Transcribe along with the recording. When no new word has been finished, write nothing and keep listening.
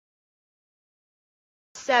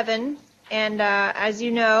7, and as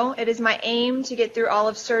you know, it is my aim to get through all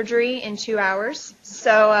of surgery in 2 hours.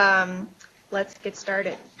 So let's get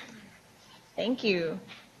started. Thank you,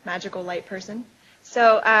 magical light person.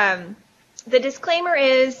 So the disclaimer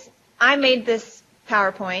is I made this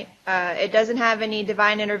PowerPoint. It doesn't have any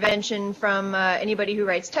divine intervention from anybody who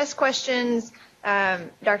writes test questions.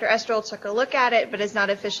 Dr. Estrel took a look at it, but it's not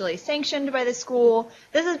officially sanctioned by the school.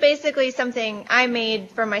 This is basically something I made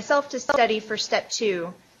for myself to study for step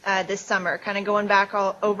 2 this summer, kind of going back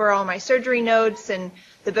over all my surgery notes and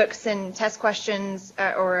the books and test questions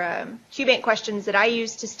or Q-Bank questions that I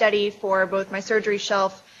used to study for both my surgery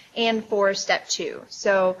shelf and for step 2.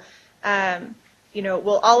 So,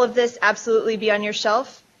 will all of this absolutely be on your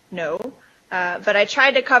shelf? No. But I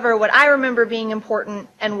tried to cover what I remember being important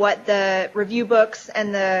and what the review books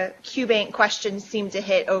and the Q-Bank questions seem to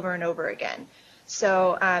hit over and over again.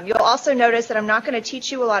 So you'll also notice that I'm not going to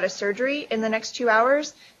teach you a lot of surgery in the next 2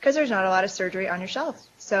 hours because there's not a lot of surgery on your shelf.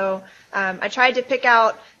 So I tried to pick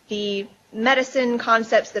out the medicine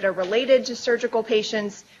concepts that are related to surgical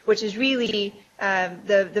patients, which is really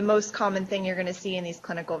the most common thing you're going to see in these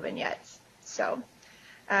clinical vignettes. So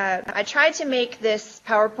I tried to make this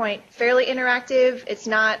PowerPoint fairly interactive. It's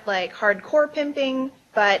not like hardcore pimping,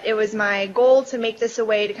 but it was my goal to make this a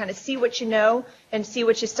way to kind of see what you know and see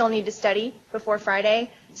what you still need to study before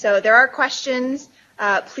Friday. So there are questions.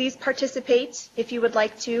 Please participate if you would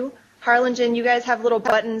like to. Harlingen, you guys have little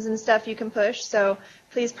buttons and stuff you can push, so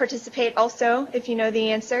please participate also if you know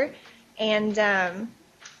the answer. And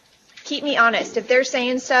keep me honest. If they're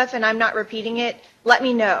saying stuff and I'm not repeating it, let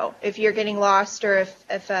me know if you're getting lost or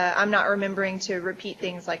if I'm not remembering to repeat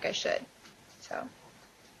things like I should. So,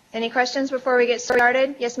 any questions before we get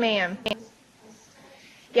started? Yes, ma'am.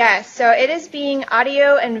 Yeah, so it is being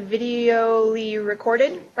audio and videoly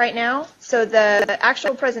recorded right now. So the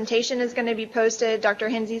actual presentation is going to be posted. Dr.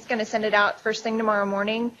 Hinsey's going to send it out first thing tomorrow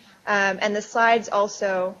morning. And the slides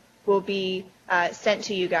also will be sent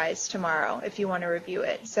to you guys tomorrow if you want to review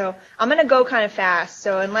it. So I'm going to go kind of fast.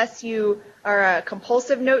 So unless you are a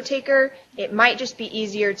compulsive note taker, it might just be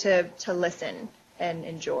easier to listen and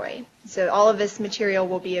enjoy. So all of this material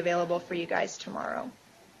will be available for you guys tomorrow.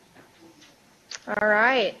 All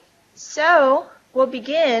right. So we'll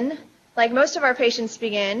begin, like most of our patients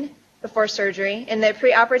begin before surgery, in the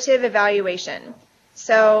preoperative evaluation.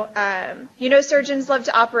 So, surgeons love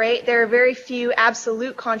to operate. There are very few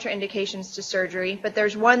absolute contraindications to surgery, but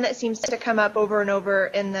there's one that seems to come up over and over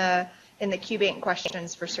in the Q-Bank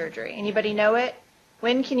questions for surgery. Anybody know it?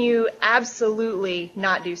 When can you absolutely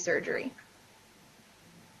not do surgery?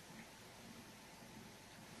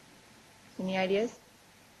 Any ideas?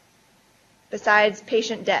 Besides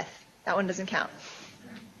patient death. That one doesn't count.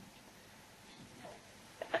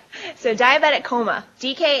 So diabetic coma.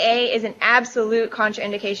 DKA is an absolute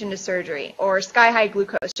contraindication to surgery, or sky-high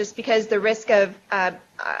glucose, just because the risk of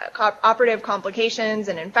operative complications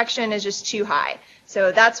and infection is just too high.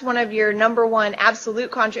 So that's one of your number one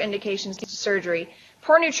absolute contraindications to surgery.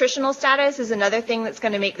 Poor nutritional status is another thing that's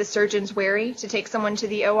going to make the surgeons wary to take someone to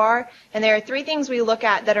the OR. And there are 3 things we look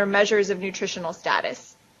at that are measures of nutritional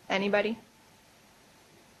status. Anybody?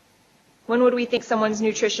 When would we think someone's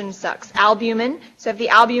nutrition sucks? Albumin. So if the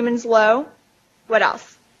albumin's low, what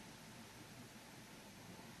else?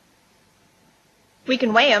 We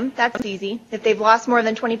can weigh them. That's easy. If they've lost more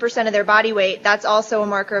than 20% of their body weight, that's also a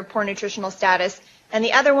marker of poor nutritional status. And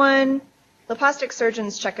the other one, lipostic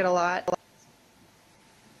surgeons check it a lot.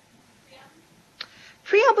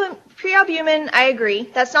 Prealbumin, I agree.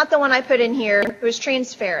 That's not the one I put in here. It was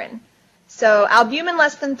transferrin. So albumin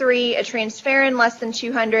less than 3, a transferrin less than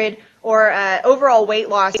 200, or overall weight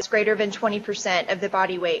loss greater than 20% of the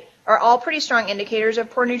body weight are all pretty strong indicators of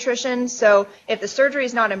poor nutrition. So if the surgery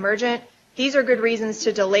is not emergent, these are good reasons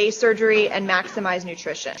to delay surgery and maximize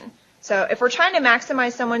nutrition. So if we're trying to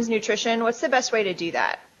maximize someone's nutrition, what's the best way to do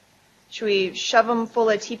that? Should we shove them full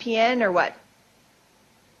of TPN or what?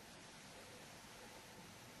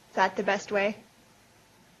 Is that the best way?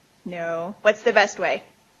 No. What's the best way?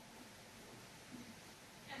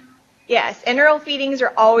 Yes, enteral feedings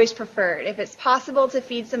are always preferred. If it's possible to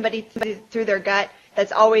feed somebody through their gut,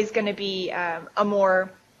 that's always going to be a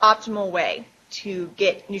more optimal way to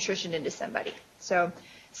get nutrition into somebody. So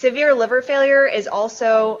severe liver failure is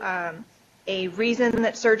also a reason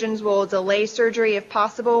that surgeons will delay surgery if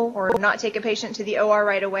possible or not take a patient to the OR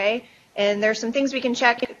right away. And there's some things we can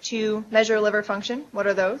check to measure liver function. What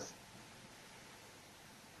are those?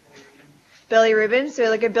 Bilirubin. So we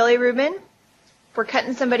look at bilirubin. If we're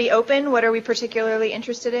cutting somebody open, what are we particularly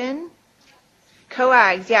interested in?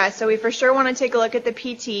 Coags, yeah. So we for sure want to take a look at the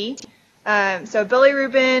PT. So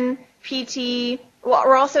bilirubin, PT, Well,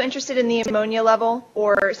 we're also interested in the ammonia level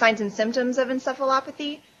or signs and symptoms of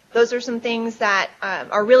encephalopathy. Those are some things that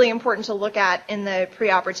are really important to look at in the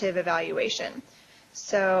preoperative evaluation.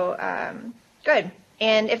 So, good.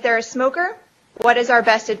 And if they're a smoker, what is our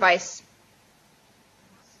best advice?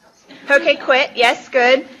 Okay, quit. Yes,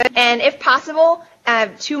 good. And if possible,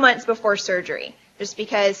 2 months before surgery, just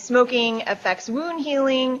because smoking affects wound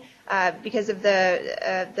healing, because of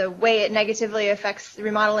the way it negatively affects the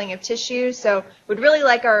remodeling of tissue. So we'd really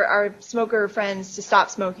like our smoker friends to stop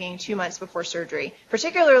smoking 2 months before surgery,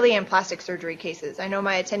 particularly in plastic surgery cases. I know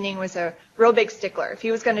my attending was a real big stickler. If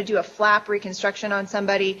he was going to do a flap reconstruction on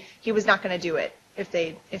somebody, he was not going to do it if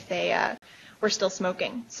they were still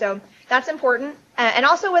smoking. So that's important. And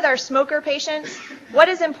also with our smoker patients, what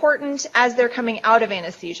is important as they're coming out of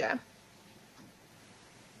anesthesia?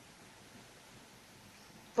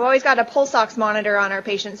 We've always got a pulse ox monitor on our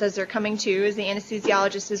patients as they're coming to, as the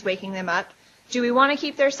anesthesiologist is waking them up. Do we want to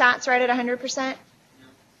keep their SATs right at 100%?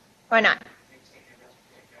 Why not?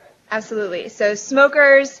 Absolutely. So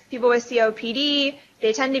smokers, people with COPD,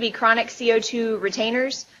 they tend to be chronic CO2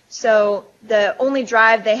 retainers. So the only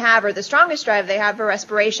drive they have, or the strongest drive they have for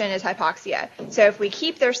respiration, is hypoxia. So if we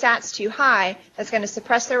keep their SATs too high, that's going to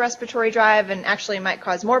suppress their respiratory drive and actually might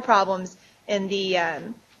cause more problems in the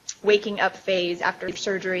waking up phase after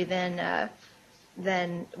surgery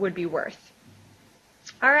than would be worth.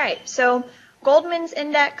 All right, so Goldman's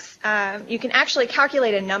index, you can actually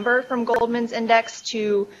calculate a number from Goldman's index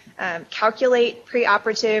to calculate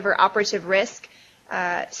preoperative or operative risk.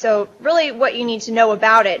 So really what you need to know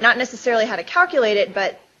about it, not necessarily how to calculate it,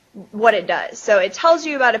 but what it does. So it tells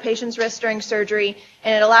you about a patient's risk during surgery,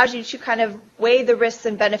 and it allows you to kind of weigh the risks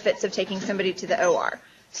and benefits of taking somebody to the OR.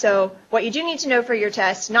 So what you do need to know for your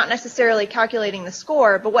test, not necessarily calculating the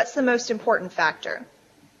score, but what's the most important factor?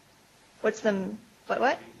 What's the,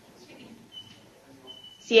 what?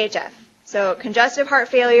 CHF. So congestive heart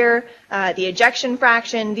failure, the ejection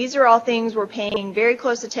fraction, these are all things we're paying very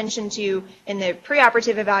close attention to in the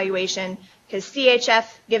preoperative evaluation, because CHF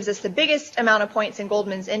gives us the biggest amount of points in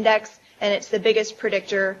Goldman's index, and it's the biggest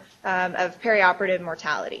predictor of perioperative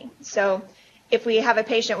mortality. So if we have a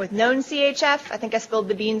patient with known CHF, I think I spilled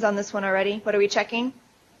the beans on this one already. What are we checking?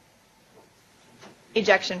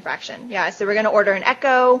 Ejection fraction. Yeah, so we're going to order an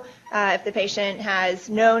echo if the patient has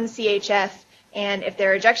known CHF, and if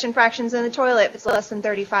their ejection fraction's in the toilet, if it's less than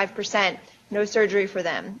 35%, no surgery for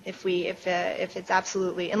them if it's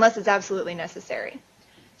absolutely, unless it's absolutely necessary.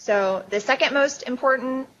 So the second most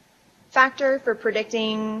important factor for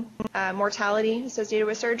predicting mortality associated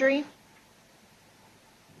with surgery.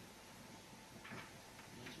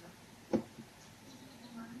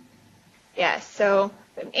 Yes, so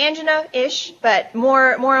angina-ish, but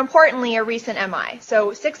more importantly, a recent MI.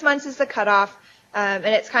 So 6 months is the cutoff, and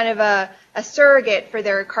it's kind of a surrogate for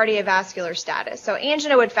their cardiovascular status. So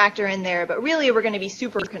angina would factor in there, but really we're going to be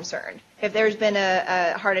super concerned if there's been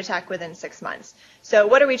a heart attack within 6 months. So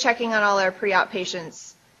what are we checking on all our pre-op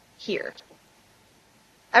patients here?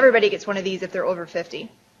 Everybody gets one of these if they're over 50.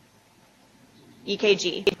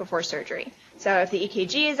 EKG before surgery. So if the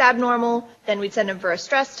EKG is abnormal, then we'd send them for a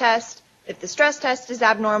stress test. If the stress test is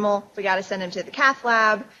abnormal, we got to send them to the cath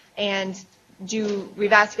lab and do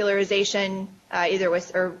revascularization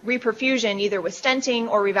or reperfusion either with stenting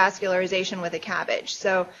or revascularization with a cabbage.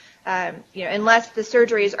 So unless the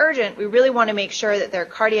surgery is urgent, we really want to make sure that they're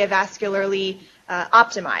cardiovascularly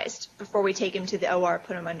optimized before we take them to the OR,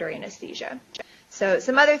 put them under anesthesia. So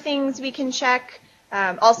some other things we can check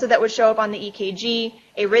also that would show up on the EKG.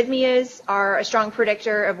 Arrhythmias are a strong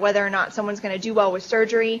predictor of whether or not someone's going to do well with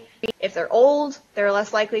surgery. If they're old, they're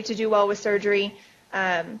less likely to do well with surgery.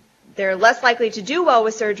 They're less likely to do well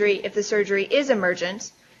with surgery if the surgery is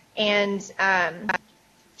emergent. And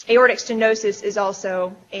aortic stenosis is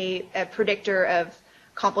also a predictor of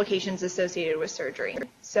complications associated with surgery.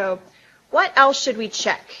 So what else should we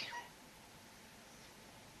check?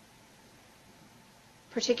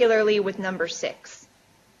 Particularly with number 6.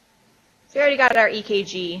 So we already got our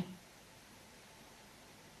EKG.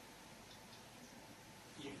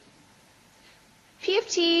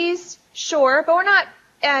 PFTs, sure, but we're not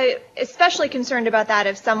especially concerned about that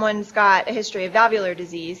if someone's got a history of valvular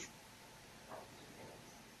disease.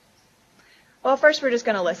 Well, first we're just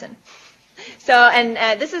going to listen. So,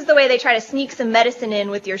 and this is the way they try to sneak some medicine in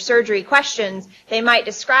with your surgery questions. They might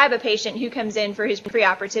describe a patient who comes in for his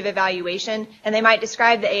preoperative evaluation, and they might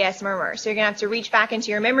describe the AS murmur. So you're going to have to reach back into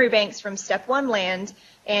your memory banks from step 1 land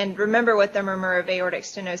and remember what the murmur of aortic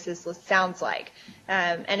stenosis sounds like.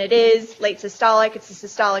 And it is late systolic. It's a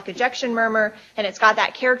systolic ejection murmur, and it's got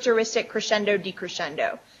that characteristic crescendo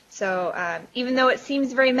decrescendo. So even though it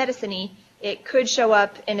seems very medicine-y, it could show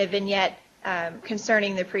up in a vignette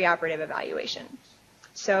concerning the preoperative evaluation.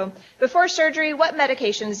 So before surgery, what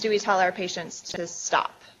medications do we tell our patients to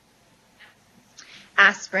stop?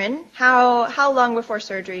 Aspirin. How long before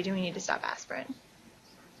surgery do we need to stop aspirin?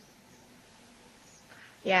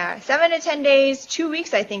 Yeah, 7 to 10 days, 2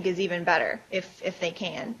 weeks I think is even better if they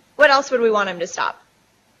can. What else would we want them to stop?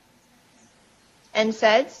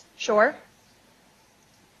 NSAIDs, sure.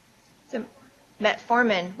 So,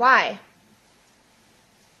 metformin, why?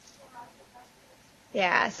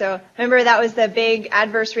 Yeah, so remember that was the big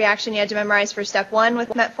adverse reaction you had to memorize for step 1 with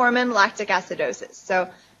metformin, lactic acidosis. So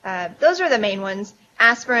those are the main ones.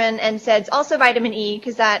 Aspirin, NSAIDs, also vitamin E,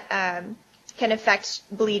 because that can affect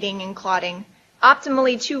bleeding and clotting.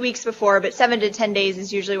 Optimally 2 weeks before, but 7 to 10 days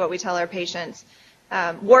is usually what we tell our patients.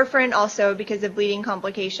 Warfarin also because of bleeding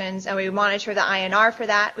complications, and we monitor the INR for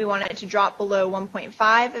that. We want it to drop below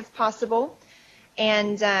 1.5 if possible.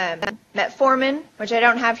 And metformin, which I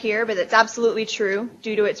don't have here, but it's absolutely true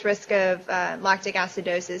due to its risk of lactic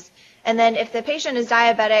acidosis. And then if the patient is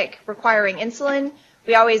diabetic requiring insulin,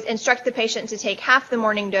 we always instruct the patient to take half the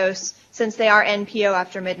morning dose since they are NPO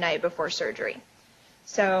after midnight before surgery.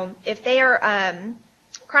 So if they are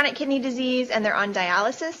chronic kidney disease and they're on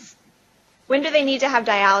dialysis, when do they need to have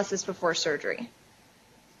dialysis before surgery?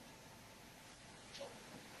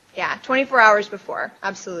 Yeah, 24 hours before,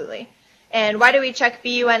 absolutely. And why do we check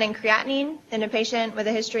BUN and creatinine in a patient with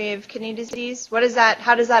a history of kidney disease? How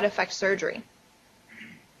does that affect surgery?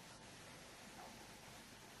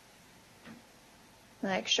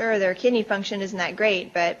 Like, sure, their kidney function isn't that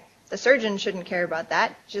great, but the surgeon shouldn't care about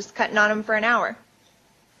that. Just cutting on them for an hour.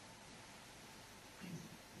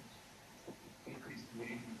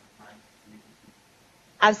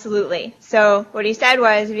 Absolutely. So what he said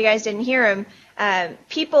was, if you guys didn't hear him,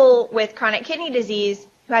 people with chronic kidney disease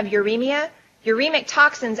who have uremia, uremic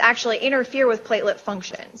toxins actually interfere with platelet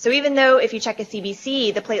function. So even though if you check a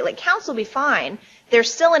CBC, the platelet counts will be fine,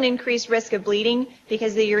 there's still an increased risk of bleeding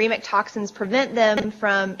because the uremic toxins prevent them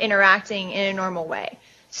from interacting in a normal way.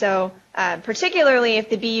 So particularly if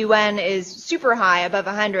the BUN is super high, above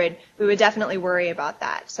 100, we would definitely worry about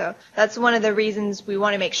that. So that's one of the reasons we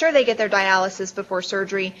want to make sure they get their dialysis before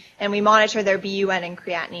surgery, and we monitor their BUN and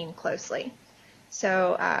creatinine closely.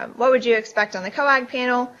 So what would you expect on the coag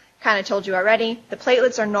panel? Kind of told you already. The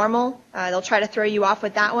platelets are normal. They'll try to throw you off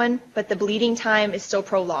with that one, but the bleeding time is still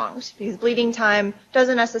prolonged because bleeding time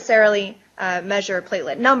doesn't necessarily measure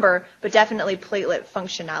platelet number, but definitely platelet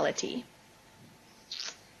functionality.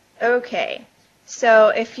 Okay, so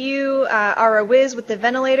if you are a whiz with the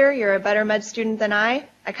ventilator, you're a better med student than I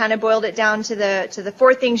kind of boiled it down to the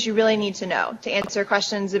 4 things you really need to know to answer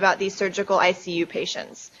questions about these surgical ICU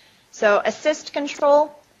patients. So assist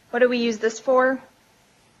control, what do we use this for?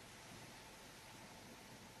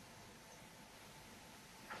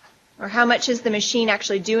 Or how much is the machine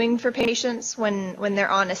actually doing for patients when they're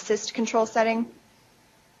on assist control setting?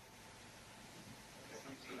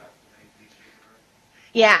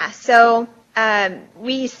 Yeah, so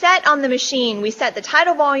we set on the machine, we set the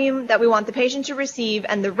tidal volume that we want the patient to receive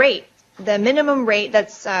and the rate, the minimum rate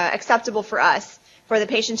that's acceptable for us for the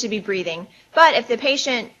patient to be breathing. But if the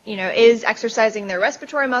patient, is exercising their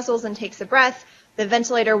respiratory muscles and takes a breath, the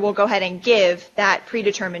ventilator will go ahead and give that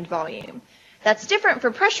predetermined volume. That's different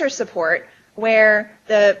for pressure support, where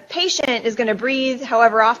the patient is going to breathe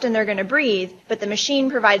however often they're going to breathe, but the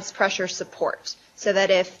machine provides pressure support, so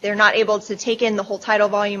that if they're not able to take in the whole tidal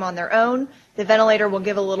volume on their own, the ventilator will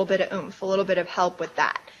give a little bit of oomph, a little bit of help with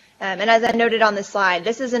that. And as I noted on the slide,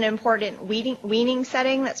 this is an important weaning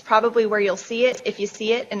setting. That's probably where you'll see it, if you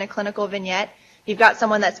see it in a clinical vignette. You've got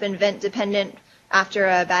someone that's been vent dependent after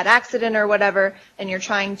a bad accident or whatever, and you're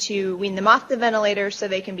trying to wean them off the ventilator so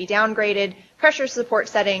they can be downgraded. Pressure support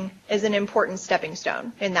setting is an important stepping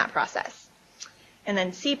stone in that process. And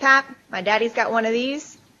then CPAP, my daddy's got one of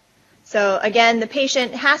these. So again, the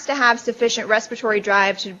patient has to have sufficient respiratory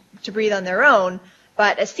drive to breathe on their own,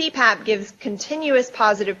 but a CPAP gives continuous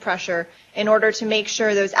positive pressure in order to make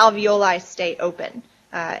sure those alveoli stay open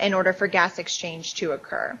in order for gas exchange to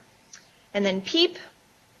occur. And then PEEP.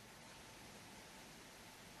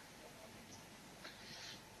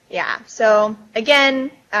 Yeah, so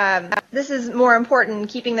again, this is more important,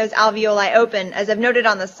 keeping those alveoli open. As I've noted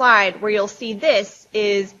on the slide, where you'll see this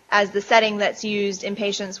is as the setting that's used in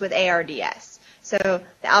patients with ARDS. So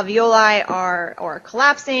the alveoli are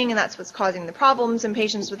collapsing, and that's what's causing the problems in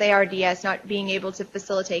patients with ARDS not being able to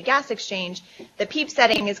facilitate gas exchange. The PEEP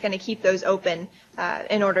setting is going to keep those open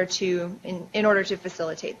in order to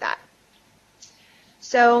facilitate that.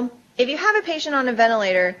 So if you have a patient on a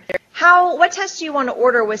ventilator, what tests do you want to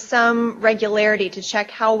order with some regularity to check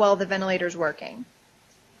how well the ventilator is working?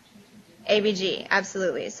 ABG,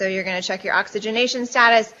 absolutely. So you're going to check your oxygenation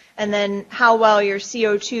status and then how well your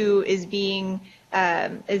CO2 is being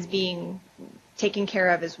taken care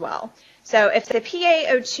of as well. So if the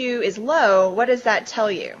PaO2 is low, what does that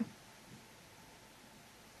tell you?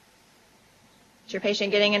 Is your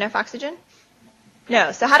patient getting enough oxygen?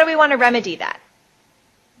 No. So how do we want to remedy that?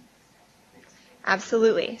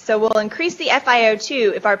 Absolutely. So we'll increase the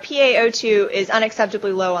FiO2 if our PaO2 is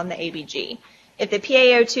unacceptably low on the ABG. If the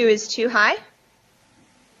PaO2 is too high,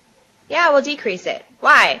 yeah, we'll decrease it.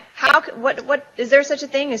 Why? What is there such a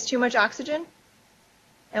thing as too much oxygen?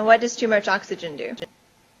 And what does too much oxygen do?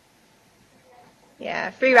 Yeah,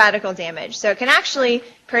 free radical damage. So it can actually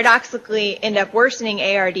paradoxically end up worsening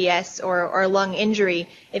ARDS or lung injury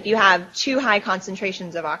if you have too high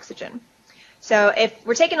concentrations of oxygen. So if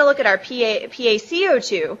we're taking a look at our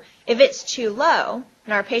PaCO2, if it's too low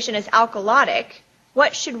and our patient is alkalotic,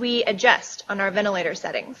 what should we adjust on our ventilator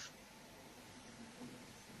settings?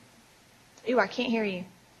 Ooh, I can't hear you.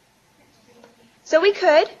 So we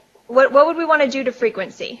could. What would we want to do to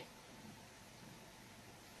frequency?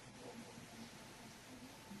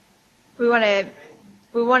 We want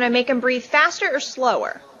to make them breathe faster or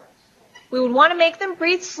slower? We would want to make them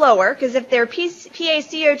breathe slower because if their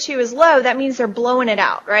PaCO2 is low, that means they're blowing it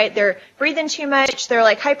out, right? They're breathing too much. They're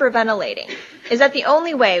like hyperventilating. Is that the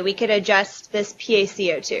only way we could adjust this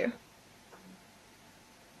PaCO2?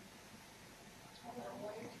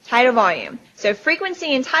 Tidal volume. So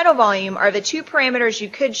frequency and tidal volume are the two parameters you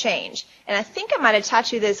could change. And I think I might have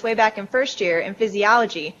taught you this way back in first year in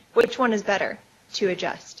physiology. Which one is better to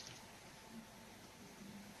adjust?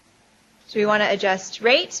 Do we want to adjust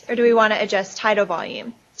rate or do we want to adjust tidal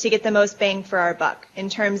volume to get the most bang for our buck in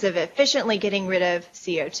terms of efficiently getting rid of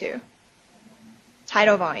CO2?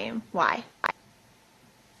 Tidal volume. Why?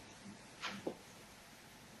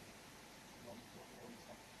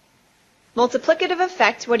 Multiplicative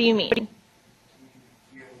effect, what do you mean?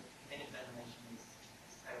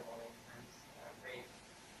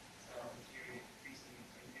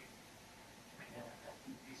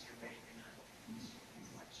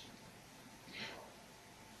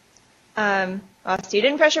 So you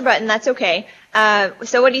didn't press your button, that's okay.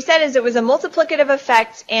 So what he said is it was a multiplicative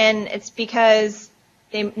effect, and it's because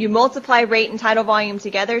you multiply rate and tidal volume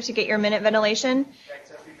together to get your minute ventilation.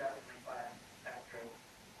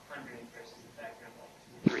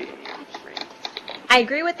 I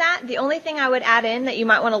agree with that. The only thing I would add in that you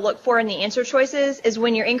might want to look for in the answer choices is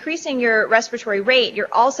when you're increasing your respiratory rate,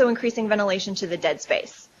 you're also increasing ventilation to the dead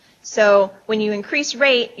space. So when you increase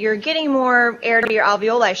rate, you're getting more air to your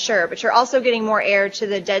alveoli, sure, but you're also getting more air to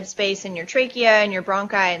the dead space in your trachea and your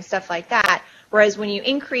bronchi and stuff like that. Whereas when you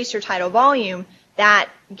increase your tidal volume, that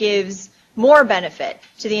gives more benefit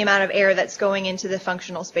to the amount of air that's going into the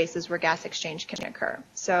functional spaces where gas exchange can occur.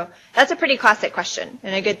 So that's a pretty classic question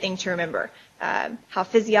and a good thing to remember, how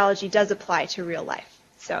physiology does apply to real life.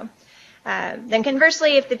 So then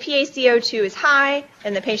conversely, if the PaCO2 is high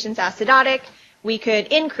and the patient's acidotic, we could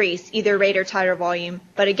increase either rate or tidal volume,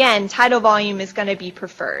 but again, tidal volume is going to be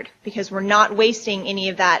preferred because we're not wasting any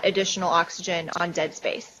of that additional oxygen on dead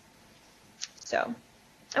space. So,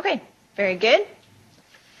 okay, very good.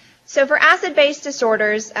 So for acid-base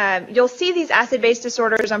disorders, you'll see these acid-base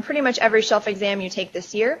disorders on pretty much every shelf exam you take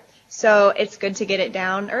this year, so it's good to get it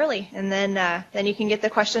down early, and then you can get the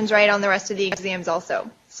questions right on the rest of the exams also.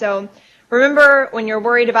 So remember, when you're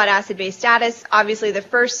worried about acid-base status, obviously the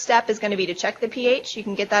first step is going to be to check the pH. You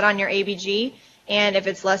can get that on your ABG, and if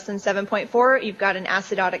it's less than 7.4, you've got an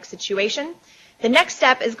acidotic situation. The next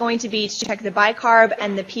step is going to be to check the bicarb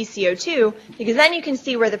and the PCO2, because then you can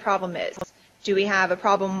see where the problem is. Do we have a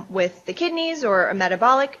problem with the kidneys or a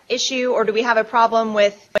metabolic issue, or do we have a problem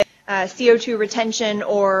with CO2 retention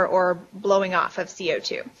or blowing off of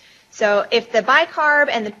CO2? So if the bicarb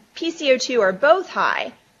and the PCO2 are both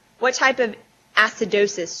high, what type of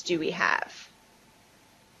acidosis do we have?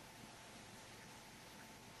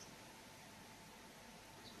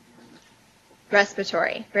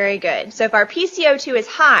 Respiratory. Very good. So if our PCO2 is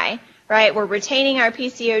high, right, we're retaining our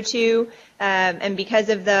PCO2, and because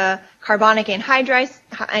of the carbonic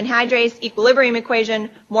anhydrase equilibrium equation,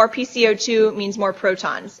 more PCO2 means more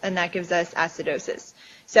protons, and that gives us acidosis.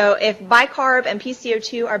 So if bicarb and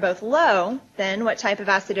PCO2 are both low, then what type of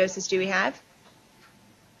acidosis do we have?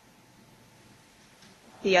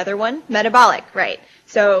 The other one, metabolic, right.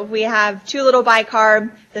 So if we have too little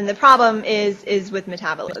bicarb, then the problem is with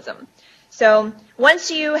metabolism. So once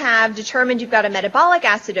you have determined you've got a metabolic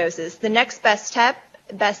acidosis, the next best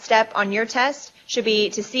step on your test should be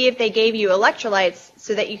to see if they gave you electrolytes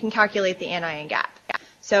so that you can calculate the anion gap.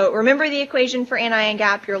 So remember the equation for anion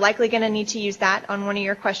gap. You're likely going to need to use that on one of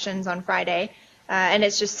your questions on Friday. And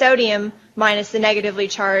it's just sodium minus the negatively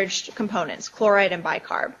charged components, chloride and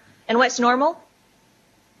bicarb. And what's normal?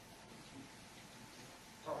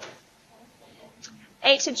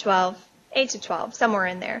 8 to 12. 8 to 12, somewhere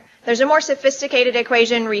in there. There's a more sophisticated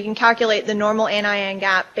equation where you can calculate the normal anion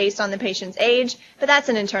gap based on the patient's age, but that's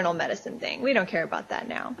an internal medicine thing. We don't care about that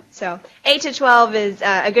now. So 8 to 12 is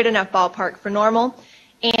a good enough ballpark for normal.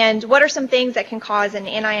 And what are some things that can cause an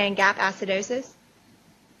anion gap acidosis?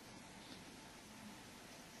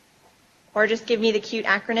 Or just give me the cute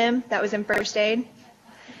acronym that was in first aid.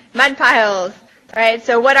 Mud piles, right?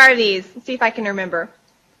 So what are these? Let's see if I can remember.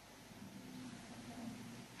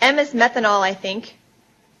 M is methanol, I think.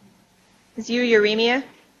 Is U uremia?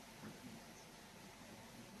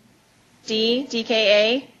 D,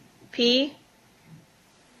 DKA. P?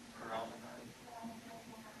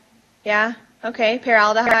 Yeah, okay,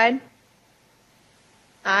 peraldehyde.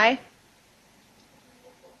 I?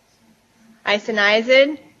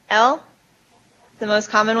 Isoniazid. L? The most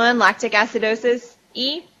common one, lactic acidosis.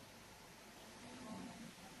 E?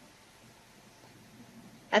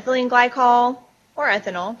 Ethylene glycol. Or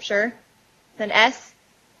ethanol, sure. Then S,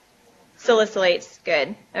 salicylates,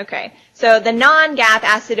 good. Okay, so the non-gap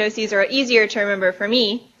acidoses are easier to remember for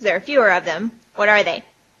me, because there are fewer of them. What are they?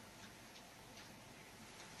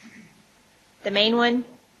 The main one?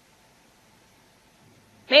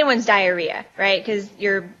 Main one's diarrhea, right? Because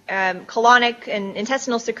your colonic and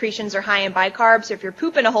intestinal secretions are high in bicarb, so if you're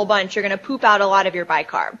pooping a whole bunch, you're going to poop out a lot of your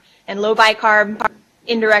bicarb. And low bicarb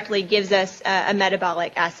indirectly gives us a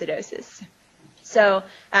metabolic acidosis. So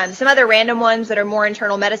some other random ones that are more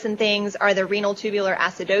internal medicine things are the renal tubular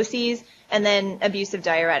acidoses and then abuse of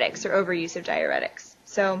diuretics or overuse of diuretics.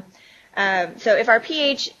 So if our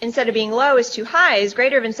pH, instead of being low, is too high, is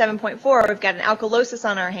greater than 7.4, we've got an alkalosis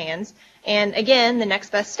on our hands. And again, the next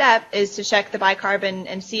best step is to check the bicarb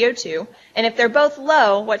and CO2. And if they're both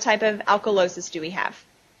low, what type of alkalosis do we have?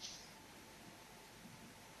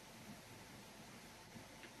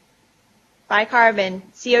 Bicarb and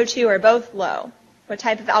CO2 are both low. What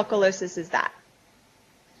type of alkalosis is that?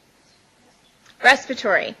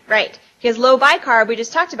 Respiratory, right. Because low bicarb, we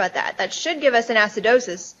just talked about that. That should give us an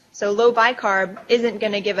acidosis. So low bicarb isn't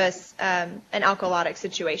going to give us an alkalotic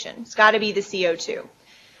situation. It's got to be the CO2.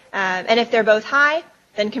 And if they're both high,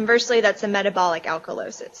 then conversely, that's a metabolic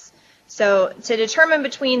alkalosis. So to determine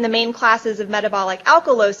between the main classes of metabolic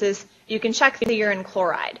alkalosis, you can check the urine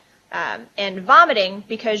chloride. And vomiting,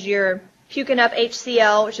 because you're puking up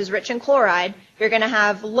HCl, which is rich in chloride, you're going to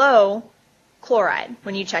have low chloride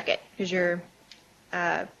when you check it because you're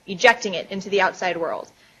ejecting it into the outside world.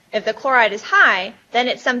 If the chloride is high, then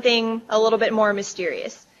it's something a little bit more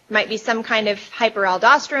mysterious. It might be some kind of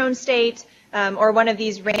hyperaldosterone state or one of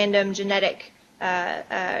these random genetic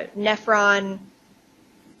nephron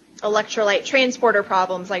electrolyte transporter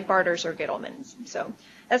problems like Barter's or Gittleman's. So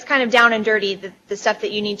that's kind of down and dirty, the stuff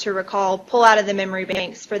that you need to recall, pull out of the memory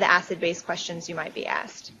banks for the acid-based questions you might be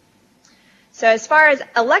asked. So as far as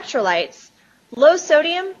electrolytes, low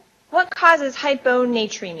sodium, what causes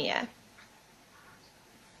hyponatremia?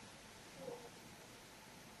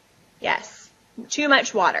 Yes, too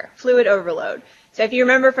much water, fluid overload. So if you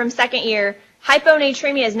remember from second year,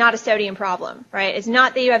 hyponatremia is not a sodium problem, right? It's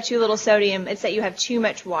not that you have too little sodium, it's that you have too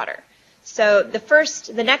much water. So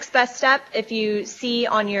the next best step, if you see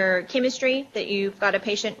on your chemistry that you've got a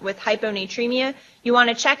patient with hyponatremia, you want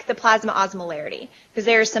to check the plasma osmolarity. Because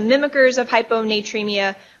there are some mimickers of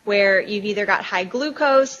hyponatremia where you've either got high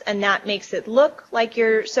glucose and that makes it look like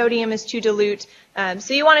your sodium is too dilute.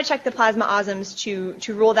 So you want to check the plasma osms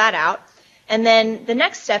to rule that out. And then the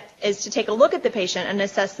next step is to take a look at the patient and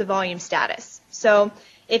assess the volume status. So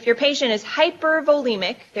if your patient is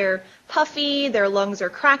hypervolemic, they're puffy, their lungs are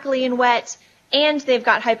crackly and wet, and they've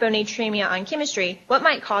got hyponatremia on chemistry, what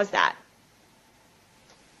might cause that?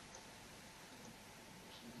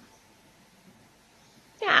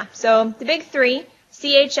 Yeah, so the big three,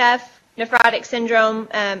 CHF, nephrotic syndrome,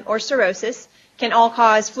 or cirrhosis, can all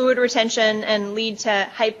cause fluid retention and lead to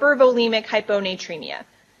hypervolemic hyponatremia.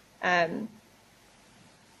 Well,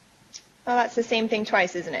 that's the same thing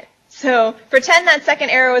twice, isn't it? So pretend that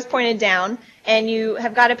second arrow is pointed down, and you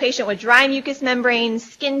have got a patient with dry mucous membranes,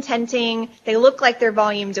 skin tenting, they look like they're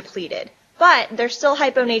volume depleted, but they're still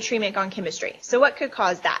hyponatremic on chemistry. So what could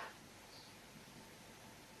cause that?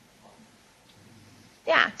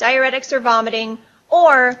 Yeah, diuretics or vomiting,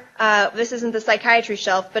 or this isn't the psychiatry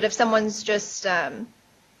shelf, but if someone's just,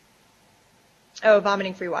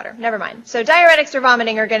 vomiting free water. Never mind. So diuretics or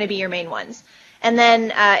vomiting are going to be your main ones. And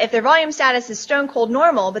then if their volume status is stone cold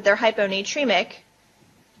normal, but they're hyponatremic,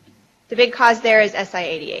 the big cause there is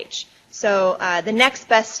SIADH. So the next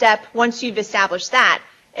best step, once you've established that,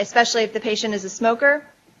 especially if the patient is a smoker,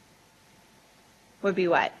 would be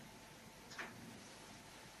what?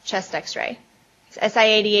 Chest x-ray.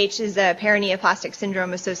 SIADH is a paraneoplastic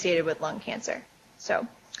syndrome associated with lung cancer. So,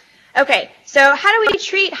 okay, so how do we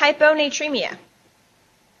treat hyponatremia?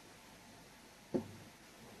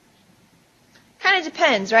 Kind of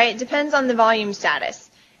depends, right? It depends on the volume status.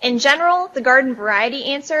 In general, the garden variety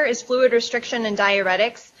answer is fluid restriction and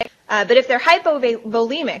diuretics. But if they're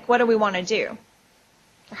hypovolemic, what do we want to do?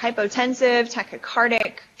 They're hypotensive,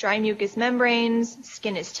 tachycardic, dry mucous membranes,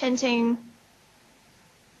 skin is tinting.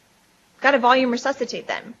 Got to volume resuscitate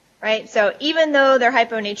them, right? So even though they're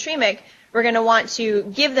hyponatremic, we're going to want to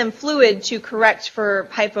give them fluid to correct for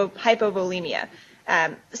hypovolemia.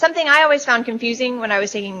 Something I always found confusing when I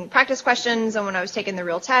was taking practice questions and when I was taking the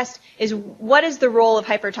real test is what is the role of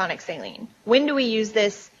hypertonic saline? When do we use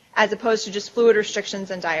this as opposed to just fluid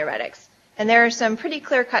restrictions and diuretics? And there are some pretty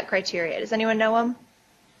clear-cut criteria. Does anyone know them?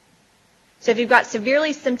 So if you've got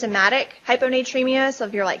severely symptomatic hyponatremia, so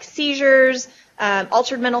if you're like seizures,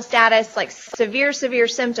 altered mental status, like severe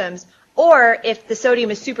symptoms, or if the sodium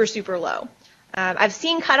is super, super low. I've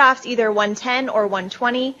seen cutoffs either 110 or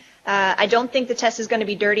 120. I don't think the test is going to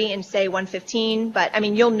be dirty and say 115, but I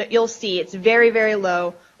mean you'll see it's very, very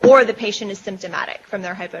low, or the patient is symptomatic from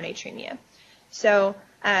their hyponatremia. So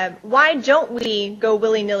why don't we go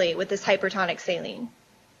willy-nilly with this hypertonic saline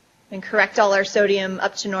and correct all our sodium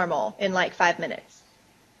up to normal in like 5 minutes?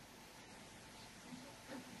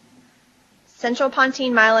 Central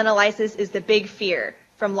pontine myelinolysis is the big fear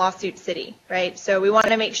from Lawsuit City, right? So we want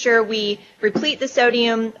to make sure we replete the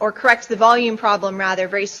sodium, or correct the volume problem rather,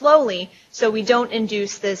 very slowly, so we don't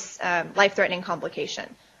induce this life-threatening complication.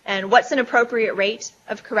 And what's an appropriate rate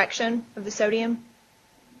of correction of the sodium?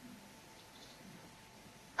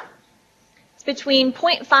 It's between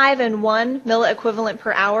 0.5 and 1 milliequivalent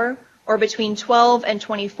per hour, or between 12 and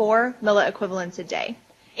 24 milliequivalents a day.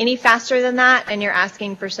 Any faster than that, and you're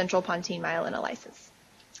asking for central pontine myelinolysis.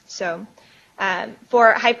 So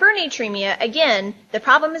for hypernatremia, again, the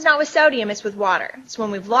problem is not with sodium, it's with water. It's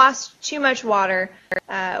when we've lost too much water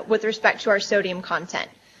with respect to our sodium content.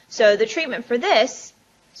 So the treatment for this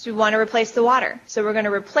is we want to replace the water. So we're going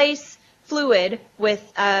to replace fluid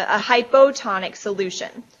with a hypotonic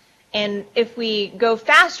solution. And if we go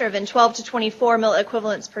faster than 12 to 24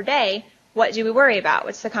 milliequivalents per day, what do we worry about?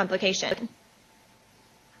 What's the complication?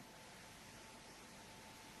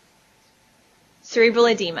 Cerebral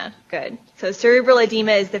edema. Good. So cerebral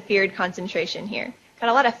edema is the feared concentration here. Got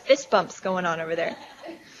a lot of fist bumps going on over there.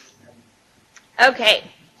 Okay.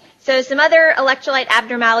 So some other electrolyte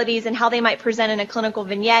abnormalities and how they might present in a clinical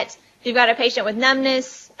vignette. If you've got a patient with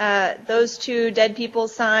numbness, those two dead people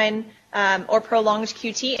sign, or prolonged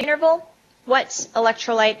QT interval, what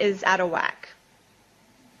electrolyte is out of whack?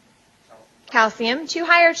 Calcium. Too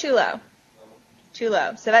high or too low? Too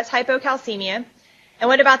low. So that's hypocalcemia. And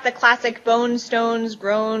what about the classic bone stones,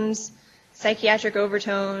 groans, psychiatric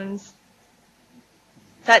overtones?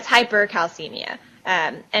 That's hypercalcemia.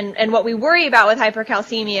 And what we worry about with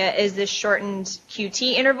hypercalcemia is this shortened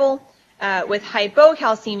QT interval. With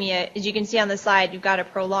hypocalcemia, as you can see on the slide, you've got a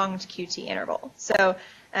prolonged QT interval. So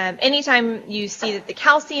anytime you see that the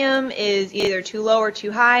calcium is either too low or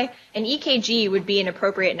too high, an EKG would be an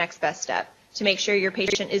appropriate next best step to make sure your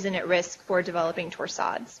patient isn't at risk for developing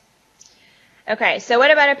torsades. Okay, so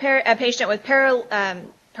what about a patient with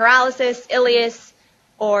paralysis, ileus,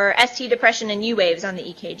 or ST depression and U waves on the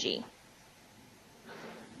EKG?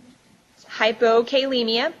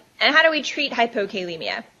 Hypokalemia. And how do we treat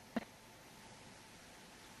hypokalemia?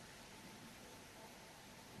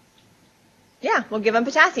 Yeah, we'll give them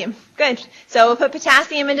potassium. Good. So we'll put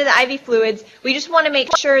potassium into the IV fluids. We just want to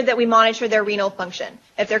make sure that we monitor their renal function.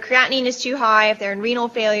 If their creatinine is too high, if they're in renal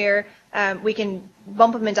failure, we can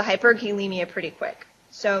bump them into hyperkalemia pretty quick.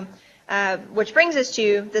 So, which brings us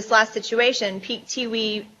to this last situation, peak T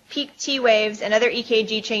waves and other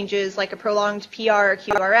EKG changes like a prolonged PR or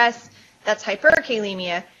QRS. That's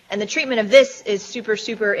hyperkalemia. And the treatment of this is super,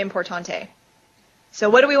 super importante.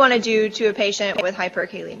 So what do we want to do to a patient with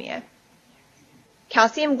hyperkalemia?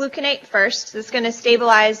 Calcium gluconate first. This is going to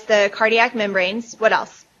stabilize the cardiac membranes. What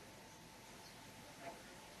else?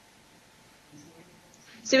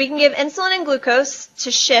 So we can give insulin and glucose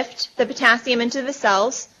to shift the potassium into the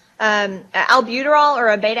cells. Albuterol or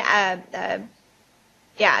a beta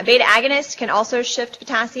agonist can also shift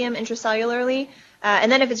potassium intracellularly. And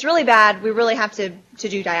then if it's really bad, we really have to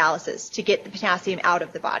do dialysis to get the potassium out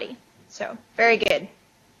of the body. So very good.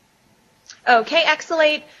 Oh,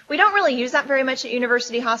 K-exalate, we don't really use that very much at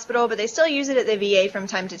University Hospital, but they still use it at the VA from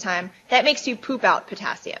time to time. That makes you poop out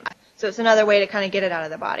potassium. So it's another way to kind of get it out of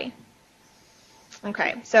the body.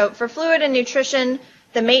 Okay, so for fluid and nutrition,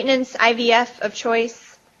 the maintenance IVF of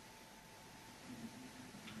choice,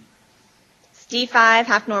 it's D5,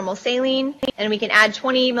 half normal saline, and we can add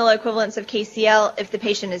 20 milliequivalents of KCl if the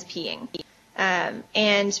patient is peeing.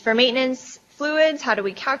 And for maintenance fluids, how do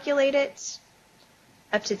we calculate it?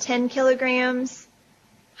 Up to 10 kilograms.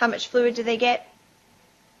 How much fluid do they get?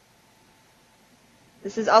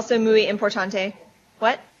 This is also muy importante.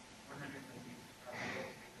 What?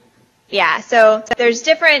 Yeah, so there's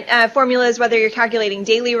different formulas, whether you're calculating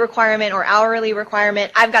daily requirement or hourly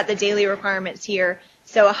requirement. I've got the daily requirements here.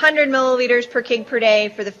 So 100 milliliters per kg per day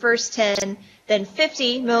for the first 10, then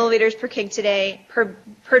 50 milliliters per kg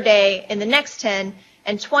per day in the next 10,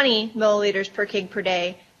 and 20 milliliters per kg per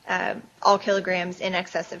day, all kilograms in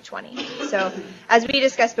excess of 20. So as we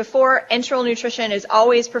discussed before, enteral nutrition is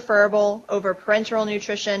always preferable over parenteral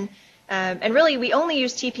nutrition. And really, we only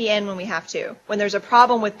use TPN when we have to. When there's a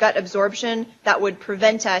problem with gut absorption, that would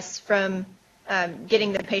prevent us from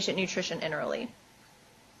getting the patient nutrition enterally.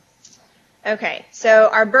 Okay, so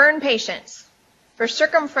our burn patients. For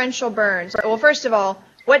circumferential burns, well, first of all,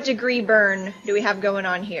 what degree burn do we have going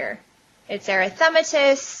on here? It's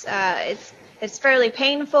erythematous. It's fairly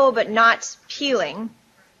painful, but not peeling.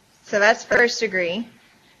 So that's first degree.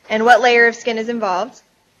 And what layer of skin is involved?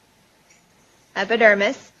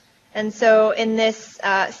 Epidermis. And so in this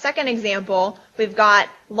second example, we've got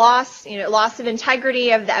loss of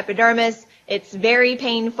integrity of the epidermis. It's very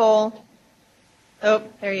painful. Oh,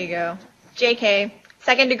 there you go. JK,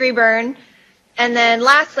 second degree burn. And then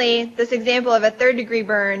lastly, this example of a third degree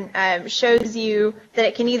burn shows you that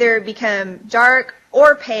it can either become dark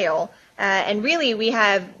or pale. And really, we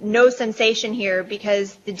have no sensation here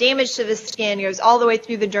because the damage to the skin goes all the way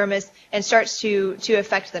through the dermis and starts to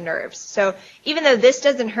affect the nerves. So even though this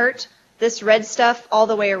doesn't hurt, this red stuff all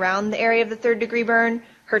the way around the area of the third degree burn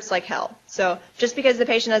hurts like hell. So just because the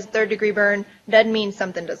patient has a third degree burn doesn't mean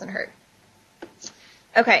something doesn't hurt.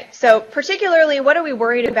 Okay, so particularly, what are we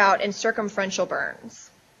worried about in circumferential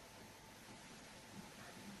burns?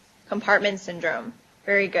 Compartment syndrome.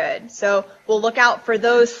 Very good. So we'll look out for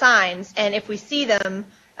those signs, and if we see them,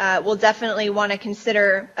 we'll definitely want to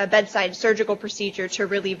consider a bedside surgical procedure to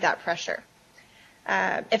relieve that pressure.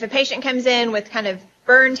 If a patient comes in with kind of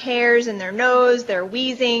burned hairs in their nose, they're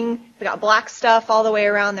wheezing, they've got black stuff all the way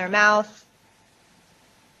around their mouth,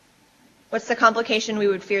 what's the complication we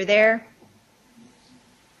would fear there?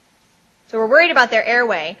 So we're worried about their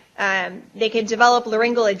airway. They could develop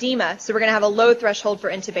laryngeal edema, so we're going to have a low threshold for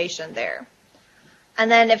intubation there. And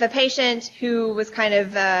then if a patient who was kind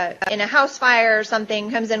of in a house fire or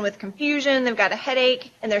something comes in with confusion, they've got a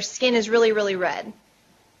headache, and their skin is really, really red.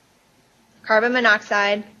 Carbon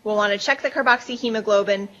monoxide, we'll want to check the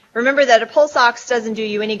carboxyhemoglobin. Remember that a pulse ox doesn't do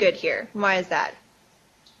you any good here. Why is that?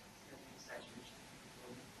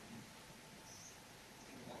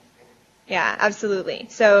 Yeah, absolutely.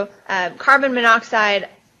 So carbon monoxide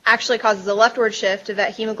actually causes a leftward shift of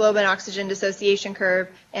that hemoglobin-oxygen dissociation curve,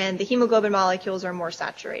 and the hemoglobin molecules are more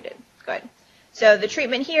saturated. Good. So the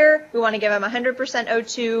treatment here, we want to give them 100%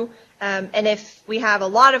 O2, and if we have a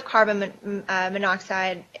lot of carbon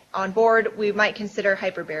monoxide on board, we might consider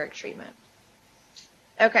hyperbaric treatment.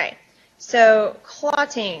 Okay, so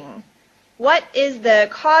clotting. What is the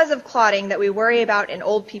cause of clotting that we worry about in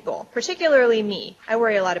old people, particularly me? I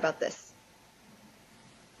worry a lot about this.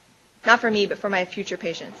 Not for me, but for my future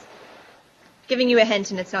patients. Giving you a hint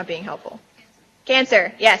and it's not being helpful.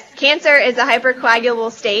 Cancer, yes. Cancer is a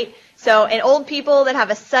hypercoagulable state. So in old people that have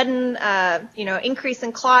a sudden, increase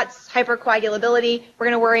in clots, hypercoagulability, we're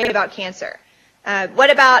going to worry about cancer. What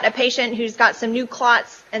about a patient who's got some new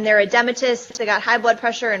clots and they're edematous, they got high blood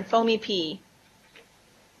pressure and foamy pee?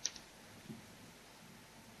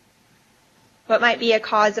 What might be a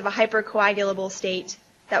cause of a hypercoagulable state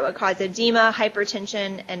that would cause edema,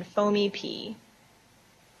 hypertension, and foamy pee?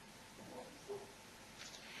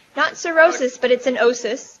 Not cirrhosis, but it's an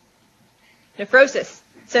osis. Nephrosis.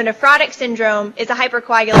 So nephrotic syndrome is a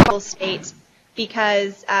hypercoagulable state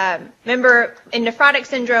because, remember, in nephrotic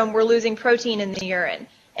syndrome, we're losing protein in the urine.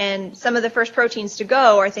 And some of the first proteins to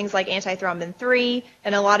go are things like antithrombin 3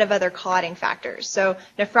 and a lot of other clotting factors. So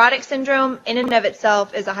nephrotic syndrome in and of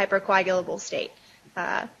itself is a hypercoagulable state.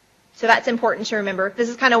 So that's important to remember. This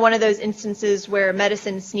is kind of one of those instances where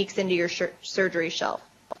medicine sneaks into your surgery shelf.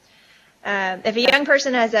 If a young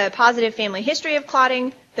person has a positive family history of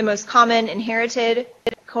clotting, the most common inherited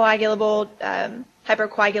coagulable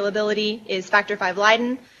hypercoagulability is factor V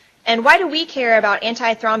Leiden. And why do we care about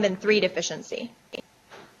antithrombin 3 deficiency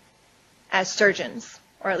as surgeons,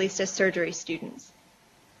 or at least as surgery students?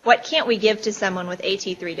 What can't we give to someone with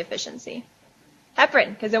AT3 deficiency? Heparin,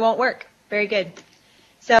 because it won't work. Very good.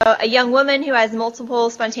 So a young woman who has multiple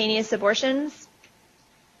spontaneous abortions,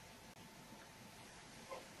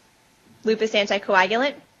 lupus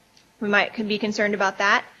anticoagulant, could be concerned about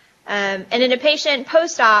that. And in a patient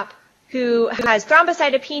post-op who has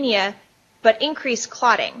thrombocytopenia but increased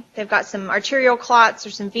clotting. They've got some arterial clots or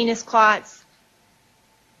some venous clots.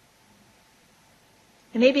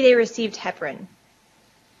 And maybe they received heparin.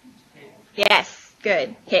 Yes,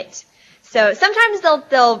 good, hit. So sometimes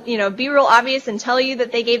they'll be real obvious and tell you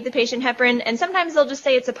that they gave the patient heparin, and sometimes they'll just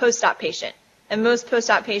say it's a post-op patient. And most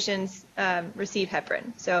post-op patients receive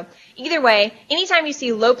heparin. So either way, anytime you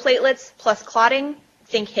see low platelets plus clotting,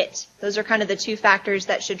 think hit. Those are kind of the two factors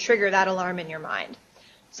that should trigger that alarm in your mind.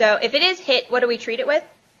 So if it is hit, what do we treat it with?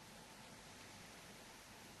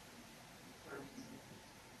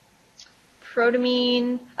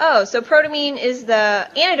 Protamine. Oh, so protamine is the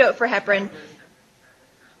antidote for heparin.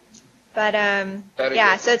 But,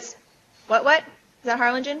 yeah, so it's, what? Is that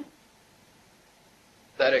Harlingen?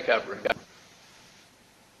 Synthetic heparin.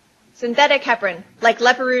 Synthetic heparin, like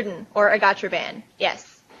leparudin or agatroban,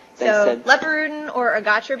 yes. So leparudin or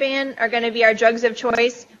agatroban are going to be our drugs of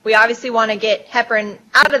choice. We obviously want to get heparin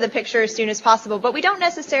out of the picture as soon as possible, but we don't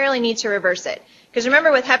necessarily need to reverse it. Because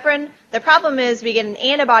remember with heparin, the problem is we get an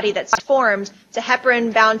antibody that's formed to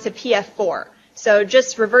heparin bound to PF4. So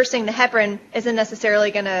just reversing the heparin isn't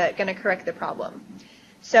necessarily going to correct the problem.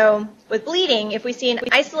 So with bleeding, if we see an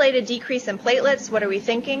isolated decrease in platelets, what are we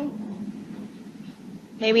thinking?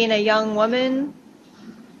 Maybe in a young woman,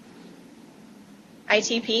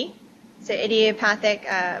 ITP, so idiopathic,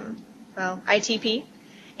 ITP.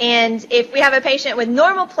 And if we have a patient with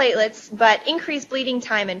normal platelets but increased bleeding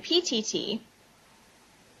time in PTT,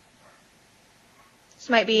 this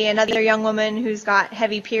might be another young woman who's got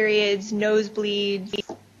heavy periods, nosebleeds,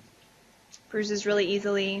 bruises really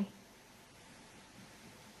easily,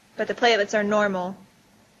 but the platelets are normal,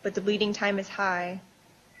 but the bleeding time is high.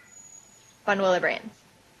 Von Willebrand's.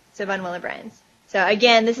 So von Willebrand's. So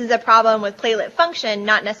again, this is a problem with platelet function,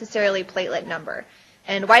 not necessarily platelet number.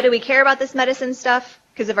 And why do we care about this medicine stuff?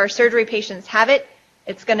 Because if our surgery patients have it,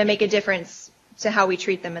 it's going to make a difference to how we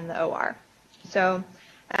treat them in the OR. So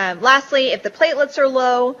lastly, if the platelets are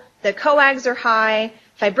low, the coags are high,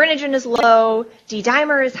 fibrinogen is low,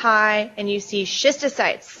 D-dimer is high, and you see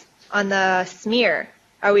schistocytes on the smear,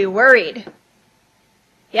 are we worried?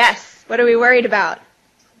 Yes. What are we worried about?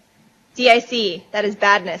 DIC, that is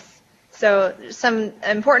badness. So some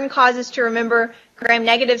important causes to remember: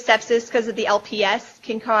 gram-negative sepsis because of the LPS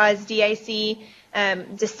can cause DIC,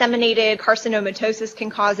 disseminated carcinomatosis can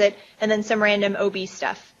cause it, and then some random OB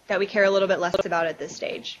stuff that we care a little bit less about at this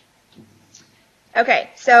stage. Okay,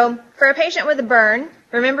 so for a patient with a burn,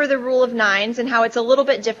 remember the rule of nines and how it's a little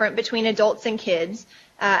bit different between adults and kids.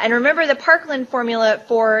 And remember the Parkland formula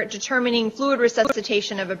for determining fluid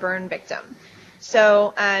resuscitation of a burn victim.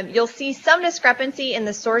 So you'll see some discrepancy in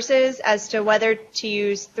the sources as to whether to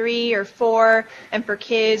use 3 or 4, and for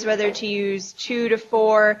kids whether to use 2 to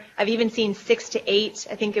 4. I've even seen 6 to 8.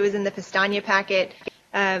 I think it was in the Pestania packet.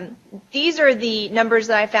 These are the numbers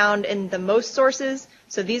that I found in the most sources.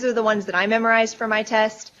 So these are the ones that I memorized for my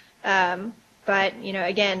test. But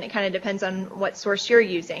again, it kind of depends on what source you're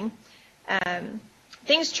using.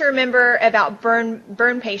 Things to remember about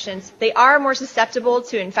burn patients: they are more susceptible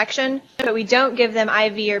to infection, but we don't give them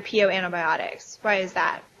IV or PO antibiotics. Why is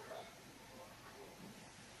that?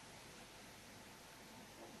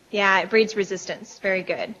 Yeah, it breeds resistance. Very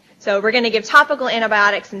good. So we're going to give topical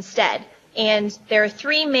antibiotics instead. And there are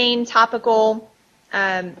 3 main topical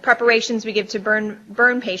preparations we give to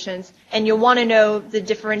burn patients, and you'll want to know the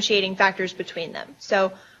differentiating factors between them.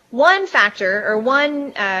 So one factor, or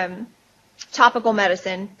one topical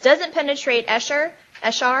medicine, doesn't penetrate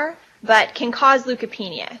Eschar, but can cause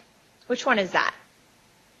leukopenia. Which one is that?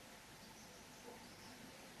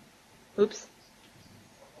 Oops.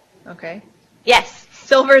 Okay. Yes,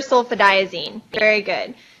 silver sulfadiazine. Very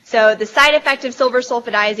good. So the side effect of silver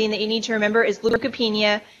sulfadiazine that you need to remember is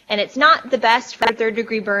leukopenia, and it's not the best for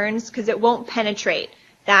third-degree burns because it won't penetrate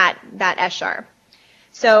that Eschar.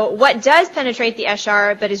 So what does penetrate the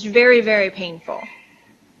Eschar but is very, very painful?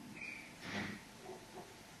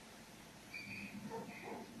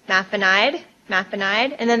 Mafenide.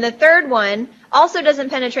 And then the third one also doesn't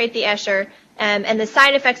penetrate the Eschar, and the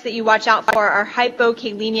side effects that you watch out for are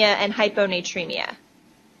hypokalemia and hyponatremia.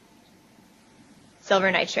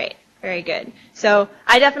 Silver nitrate. Very good. So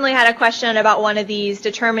I definitely had a question about one of these,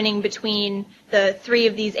 determining between the 3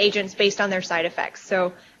 of these agents based on their side effects.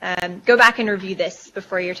 So go back and review this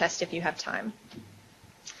before your test if you have time.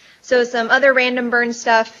 So some other random burn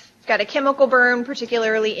stuff. You've got a chemical burn,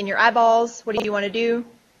 particularly in your eyeballs. What do you want to do?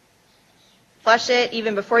 Flush it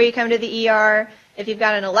even before you come to the ER. If you've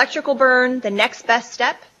got an electrical burn, the next best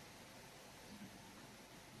step.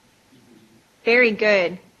 Very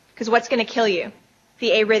good. Because what's going to kill you?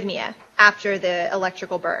 The arrhythmia after the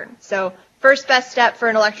electrical burn. So first best step for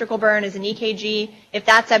an electrical burn is an EKG. If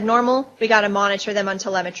that's abnormal, we got to monitor them on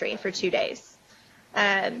telemetry for 2 days.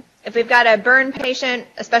 If we've got a burn patient,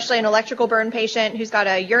 especially an electrical burn patient who's got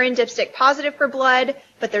a urine dipstick positive for blood,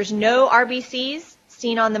 but there's no RBCs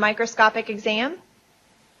seen on the microscopic exam,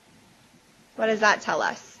 what does that tell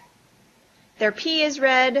us? Their pee is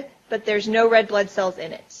red, but there's no red blood cells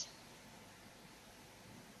in it.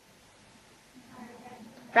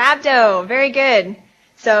 Rhabdo, very good.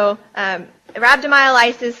 So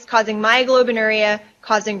rhabdomyolysis causing myoglobinuria,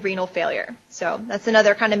 causing renal failure. So that's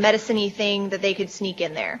another kind of medicine-y thing that they could sneak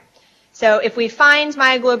in there. So if we find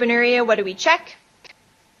myoglobinuria, what do we check?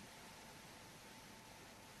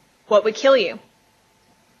 What would kill you?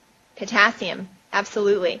 Potassium,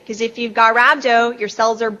 absolutely. Because if you've got rhabdo, your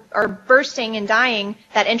cells are bursting and dying.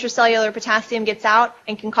 That intracellular potassium gets out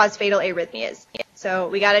and can cause fatal arrhythmias. So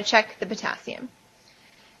we got to check the potassium.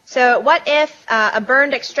 So what if a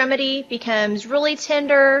burned extremity becomes really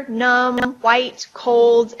tender, numb, white,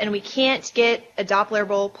 cold, and we can't get a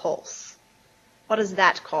Dopplerable pulse? What is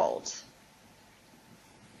that called?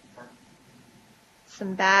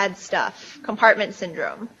 Some bad stuff. Compartment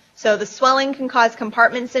syndrome. So the swelling can cause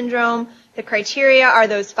compartment syndrome. The criteria are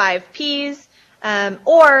those 5 Ps.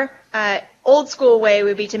 Old school way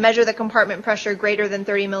would be to measure the compartment pressure greater than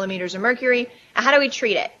 30 millimeters of mercury. And how do we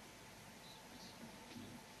treat it?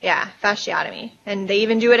 Yeah, fasciotomy. And they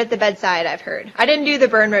even do it at the bedside, I've heard. I didn't do the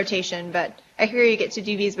burn rotation, but I hear you get to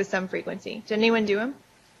do these with some frequency. Did anyone do them?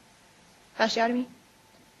 Fasciotomy?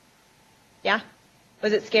 Yeah?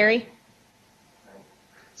 Was it scary?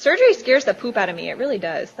 Surgery scares the poop out of me. It really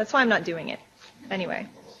does. That's why I'm not doing it. Anyway,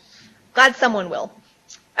 glad someone will.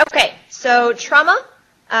 Okay, so trauma,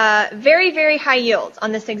 very, very high yield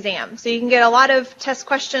on this exam. So you can get a lot of test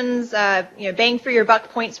questions, bang for your buck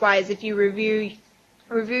points-wise if you review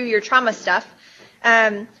your trauma stuff.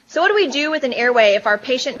 So what do we do with an airway if our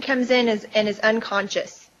patient comes in and is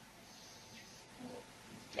unconscious?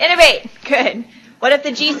 Intubate. Good. What if the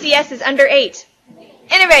GCS is under 8?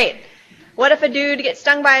 Intubate. What if a dude gets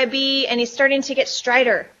stung by a bee and he's starting to get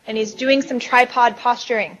stridor and he's doing some tripod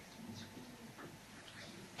posturing?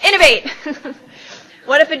 Intubate.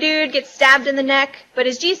 What if a dude gets stabbed in the neck, but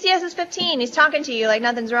his GCS is 15, he's talking to you like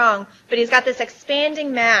nothing's wrong, but he's got this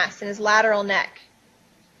expanding mass in his lateral neck?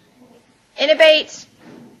 Intubate?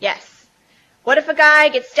 Yes. What if a guy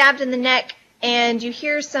gets stabbed in the neck and you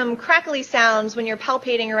hear some crackly sounds when you're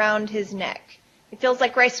palpating around his neck? It feels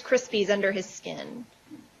like Rice Krispies under his skin.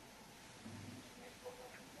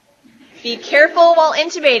 Be careful while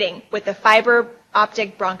intubating with the fiber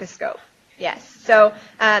optic bronchoscope. Yes. So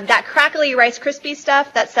that crackly Rice Krispies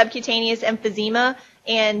stuff, that subcutaneous emphysema,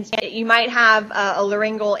 and you might have a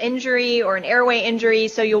laryngeal injury or an airway injury,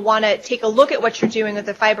 so you'll want to take a look at what you're doing with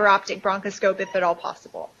the fiber optic bronchoscope if at all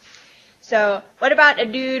possible. So what about a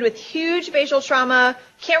dude with huge facial trauma,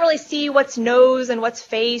 can't really see what's nose and what's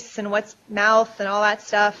face and what's mouth and all that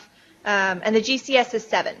stuff, and the GCS is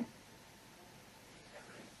 7?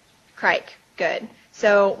 Crike. Good.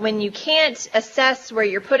 So when you can't assess where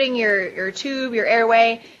you're putting your tube, your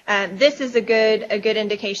airway, this is a good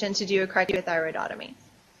indication to do a cricothyroidotomy.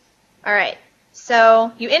 All right.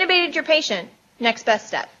 So you intubated your patient. Next best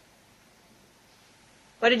step.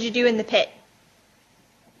 What did you do in the pit?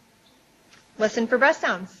 Listen for breath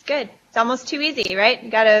sounds. Good. It's almost too easy, right? You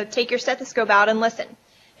got to take your stethoscope out and listen.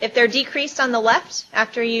 If they're decreased on the left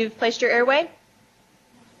after you've placed your airway,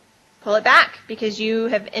 pull it back because you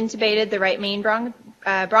have intubated the right main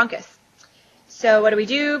bronchus. So what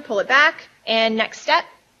do? Pull it back. And next step.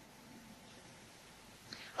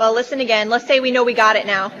 Well, listen again. Let's say we know we got it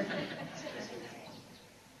now.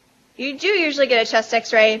 You do usually get a chest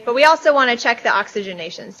x-ray, but we also want to check the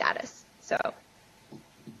oxygenation status. So,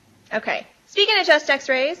 okay. Speaking of chest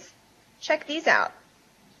x-rays, check these out.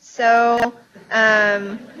 So,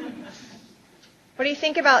 what do you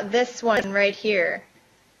think about this one right here?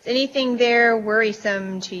 Is anything there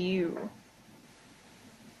worrisome to you?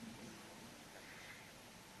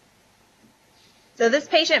 So this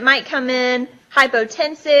patient might come in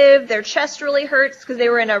hypotensive, their chest really hurts because they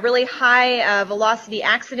were in a really high velocity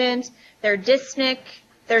accident, they're dyspneic,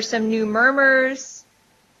 there's some new murmurs.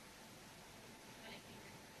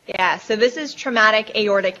 Yeah, so this is traumatic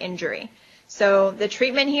aortic injury. So the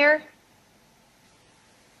treatment here,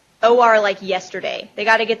 OR like yesterday. They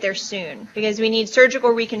got to get there soon because we need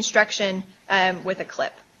surgical reconstruction with a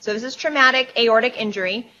clip. So this is traumatic aortic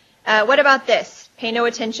injury. What about this? Pay no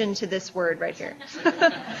attention to this word right here.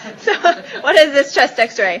 So what is this chest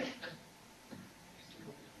x-ray?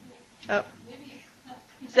 Oh.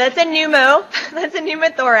 So that's a pneumo. That's a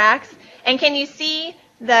pneumothorax. And can you see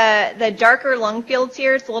the darker lung fields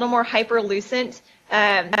here? It's a little more hyperlucent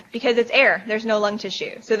because it's air. There's no lung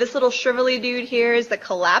tissue. So this little shrivelly dude here is the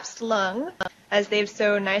collapsed lung, as they've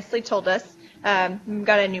so nicely told us. We've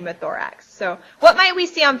got a pneumothorax. So what might we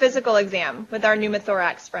see on physical exam with our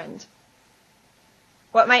pneumothorax friend?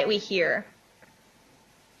 What might we hear?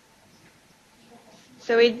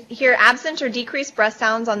 So we hear absent or decreased breath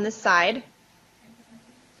sounds on this side.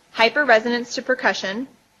 Hyperresonance to percussion.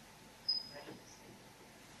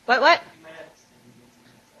 What?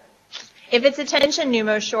 If it's a tension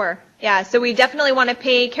pneumo, sure. Yeah, so we definitely want to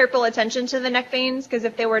pay careful attention to the neck veins because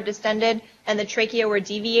if they were distended and the trachea were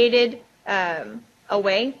deviated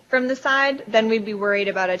away from the side, then we'd be worried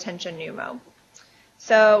about a tension pneumo.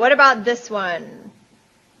 So what about this one?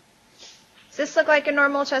 Does this look like a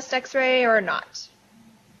normal chest x-ray or not?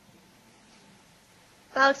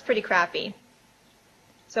 That looks pretty crappy.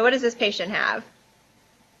 So what does this patient have?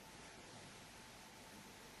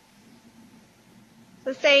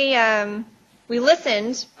 Let's say we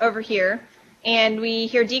listened over here and we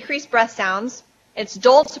hear decreased breath sounds. It's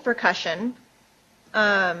dull to percussion.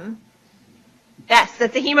 Yes,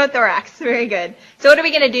 that's a hemothorax. Very good. So what are we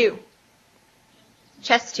going to do?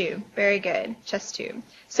 Chest tube. Very good. Chest tube.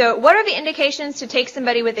 So what are the indications to take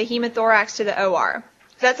somebody with a hemothorax to the OR?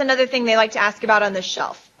 So that's another thing they like to ask about on this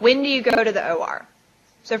shelf. When do you go to the OR?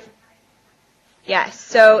 So yes.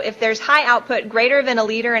 So if there's high output greater than 1.5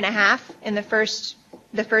 liters in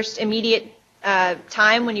the first immediate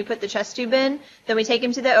time when you put the chest tube in, then we take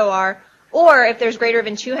him to the OR. Or if there's greater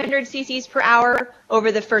than 200 cc's per hour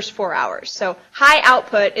over the first 4 hours. So high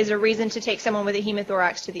output is a reason to take someone with a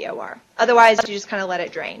hemothorax to the OR. Otherwise, you just kind of let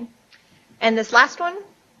it drain. And this last one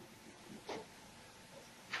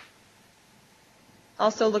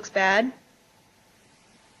also looks bad.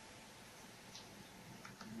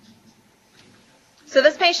 So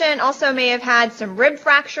this patient also may have had some rib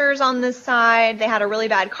fractures on this side. They had a really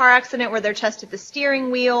bad car accident where their chest hit the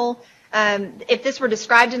steering wheel. If this were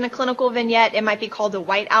described in a clinical vignette, it might be called a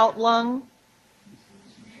whiteout lung.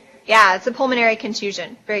 Yeah, it's a pulmonary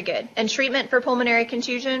contusion. Very good. And treatment for pulmonary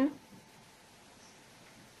contusion?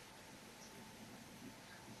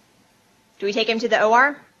 Do we take him to the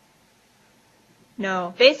OR?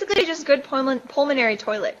 No. Basically just good pulmonary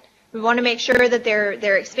toilet. We want to make sure that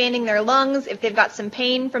they're expanding their lungs. If they've got some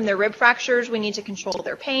pain from their rib fractures, we need to control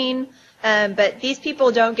their pain. But these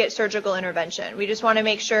people don't get surgical intervention. We just want to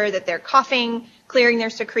make sure that they're coughing, clearing their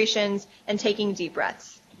secretions, and taking deep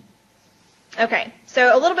breaths. Okay,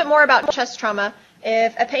 so a little bit more about chest trauma.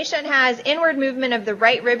 If a patient has inward movement of the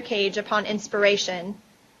right rib cage upon inspiration,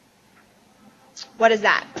 what is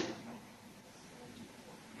that?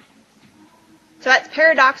 So that's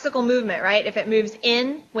paradoxical movement, right? If it moves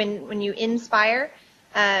in when you inspire.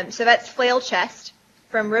 So that's flail chest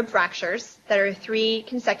from rib fractures that are 3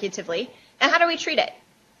 consecutively. And how do we treat it?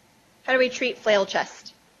 How do we treat flail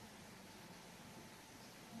chest?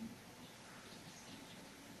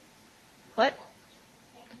 What?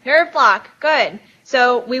 Nerve block. Good.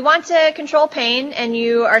 So we want to control pain, and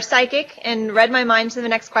you are psychic and read my mind to the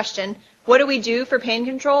next question. What do we do for pain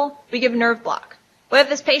control? We give nerve block. What if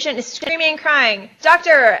this patient is screaming and crying,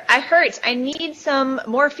 "Doctor, I hurt. I need some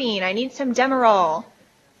morphine. I need some Demerol."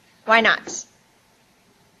 Why not?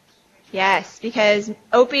 Yes, because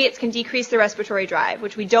opiates can decrease the respiratory drive,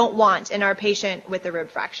 which we don't want in our patient with a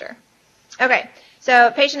rib fracture. Okay, so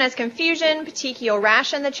patient has confusion, petechial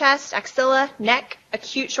rash in the chest, axilla, neck,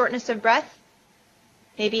 acute shortness of breath,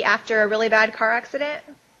 maybe after a really bad car accident.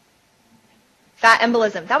 Fat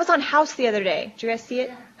embolism. That was on House the other day. Did you guys see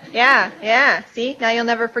it? Yeah. See? Now you'll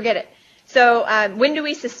never forget it. So when do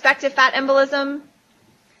we suspect a fat embolism?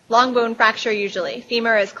 Long bone fracture usually.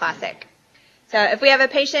 Femur is classic. So if we have a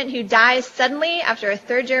patient who dies suddenly after a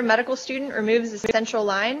third-year medical student removes the central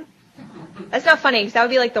line, that's not funny because that would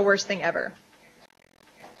be like the worst thing ever.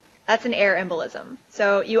 That's an air embolism.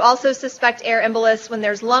 So you also suspect air embolus when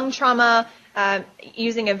there's lung trauma,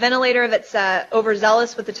 using a ventilator that's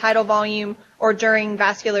overzealous with the tidal volume, or during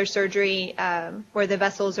vascular surgery where the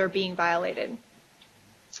vessels are being violated.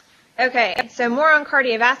 Okay, so more on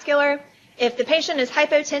cardiovascular. If the patient is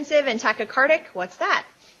hypotensive and tachycardic, what's that?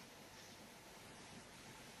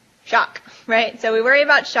 Shock. right? So we worry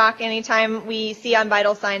about shock anytime we see on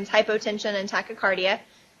vital signs hypotension and tachycardia.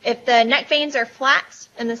 If the neck veins are flat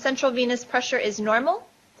and the central venous pressure is normal,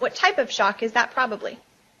 what type of shock is that probably?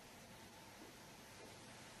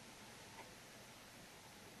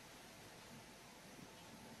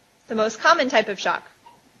 The most common type of shock.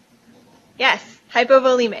 Yes,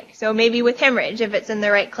 hypovolemic. So maybe with hemorrhage if it's in the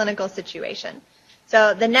right clinical situation.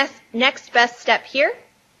 So the next best step here,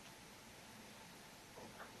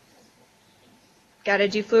 got to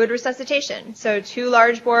do fluid resuscitation. So 2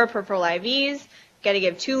 large bore peripheral IVs, got to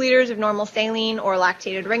give 2 liters of normal saline or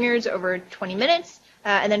lactated ringers over 20 minutes,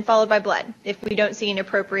 and then followed by blood if we don't see an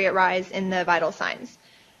appropriate rise in the vital signs.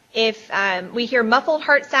 If we hear muffled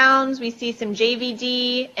heart sounds, we see some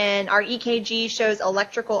JVD, and our EKG shows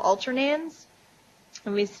electrical alternans,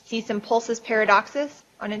 and we see some pulsus paradoxus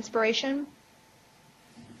on inspiration,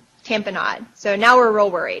 tamponade. So now we're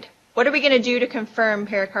real worried. What are we going to do to confirm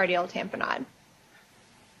pericardial tamponade?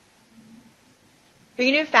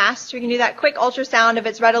 We can do fast. We can do that quick ultrasound if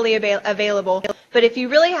it's readily available. But if you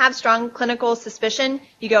really have strong clinical suspicion,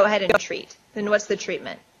 you go ahead and treat. Then what's the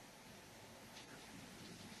treatment?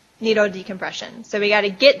 Needle decompression. So we got to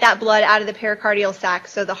get that blood out of the pericardial sac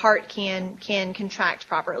so the heart can contract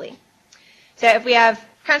properly. So if we have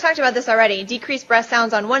kind of talked about this already, decreased breath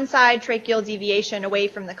sounds on one side, tracheal deviation away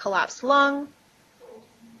from the collapsed lung,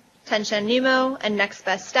 tension pneumo, and next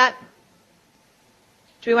best step.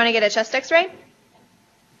 Do we want to get a chest x-ray?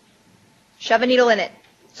 Shove a needle in it.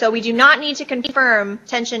 So we do not need to confirm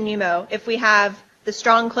tension pneumo if we have the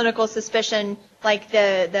strong clinical suspicion like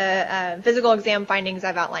the physical exam findings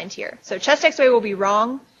I've outlined here. So chest x-ray will be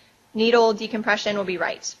wrong, needle decompression will be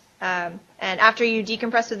right. And after you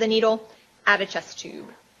decompress with the needle, add a chest tube.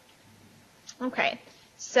 Okay,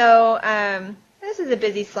 so this is a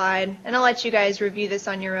busy slide, and I'll let you guys review this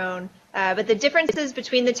on your own. But the differences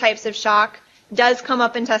between the types of shock does come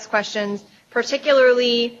up in test questions,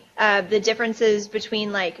 particularly the differences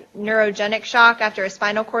between like neurogenic shock after a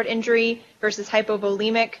spinal cord injury versus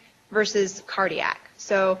hypovolemic versus cardiac.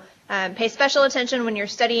 So pay special attention when you're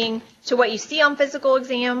studying to what you see on physical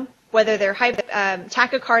exam, whether they're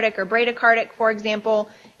tachycardic or bradycardic, for example,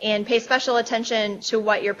 and pay special attention to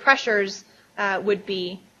what your pressures would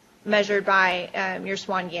be measured by your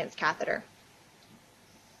Swan-Ganz catheter.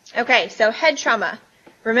 Okay, so head trauma.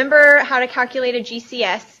 Remember how to calculate a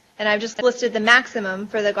GCS, and I've just listed the maximum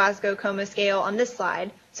for the Glasgow Coma Scale on this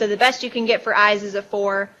slide. So the best you can get for eyes is a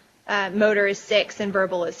 4, motor is 6, and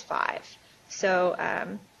verbal is 5. So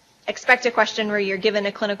expect a question where you're given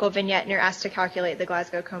a clinical vignette and you're asked to calculate the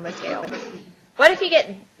Glasgow Coma Scale. What if you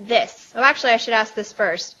get this? Oh, actually, I should ask this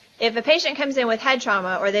first. If a patient comes in with head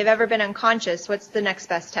trauma or they've ever been unconscious, what's the next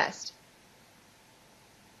best test?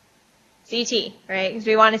 CT, right? Because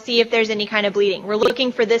we want to see if there's any kind of bleeding. We're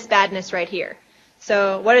looking for this badness right here.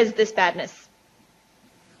 So what is this badness?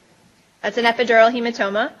 That's an epidural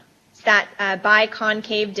hematoma. It's that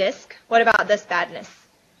biconcave disc. What about this badness?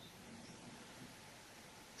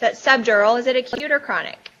 Is that subdural? Is it acute or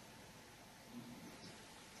chronic?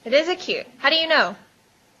 It is acute. How do you know?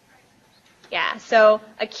 Yeah, so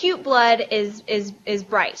acute blood is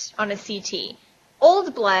bright on a CT.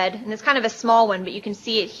 Old blood, and it's kind of a small one, but you can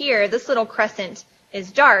see it here, this little crescent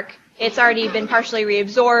is dark. It's already been partially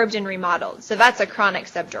reabsorbed and remodeled. So that's a chronic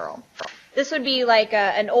subdural. This would be like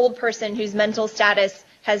an old person whose mental status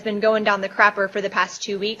has been going down the crapper for the past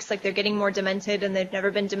 2 weeks, like they're getting more demented and they've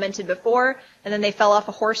never been demented before, and then they fell off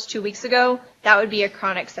a horse 2 weeks ago. That would be a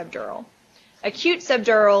chronic subdural. Acute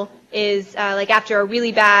subdural is like after a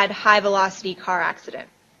really bad high-velocity car accident.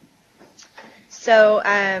 So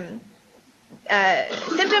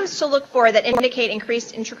symptoms to look for that indicate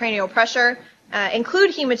increased intracranial pressure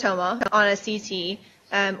include hematoma on a CT,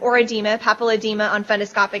 or edema, papilledema on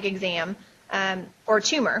fundoscopic exam, or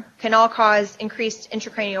tumor can all cause increased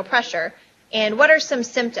intracranial pressure. And what are some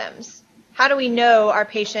symptoms? How do we know our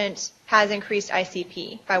patient has increased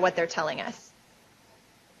ICP by what they're telling us?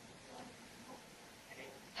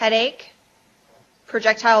 Headache,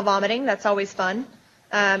 projectile vomiting, that's always fun,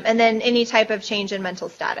 and then any type of change in mental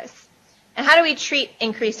status. And how do we treat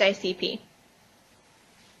increased ICP?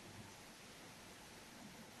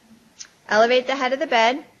 Elevate the head of the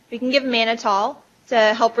bed. We can give mannitol to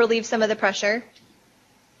help relieve some of the pressure.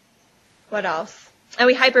 What else? And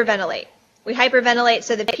we hyperventilate. We hyperventilate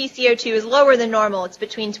so the PCO2 is lower than normal. It's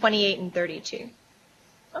between 28 and 32.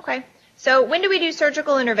 Okay. So when do we do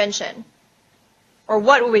surgical intervention? Or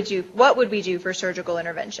what would we do? What would we do for surgical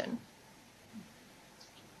intervention?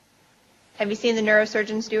 Have you seen the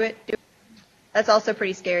neurosurgeons do it? That's also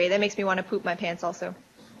pretty scary. That makes me want to poop my pants also.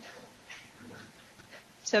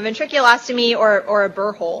 So ventriculostomy or a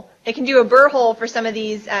burr hole. It can do a burr hole for some of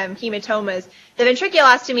these hematomas. The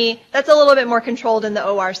ventriculostomy, that's a little bit more controlled in the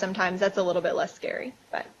OR sometimes. That's a little bit less scary.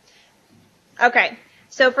 But okay,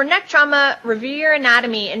 so for neck trauma, review your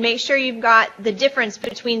anatomy and make sure you've got the difference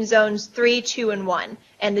between zones 3, 2, and 1,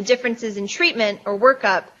 and the differences in treatment or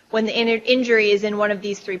workup when the injury is in one of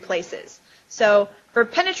these 3 places. So for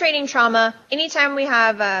penetrating trauma, anytime we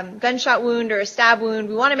have a gunshot wound or a stab wound,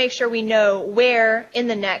 we want to make sure we know where in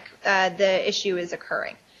the neck the issue is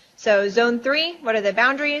occurring. So zone 3, what are the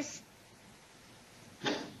boundaries?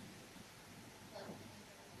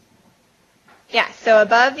 Yeah, so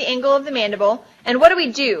above the angle of the mandible. And what do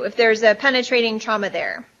we do if there's a penetrating trauma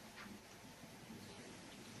there?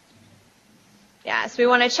 Yeah, so we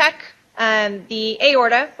want to check the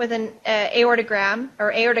aorta with an aortogram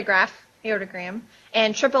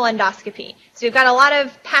and triple endoscopy. So we've got a lot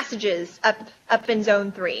of passages up in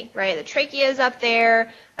zone 3, right? The trachea is up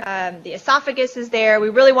there, the esophagus is there. We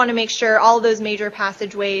really want to make sure all of those major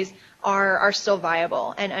passageways are still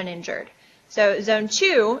viable and uninjured. So zone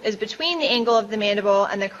 2 is between the angle of the mandible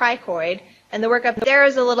and the cricoid, and the workup there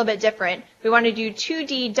is a little bit different. We want to do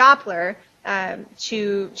 2D Doppler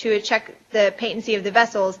to check the patency of the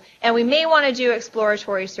vessels, and we may want to do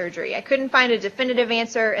exploratory surgery. I couldn't find a definitive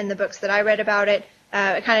answer in the books that I read about it.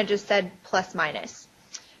 It kind of just said plus minus.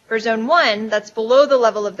 For zone 1, that's below the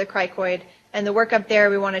level of the cricoid, and the workup there,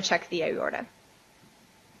 we want to check the aorta.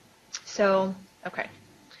 So, okay.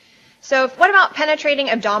 So what about penetrating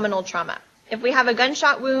abdominal trauma? If we have a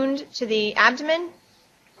gunshot wound to the abdomen,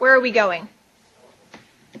 where are we going?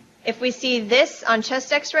 If we see this on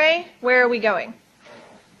chest x-ray, where are we going?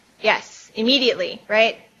 Yes, immediately,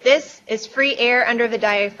 right? This is free air under the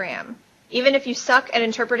diaphragm. Even if you suck at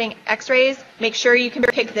interpreting x-rays, make sure you can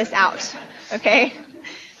pick this out, okay?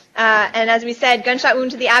 And as we said, gunshot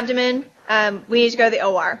wound to the abdomen, we need to go to the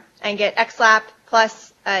OR and get XLAP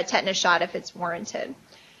plus a tetanus shot if it's warranted.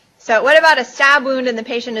 So what about a stab wound and the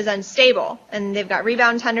patient is unstable and they've got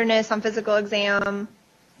rebound tenderness on physical exam?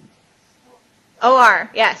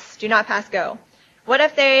 OR, yes, do not pass go. What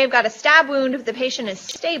if they've got a stab wound if the patient is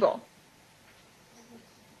stable?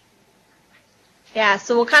 Yeah,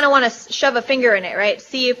 so we'll kind of want to shove a finger in it, right?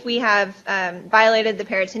 See if we have violated the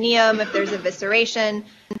peritoneum, if there's evisceration.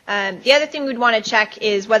 The other thing we'd want to check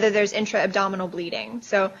is whether there's intra-abdominal bleeding.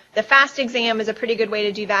 So the FAST exam is a pretty good way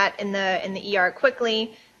to do that in the ER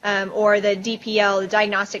quickly, or the DPL, the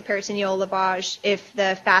diagnostic peritoneal lavage, if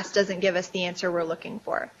the FAST doesn't give us the answer we're looking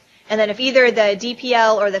for. And then if either the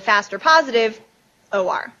DPL or the FAST are positive,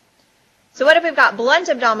 OR. So what if we've got blunt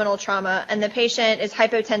abdominal trauma and the patient is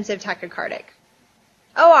hypotensive tachycardic?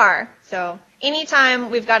 OR. So anytime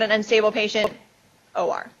we've got an unstable patient,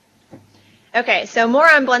 OR. Okay, so more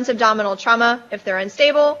on blunt abdominal trauma. If they're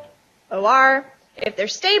unstable, OR. If they're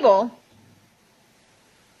stable,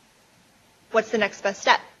 what's the next best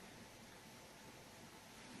step?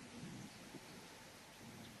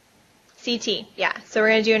 CT, yeah. So we're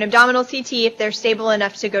going to do an abdominal CT if they're stable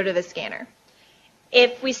enough to go to the scanner.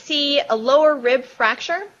 If we see a lower rib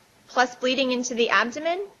fracture plus bleeding into the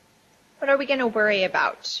abdomen, what are we going to worry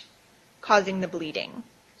about causing the bleeding?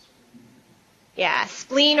 Yeah,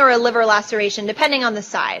 spleen or a liver laceration, depending on the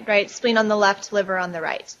side, right? Spleen on the left, liver on the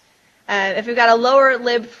right. If we've got a lower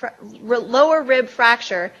rib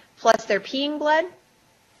fracture plus they're peeing blood,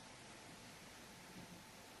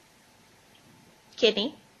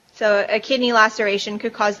 kidney. So a kidney laceration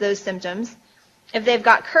could cause those symptoms. If they've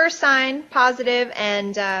got Kerr sign positive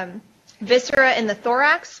and viscera in the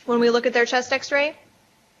thorax when we look at their chest x-ray,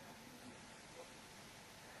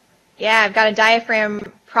 yeah, I've got a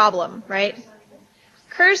diaphragm problem, right?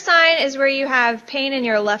 Kerr sign is where you have pain in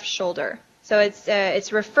your left shoulder. So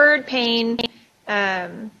it's referred pain.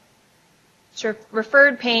 It's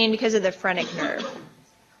referred pain because of the phrenic nerve.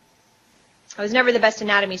 I was never the best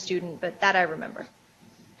anatomy student, but that I remember.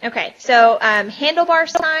 Okay, so handlebar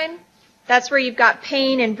sign, that's where you've got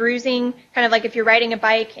pain and bruising, kind of like if you're riding a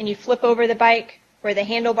bike and you flip over the bike where the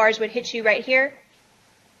handlebars would hit you right here.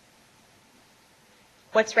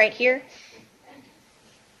 What's right here?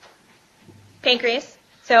 Pancreas.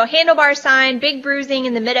 So handlebar sign, big bruising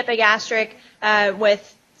in the mid-epigastric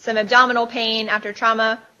with some abdominal pain after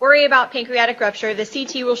trauma. Worry about pancreatic rupture. The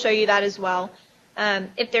CT will show you that as well.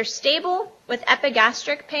 If they're stable with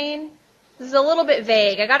epigastric pain, this is a little bit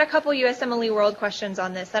vague. I got a couple USMLE World questions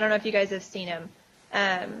on this. I don't know if you guys have seen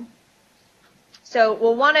them. So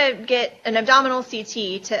we'll want to get an abdominal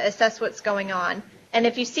CT to assess what's going on. And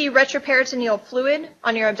if you see retroperitoneal fluid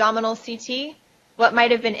on your abdominal CT, what might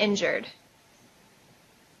have been injured?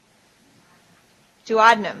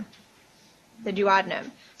 Duodenum. The duodenum.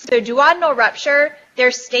 So duodenal rupture, they're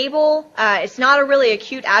stable. It's not a really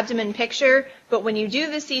acute abdomen picture, but when you do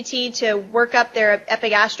the CT to work up their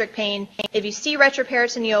epigastric pain, if you see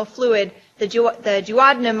retroperitoneal fluid, the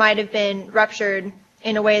duodenum might have been ruptured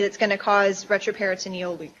in a way that's going to cause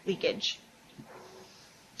retroperitoneal leakage.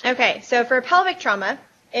 Okay, so for pelvic trauma,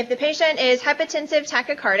 if the patient is hypotensive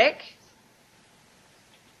tachycardic,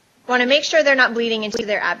 want to make sure they're not bleeding into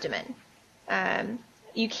their abdomen.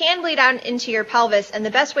 You can bleed out into your pelvis, and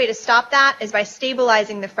the best way to stop that is by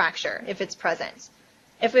stabilizing the fracture if it's present.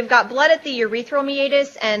 If we've got blood at the urethral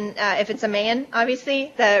meatus, and if it's a man,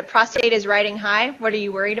 obviously, the prostate is riding high, what are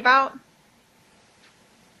you worried about?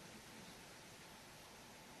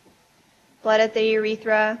 Blood at the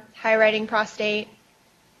urethra, high riding prostate.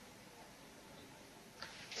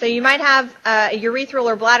 So you might have a urethral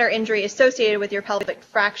or bladder injury associated with your pelvic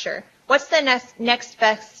fracture. What's the next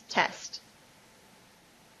best test?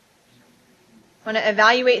 Want to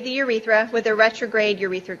evaluate the urethra with a retrograde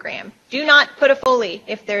urethrogram. Do not put a Foley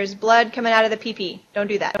if there's blood coming out of the PP. Don't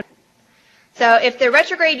do that. So if the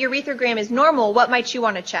retrograde urethrogram is normal, what might you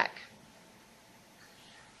want to check?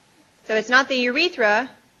 So it's not the urethra.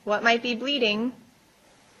 What might be bleeding?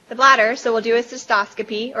 The bladder. So we'll do a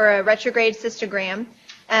cystoscopy or a retrograde cystogram.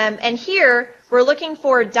 And here, we're looking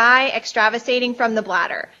for dye extravasating from the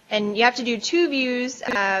bladder. And you have to do 2 views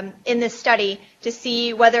in this study to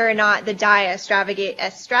see whether or not the dye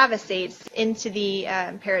extravasates into the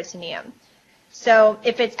peritoneum. So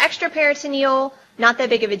if it's extraperitoneal, not that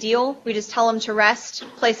big of a deal. We just tell them to rest,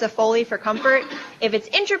 place a Foley for comfort. If it's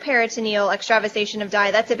intraperitoneal extravasation of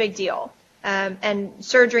dye, that's a big deal. And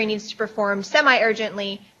surgery needs to be performed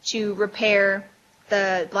semi-urgently to repair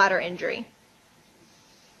the bladder injury.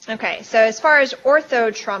 Okay, so as far as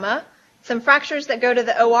ortho trauma, some fractures that go to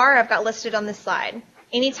the OR I've got listed on this slide.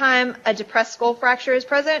 Anytime a depressed skull fracture is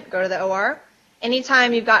present, go to the OR.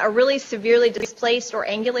 Anytime you've got a really severely displaced or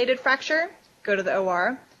angulated fracture, go to the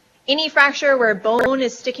OR. Any fracture where bone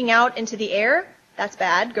is sticking out into the air, that's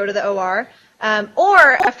bad, go to the OR.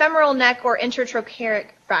 Or a femoral neck or intertrochanteric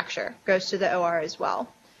fracture goes to the OR as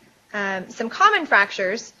well. Some common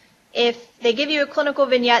fractures, if they give you a clinical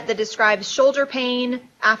vignette that describes shoulder pain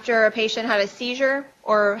after a patient had a seizure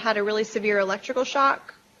or had a really severe electrical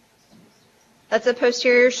shock, that's a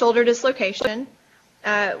posterior shoulder dislocation.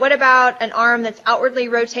 What about an arm that's outwardly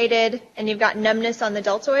rotated and you've got numbness on the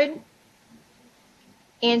deltoid?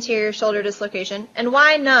 Anterior shoulder dislocation. And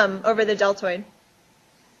why numb over the deltoid?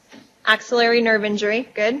 Axillary nerve injury,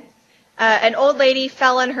 good. An old lady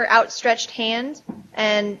fell on her outstretched hand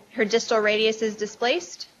and her distal radius is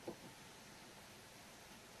displaced.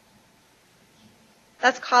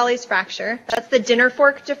 That's Colles fracture. That's the dinner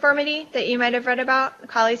fork deformity that you might have read about,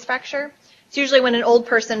 Colles fracture. It's usually when an old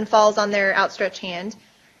person falls on their outstretched hand.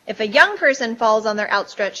 If a young person falls on their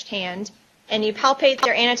outstretched hand and you palpate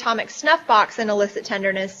their anatomic snuff box and elicit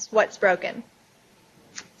tenderness, what's broken?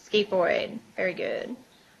 Scaphoid. Very good.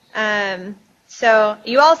 So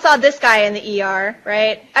you all saw this guy in the ER,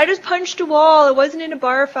 right? I just punched a wall. It wasn't in a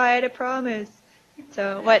bar fight, I promise.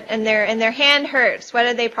 So what? And their hand hurts. What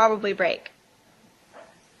did they probably break?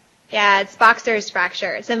 Yeah, it's Boxer's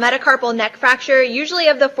fracture. It's a metacarpal neck fracture, usually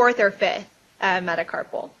of the 4th or 5th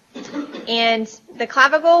metacarpal. And the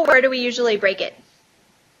clavicle, where do we usually break it?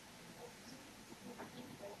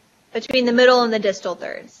 Between the middle and the distal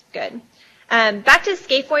thirds. Good. Back to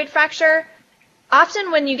scaphoid fracture.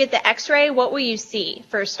 Often when you get the x-ray, what will you see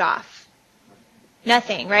first off?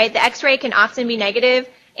 Nothing, right? The x-ray can often be negative,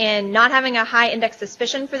 and not having a high index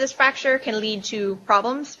suspicion for this fracture can lead to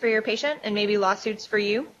problems for your patient and maybe lawsuits for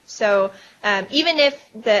you. So even if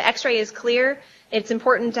the x-ray is clear, it's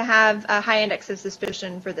important to have a high index of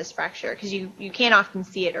suspicion for this fracture because you can't often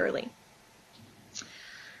see it early.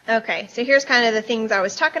 Okay, so here's kind of the things I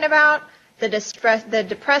was talking about. The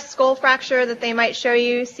depressed skull fracture that they might show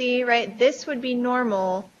you, see, right? This would be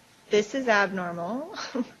normal. This is abnormal.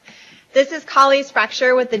 This is Colles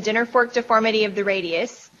fracture with the dinner fork deformity of the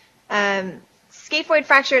radius. Scaphoid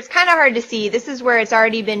fracture, it's kind of hard to see. This is where it's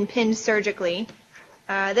already been pinned surgically.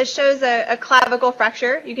 This shows a clavicle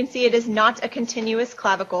fracture. You can see it is not a continuous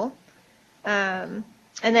clavicle. And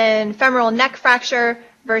then femoral neck fracture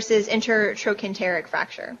versus intertrochanteric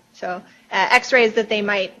fracture. So x-rays that they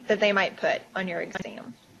might put on your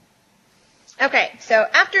exam. Okay, so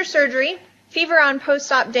after surgery, fever on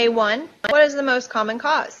post-op day 1, what is the most common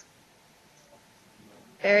cause?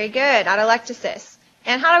 Very good, atelectasis.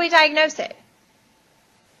 And how do we diagnose it?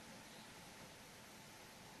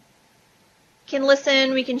 Can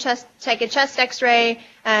listen, we can take a chest x-ray,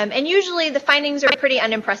 and usually the findings are pretty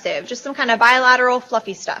unimpressive, just some kind of bilateral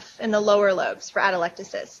fluffy stuff in the lower lobes for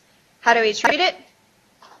atelectasis. How do we treat it?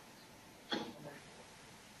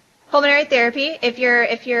 Pulmonary therapy. If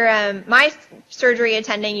you're my surgery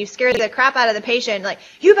attending, you scare the crap out of the patient. Like,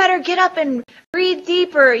 you better get up and breathe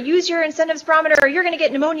deeper, use your incentive spirometer, or you're going to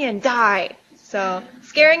get pneumonia and die. So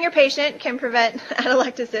scaring your patient can prevent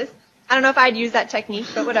atelectasis. I don't know if I'd use that technique,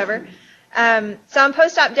 but whatever. So on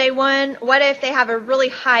post-op day 1, what if they have a really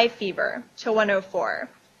high fever to 104?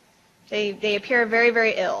 They appear very,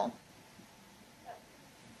 very ill.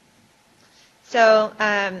 So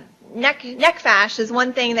neck fash is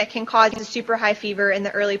one thing that can cause a super high fever in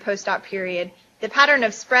the early post-op period. The pattern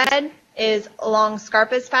of spread is along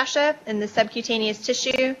Scarpa's fascia in the subcutaneous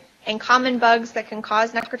tissue, and common bugs that can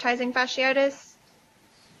cause necrotizing fasciitis.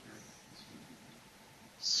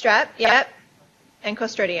 Strep, yep, and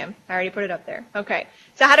Clostridium. I already put it up there. Okay,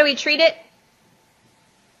 so how do we treat it?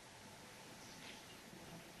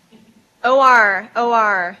 OR,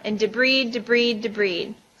 and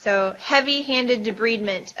debride. So heavy-handed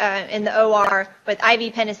debridement in the OR with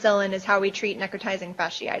IV penicillin is how we treat necrotizing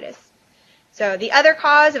fasciitis. So the other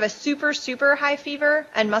cause of a super, super high fever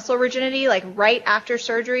and muscle rigidity, like right after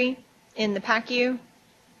surgery in the PACU.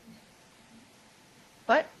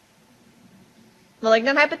 What?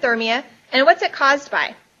 Malignant hypothermia. And what's it caused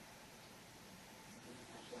by?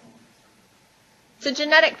 It's a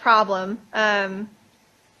genetic problem.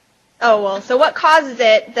 So what causes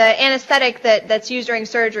it? The anesthetic that's used during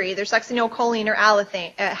surgery, either succinylcholine or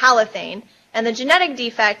halothane. And the genetic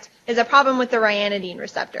defect is a problem with the ryanodine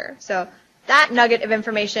receptor. So that nugget of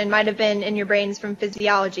information might have been in your brains from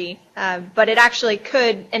physiology, but it actually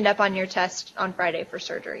could end up on your test on Friday for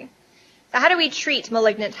surgery. So how do we treat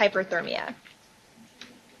malignant hyperthermia?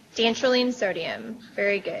 Dantrolene sodium.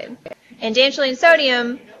 Very good. And dantrolene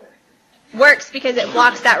sodium works because it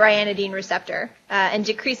blocks that ryanodine receptor and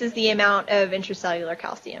decreases the amount of intracellular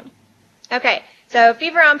calcium. Okay, so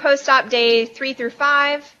fever on post-op day 3 through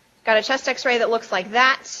 5. Got a chest x-ray that looks like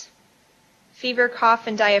that. Fever, cough,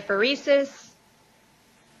 and diaphoresis.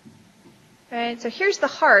 All right, so here's the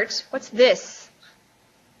heart. What's this?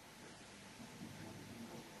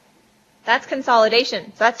 That's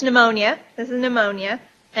consolidation. So that's pneumonia. This is pneumonia.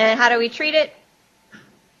 And how do we treat it?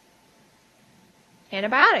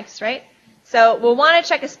 Antibiotics, right? So we'll want to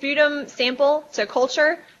check a sputum sample to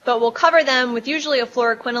culture, but we'll cover them with usually a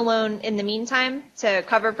fluoroquinolone in the meantime to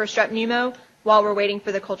cover for strep pneumo while we're waiting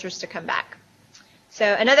for the cultures to come back. So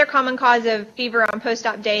another common cause of fever on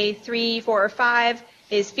post-op day 3, 4, or 5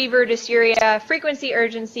 is fever, dysuria, frequency,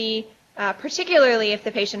 urgency, particularly if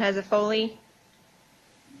the patient has a Foley.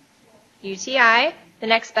 UTI, the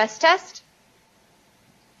next best test.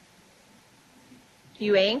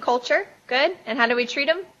 UA and culture, good. And how do we treat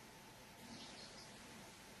them?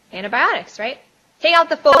 Antibiotics, right? Take out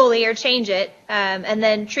the Foley or change it, and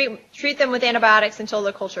then treat them with antibiotics until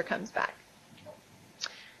the culture comes back.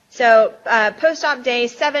 So post-op day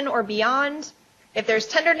 7 or beyond, if there's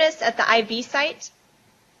tenderness at the IV site,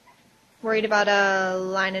 worried about a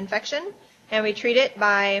line infection, and we treat it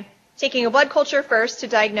by taking a blood culture first to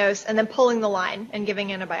diagnose and then pulling the line and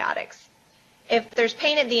giving antibiotics. If there's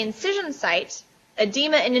pain at the incision site,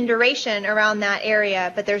 edema and induration around that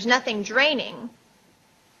area, but there's nothing draining,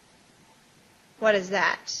 what is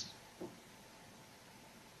that?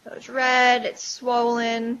 So it's red, it's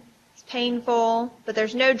swollen, it's painful, but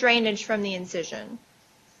there's no drainage from the incision.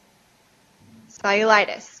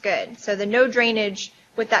 Cellulitis, good. So the no drainage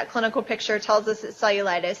with that clinical picture tells us it's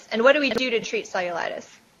cellulitis. And what do we do to treat cellulitis?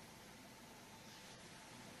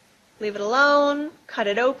 Leave it alone, cut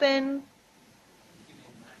it open,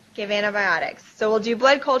 give antibiotics. So we'll do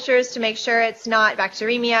blood cultures to make sure it's not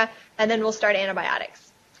bacteremia, and then we'll start antibiotics.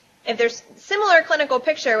 If there's similar clinical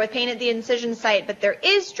picture with pain at the incision site, but there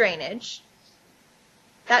is drainage,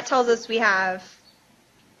 that tells us we have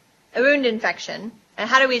a wound infection. And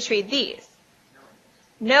how do we treat these?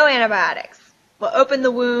 No antibiotics. We'll open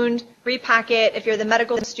the wound, repack it. If you're the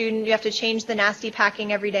medical student, you have to change the nasty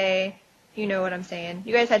packing every day. You know what I'm saying.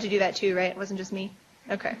 You guys had to do that too, right? It wasn't just me?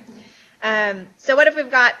 Okay. So what if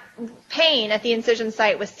we've got pain at the incision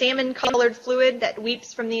site with salmon-colored fluid that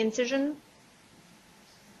weeps from the incision?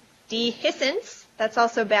 Dehiscence, that's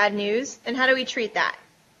also bad news. And how do we treat that?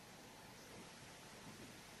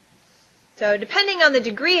 So depending on the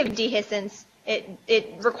degree of dehiscence,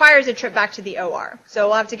 it requires a trip back to the OR. So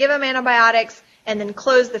we'll have to give them antibiotics and then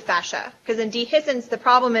close the fascia. Because in dehiscence, the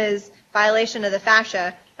problem is violation of the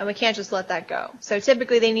fascia, and we can't just let that go. So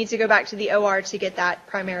typically they need to go back to the OR to get that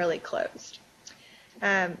primarily closed.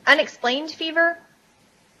 Unexplained fever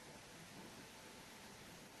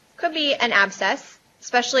could be an abscess,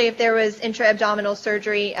 especially if there was intra-abdominal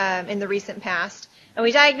surgery in the recent past. And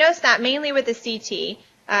we diagnosed that mainly with a CT.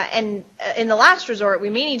 And in the last resort, we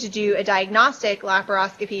may need to do a diagnostic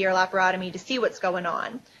laparoscopy or laparotomy to see what's going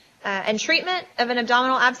on. And treatment of an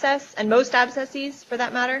abdominal abscess, and most abscesses for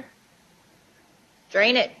that matter,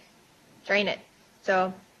 drain it. Drain it.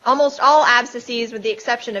 So almost all abscesses, with the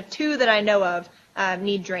exception of 2 that I know of,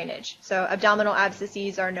 need drainage. So abdominal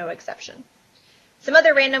abscesses are no exception. Some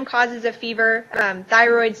other random causes of fever,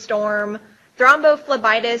 thyroid storm,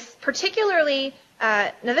 thrombophlebitis, particularly,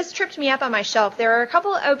 now this tripped me up on my shelf. There are a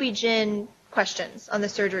couple of OB-GYN questions on the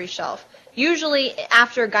surgery shelf, usually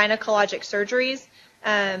after gynecologic surgeries.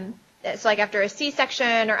 It's like after a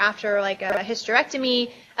C-section or after like a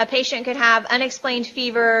hysterectomy, a patient could have unexplained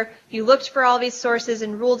fever. You looked for all these sources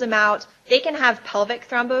and ruled them out. They can have pelvic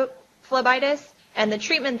thrombophlebitis, and the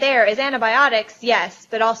treatment there is antibiotics, yes,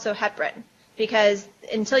 but also heparin, because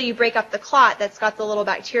until you break up the clot that's got the little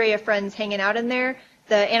bacteria friends hanging out in there,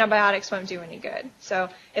 the antibiotics won't do any good. So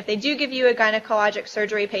if they do give you a gynecologic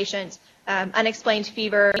surgery patient, unexplained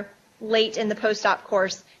fever, late in the post-op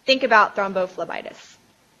course, think about thrombophlebitis.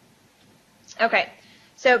 Okay,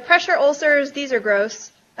 so pressure ulcers, these are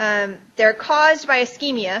gross. They're caused by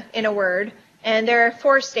ischemia, in a word, and there are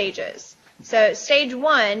 4 stages. So stage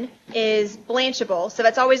 1 is blanchable, so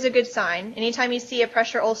that's always a good sign. Anytime you see a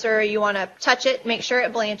pressure ulcer, you want to touch it, make sure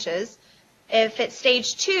it blanches. If it's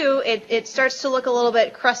stage 2, it starts to look a little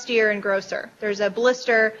bit crustier and grosser. There's a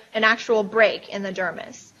blister, an actual break in the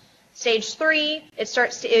dermis. Stage 3, it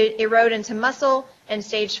starts to erode into muscle, and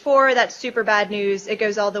stage 4, that's super bad news. It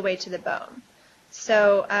goes all the way to the bone.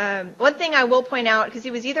 So one thing I will point out, because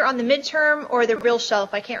it was either on the midterm or the real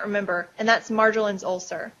shelf, I can't remember, and that's Marjolin's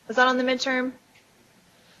ulcer. Was that on the midterm?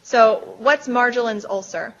 So what's Marjolin's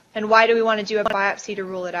ulcer, and why do we want to do a biopsy to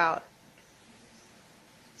rule it out?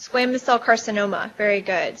 Squamous cell carcinoma, very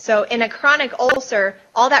good. So in a chronic ulcer,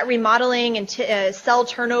 all that remodeling and cell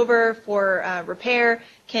turnover for repair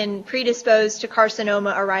can predispose to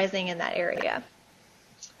carcinoma arising in that area.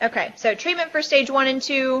 Okay, so treatment for stage 1 and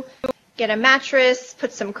 2, get a mattress,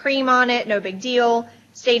 put some cream on it, no big deal.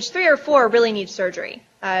 Stage 3 or 4 really need surgery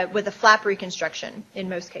with a flap reconstruction in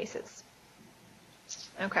most cases.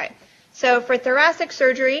 Okay, so for thoracic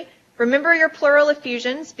surgery, remember your pleural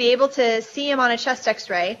effusions, be able to see them on a chest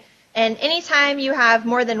x-ray, and anytime you have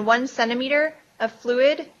more than 1 centimeter of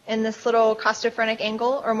fluid in this little costophrenic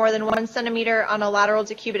angle, or more than 1 centimeter on a lateral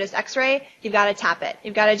decubitus x-ray, you've got to tap it.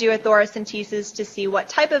 You've got to do a thoracentesis to see what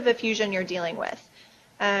type of effusion you're dealing with.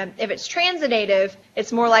 If it's transidative,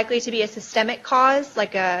 it's more likely to be a systemic cause,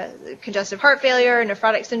 like a congestive heart failure,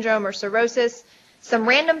 nephrotic syndrome, or cirrhosis. Some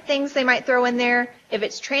random things they might throw in there. If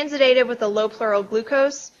it's transidative with a low pleural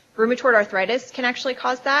glucose, rheumatoid arthritis can actually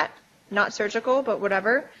cause that. Not surgical, but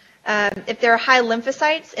whatever. If there are high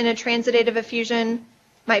lymphocytes in a transidative effusion,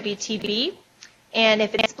 might be TB. And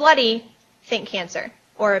if it's bloody, think cancer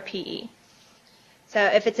or a PE. So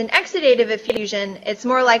if it's an exudative effusion, it's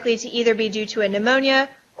more likely to either be due to a pneumonia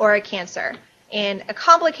or a cancer. And a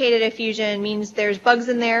complicated effusion means there's bugs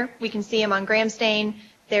in there. We can see them on gram stain.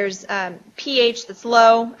 There's pH that's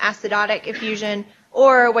low, acidotic effusion,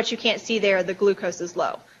 or what you can't see there, the glucose is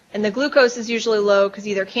low. And the glucose is usually low because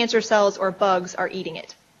either cancer cells or bugs are eating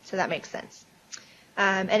it. So that makes sense.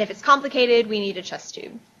 And if it's complicated, we need a chest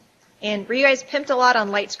tube. And were you guys pimped a lot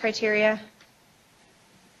on Light's criteria?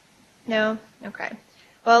 No? Okay.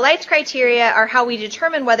 Well, Light's criteria are how we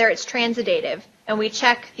determine whether it's transidative, and we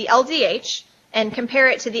check the LDH and compare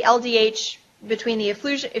it to the LDH between the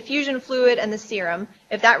effusion fluid and the serum.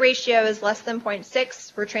 If that ratio is less than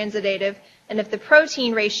 0.6, we're transidative, and if the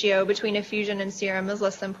protein ratio between effusion and serum is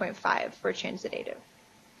less than 0.5, we're transidative.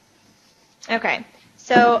 Okay,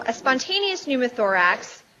 so a spontaneous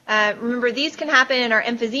pneumothorax, remember these can happen in our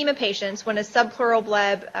emphysema patients when a subpleural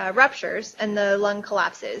bleb ruptures and the lung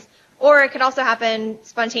collapses. Or it could also happen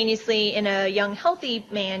spontaneously in a young, healthy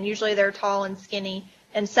man. Usually they're tall and skinny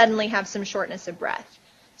and suddenly have some shortness of breath.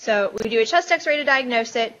 So we do a chest x-ray to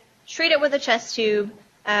diagnose it, treat it with a chest tube,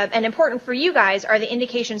 and important for you guys are the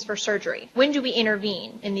indications for surgery. When do we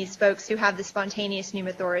intervene in these folks who have the spontaneous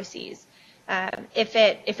pneumothoraces? If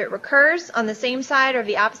it recurs on the same side or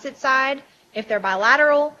the opposite side, if they're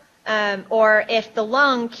bilateral, or if the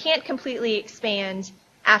lung can't completely expand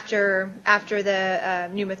after the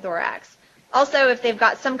pneumothorax. Also, if they've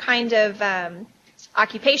got some kind of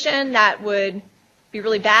occupation that would be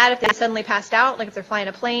really bad if they suddenly passed out, like if they're flying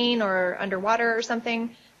a plane or underwater or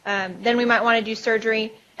something, then we might want to do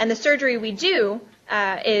surgery. And the surgery we do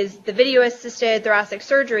is the video-assisted thoracic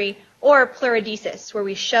surgery or pleurodesis, where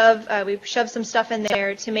we shove some stuff in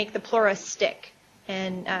there to make the pleura stick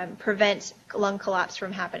and prevent lung collapse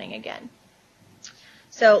from happening again.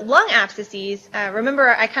 So lung abscesses, remember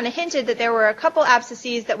I kind of hinted that there were a couple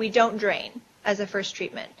abscesses that we don't drain as a first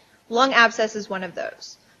treatment. Lung abscess is one of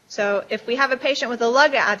those. So if we have a patient with a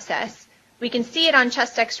lung abscess, we can see it on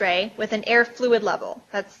chest x-ray with an air fluid level.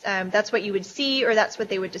 That's what you would see, or that's what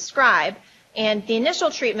they would describe. And the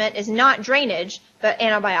initial treatment is not drainage, but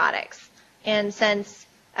antibiotics. And since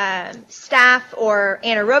staph or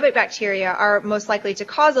anaerobic bacteria are most likely to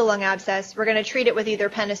cause a lung abscess, we're going to treat it with either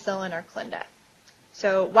penicillin or Clinda.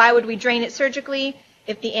 So why would we drain it surgically?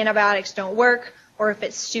 If the antibiotics don't work, or if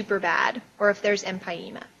it's super bad, or if there's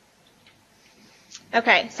empyema.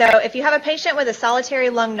 Okay, so if you have a patient with a solitary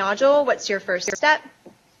lung nodule, what's your first step?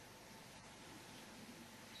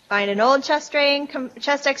 Find an old chest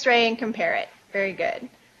x-ray and compare it. Very good.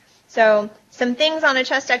 So some things on a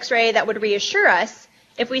chest x-ray that would reassure us,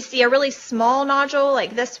 if we see a really small nodule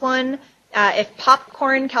like this one, if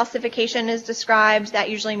popcorn calcification is described, that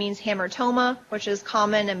usually means hamartoma, which is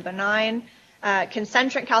common and benign.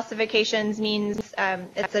 Concentric calcifications means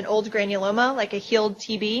it's an old granuloma, like a healed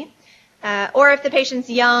TB. Or if the patient's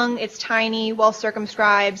young, it's tiny, well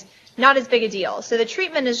circumscribed, not as big a deal. So the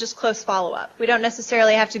treatment is just close follow-up. We don't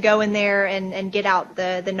necessarily have to go in there and get out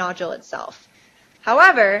the nodule itself.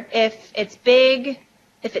 However, if it's big,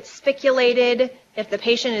 if it's spiculated, if the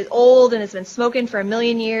patient is old and has been smoking for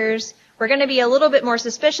 1,000,000 years, we're going to be a little bit more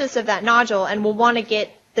suspicious of that nodule, and we'll want to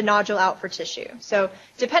get the nodule out for tissue. So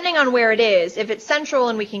depending on where it is, if it's central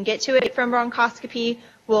and we can get to it from bronchoscopy,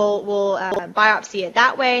 we'll biopsy it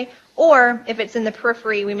that way. Or if it's in the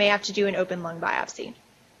periphery, we may have to do an open lung biopsy.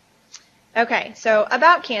 Okay, so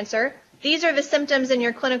about cancer, these are the symptoms in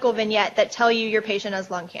your clinical vignette that tell you your patient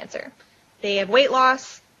has lung cancer. They have weight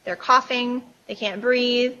loss, they're coughing, they can't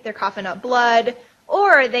breathe, they're coughing up blood,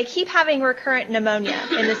 or they keep having recurrent pneumonia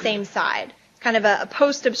in the same side. It's kind of a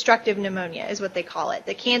post-obstructive pneumonia is what they call it.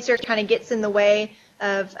 The cancer kind of gets in the way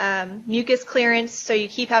of mucus clearance, so you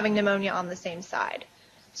keep having pneumonia on the same side.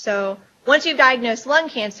 So once you've diagnosed lung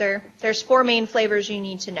cancer, there's 4 main flavors you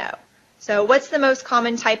need to know. So what's the most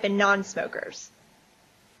common type in non-smokers?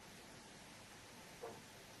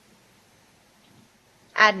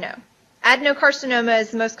 Adeno. Adenocarcinoma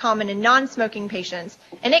is the most common in non-smoking patients,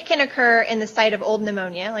 and it can occur in the site of old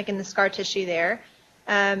pneumonia, like in the scar tissue there.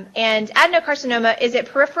 And adenocarcinoma, is it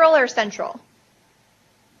peripheral or central?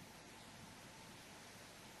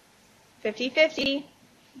 50-50.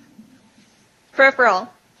 Peripheral.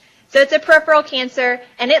 So it's a peripheral cancer,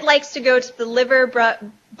 and it likes to go to the liver,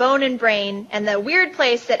 bone, and brain. And the weird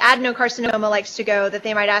place that adenocarcinoma likes to go that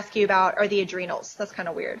they might ask you about are the adrenals. That's kind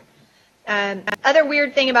of weird. Other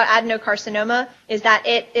weird thing about adenocarcinoma is that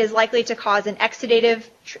it is likely to cause an exudative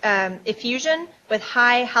effusion with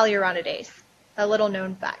high hyaluronidase, a little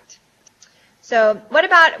known fact. So what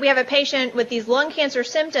about we have a patient with these lung cancer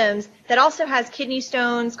symptoms that also has kidney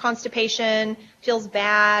stones, constipation, feels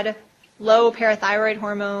bad, low parathyroid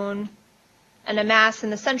hormone, and a mass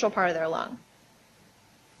in the central part of their lung.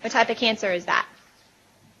 What type of cancer is that?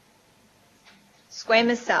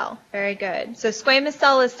 Squamous cell. Very good. So squamous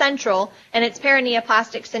cell is central, and its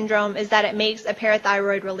paraneoplastic syndrome is that it makes a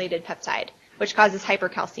parathyroid-related peptide, which causes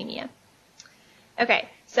hypercalcemia. Okay,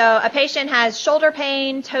 so a patient has shoulder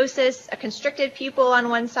pain, ptosis, a constricted pupil on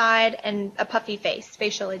one side, and a puffy face,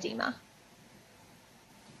 facial edema.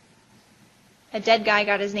 A dead guy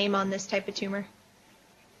got his name on this type of tumor.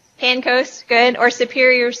 Pancoast, good, or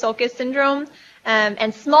superior sulcus syndrome.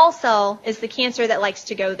 And small cell is the cancer that likes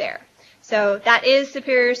to go there. So that is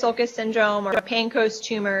superior sulcus syndrome or a Pancoast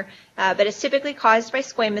tumor, but it's typically caused by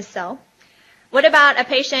squamous cell. What about a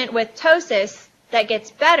patient with ptosis that gets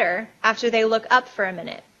better after they look up for a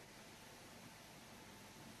minute?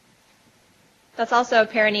 That's also a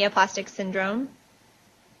paraneoplastic syndrome.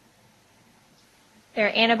 There are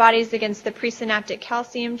antibodies against the presynaptic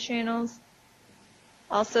calcium channels.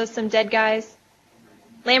 Also some dead guys.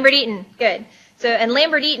 Lambert-Eaton, good. So, and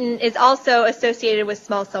Lambert-Eaton is also associated with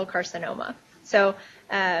small cell carcinoma. So,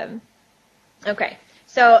 okay.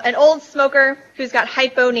 So an old smoker who's got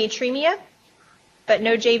hyponatremia, but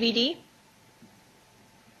no JVD.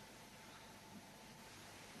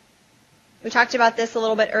 We talked about this a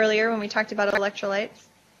little bit earlier when we talked about electrolytes.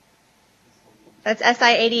 That's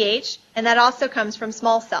SIADH, and that also comes from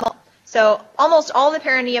small cell. So almost all the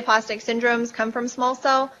paraneoplastic syndromes come from small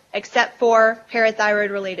cell, except for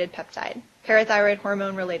parathyroid-related peptide, parathyroid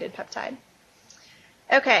hormone-related peptide.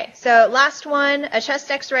 Okay, so last one, a chest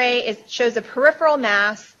x-ray shows a peripheral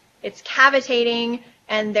mass, it's cavitating,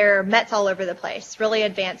 and there are mets all over the place, really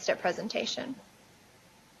advanced at presentation.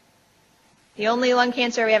 The only lung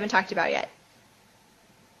cancer we haven't talked about yet.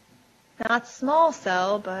 Not small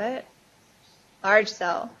cell, but Large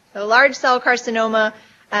cell. So large cell carcinoma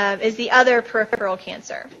is the other peripheral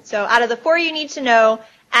cancer. So out of the 4 you need to know,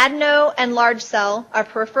 adeno and large cell are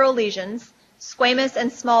peripheral lesions. Squamous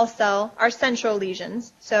and small cell are central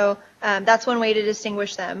lesions. So that's one way to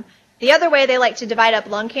distinguish them. The other way they like to divide up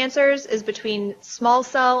lung cancers is between small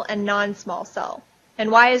cell and non-small cell. And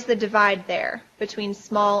why is the divide there between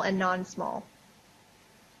small and non-small?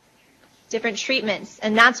 Different treatments.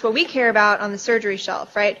 And that's what we care about on the surgery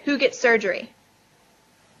shelf, right? Who gets surgery?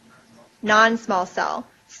 Non-small cell.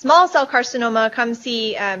 Small cell carcinoma, come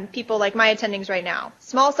see people like my attendings right now.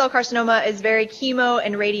 Small cell carcinoma is very chemo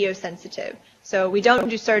and radiosensitive. So we don't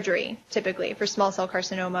do surgery typically for small cell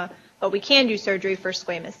carcinoma, but we can do surgery for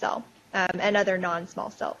squamous cell and other non-small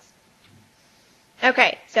cells.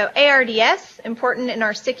 Okay, so ARDS, important in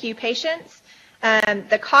our SICU patients.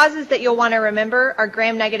 The causes that you'll want to remember are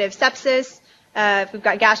gram-negative sepsis. If we've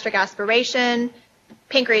got gastric aspiration,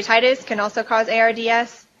 pancreatitis can also cause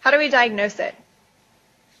ARDS. How do we diagnose it?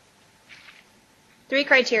 3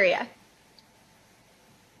 criteria.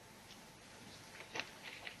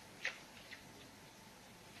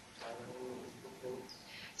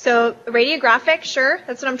 So radiographic, sure,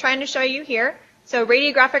 that's what I'm trying to show you here. So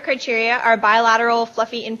radiographic criteria are bilateral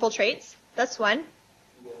fluffy infiltrates. That's one.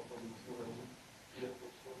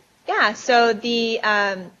 Yeah, so the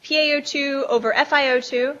PaO2 over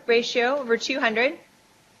FiO2 ratio over 200.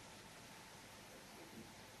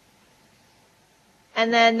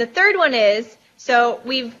 And then the third one is, so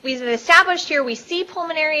we've established here we see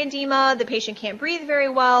pulmonary edema, the patient can't breathe very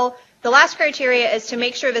well. The last criteria is to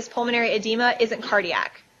make sure this pulmonary edema isn't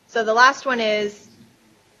cardiac. So the last one is,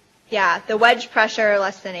 yeah, the wedge pressure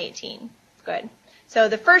less than 18. Good. So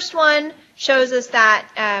the first one shows us that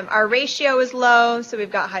our ratio is low, so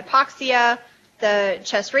we've got hypoxia. The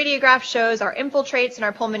chest radiograph shows our infiltrates and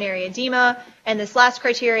our pulmonary edema. And this last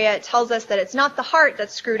criteria tells us that it's not the heart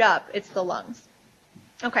that's screwed up, it's the lungs.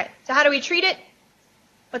 Okay, so how do we treat it?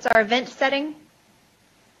 What's our vent setting?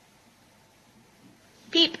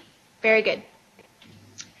 PEEP. Very good.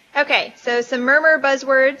 Okay, so some murmur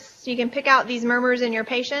buzzwords. You can pick out these murmurs in your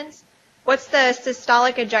patients. What's the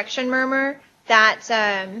systolic ejection murmur that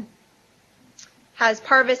has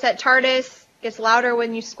parvis et tardis, gets louder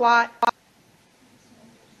when you squat?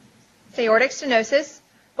 It's aortic stenosis.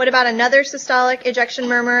 What about another systolic ejection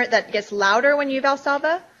murmur that gets louder when you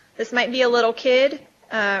Valsalva? This might be a little kid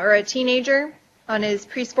or a teenager on his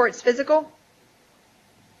pre-sports physical.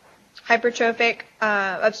 Hypertrophic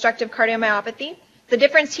obstructive cardiomyopathy. The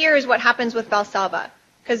difference here is what happens with Valsalva,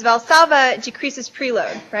 because Valsalva decreases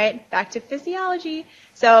preload, right? Back to physiology.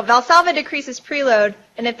 So Valsalva decreases preload,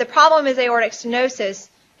 and if the problem is aortic stenosis,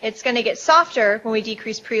 it's going to get softer when we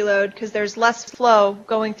decrease preload because there's less flow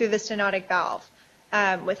going through the stenotic valve.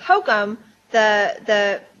 With HOCM,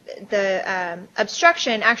 the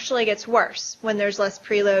obstruction actually gets worse when there's less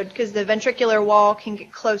preload because the ventricular wall can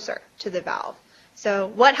get closer to the valve. So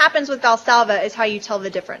what happens with Valsalva is how you tell the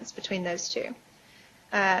difference between those two.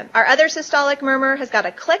 Our other systolic murmur has got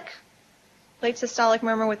a click, late systolic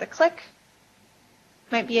murmur with a click.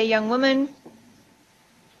 Might be a young woman.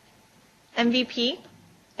 MVP.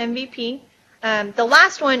 The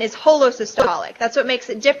last one is holosystolic. That's what makes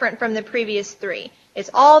it different from the previous 3. It's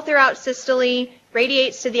all throughout systole,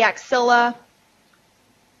 radiates to the axilla.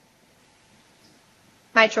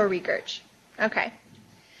 Mitral regurg. Okay.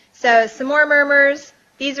 So some more murmurs.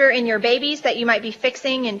 These are in your babies that you might be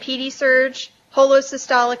fixing in PD surge.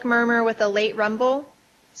 Holosystolic murmur with a late rumble.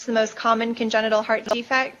 It's the most common congenital heart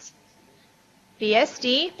defect.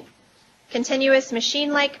 VSD. Continuous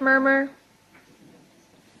machine-like murmur.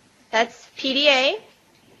 That's PDA.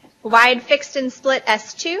 Wide fixed and split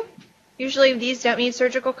S2. Usually these don't need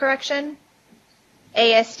surgical correction.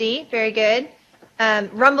 ASD, very good.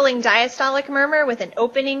 Rumbling diastolic murmur with an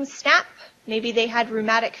opening snap. Maybe they had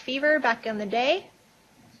rheumatic fever back in the day.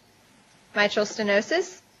 Mitral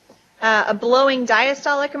stenosis. A blowing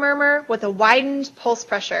diastolic murmur with a widened pulse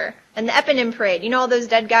pressure. And the eponym parade. You know all those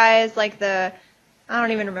dead guys like the, I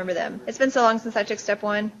don't even remember them. It's been so long since I took step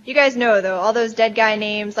 1. You guys know though, all those dead guy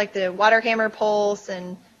names like the water hammer pulse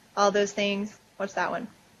and all those things. What's that one?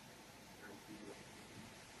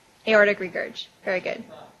 Aortic regurg. Very good.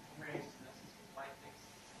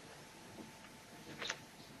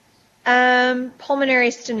 Pulmonary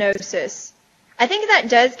stenosis. I think that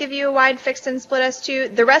does give you a wide fixed and split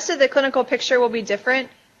S2. The rest of the clinical picture will be different.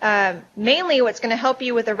 Mainly what's going to help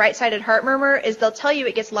you with a right-sided heart murmur is they'll tell you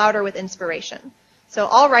it gets louder with inspiration. So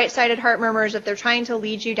all right-sided heart murmurs, if they're trying to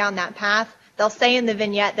lead you down that path, they'll say in the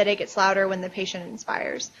vignette that it gets louder when the patient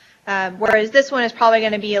inspires. Whereas this one is probably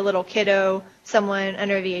going to be a little kiddo, someone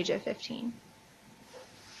under the age of 15.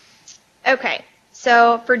 Okay,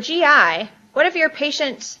 So for GI, what if your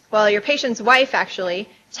patient's wife actually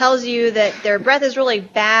tells you that their breath is really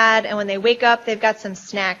bad, and when they wake up, they've got some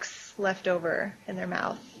snacks left over in their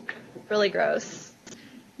mouth? Really gross.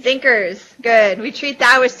 Zinkers, good. We treat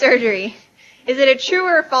that with surgery. Is it a true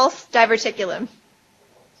or false diverticulum?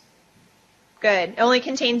 Good. It only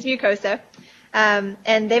contains mucosa.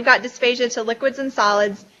 And they've got dysphagia to liquids and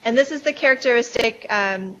solids. And this is the characteristic.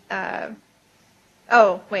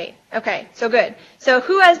 Okay, so good. So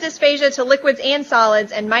who has dysphagia to liquids and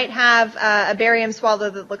solids and might have a barium swallow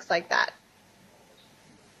that looks like that?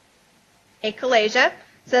 Achalasia.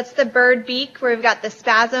 So that's the bird beak where we've got the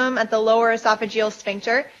spasm at the lower esophageal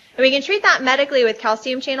sphincter. And we can treat that medically with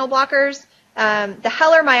calcium channel blockers. The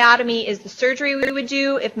Heller myotomy is the surgery we would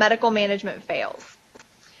do if medical management fails.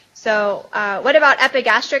 So what about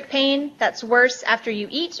epigastric pain that's worse after you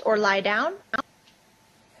eat or lie down?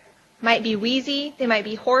 Might be wheezy. They might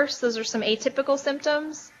be hoarse. Those are some atypical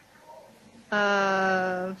symptoms.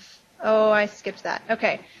 I skipped that.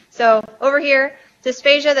 Okay, so over here,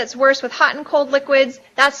 dysphagia that's worse with hot and cold liquids,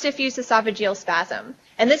 that's diffuse esophageal spasm.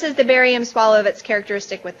 And this is the barium swallow that's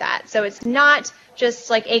characteristic with that. So it's not just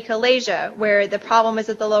like achalasia, where the problem is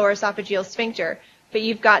at the lower esophageal sphincter, but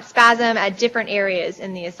you've got spasm at different areas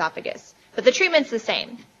in the esophagus. But the treatment's the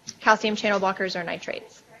same, calcium channel blockers or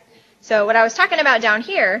nitrates. So what I was talking about down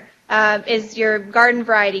here is your garden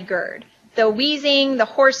variety GERD. The wheezing, the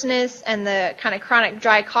hoarseness, and the kind of chronic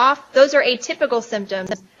dry cough, those are atypical symptoms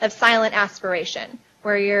of silent aspiration,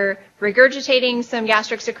 where you're regurgitating some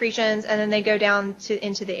gastric secretions and then they go down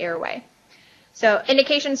into the airway. So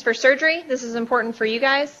indications for surgery, this is important for you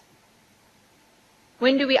guys.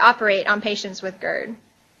 When do we operate on patients with GERD?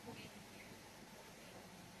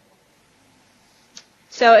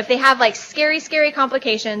 So if they have like scary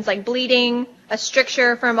complications like bleeding, a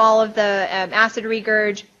stricture from all of the acid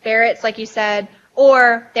regurg, Barrett's like you said,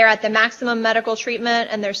 or they're at the maximum medical treatment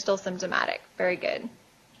and they're still symptomatic. Very good.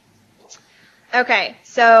 Okay,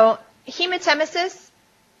 so hematemesis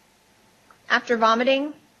after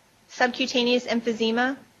vomiting, subcutaneous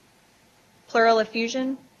emphysema, pleural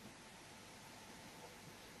effusion.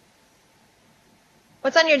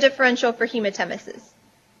 What's on your differential for hematemesis?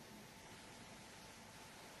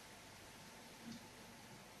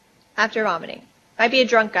 After vomiting. Might be a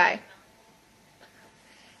drunk guy.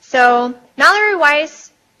 So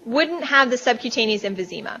Mallory-Weiss wouldn't have the subcutaneous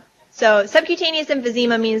emphysema. So subcutaneous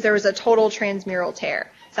emphysema means there was a total transmural tear.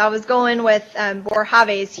 So I was going with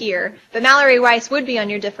Borjaves here, but Mallory-Weiss would be on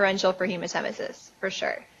your differential for hematemesis, for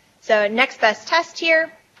sure. So next best test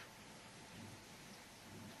here.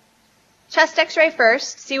 Chest x-ray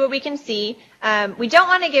first, see what we can see. We don't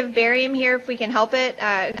want to give barium here if we can help it,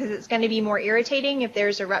 because it's going to be more irritating if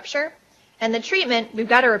there's a rupture. And the treatment, we've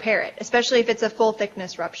got to repair it, especially if it's a full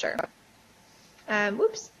thickness rupture.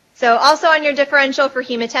 So also on your differential for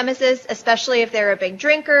hematemesis, especially if they're a big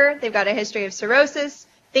drinker, they've got a history of cirrhosis,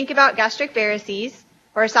 think about gastric varices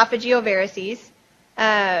or esophageal varices.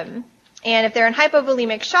 And if they're in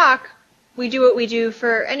hypovolemic shock, we do what we do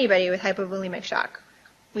for anybody with hypovolemic shock.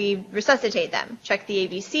 We resuscitate them, check the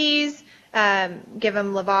ABCs, give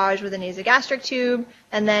them lavage with a nasogastric tube,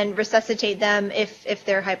 and then resuscitate them if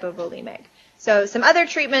they're hypovolemic. So some other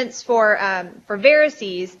treatments for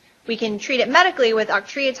varices, we can treat it medically with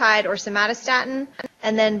octreotide or somatostatin,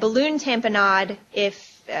 and then balloon tamponade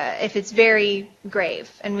if it's very grave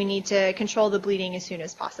and we need to control the bleeding as soon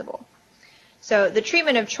as possible. So the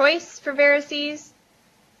treatment of choice for varices,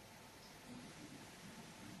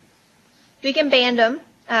 we can band them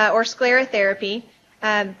or sclerotherapy.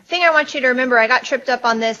 Thing I want you to remember, I got tripped up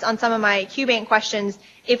on this on some of my QBank questions.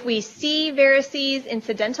 If we see varices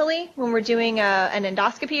incidentally when we're doing an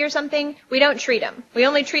endoscopy or something, we don't treat them. We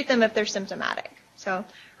only treat them if they're symptomatic. So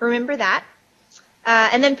remember that.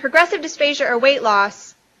 And then progressive dysphagia or weight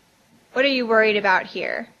loss, what are you worried about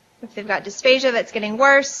here? If they've got dysphagia that's getting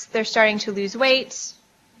worse, they're starting to lose weight.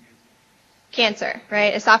 Cancer,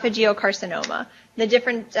 right? Esophageal carcinoma. The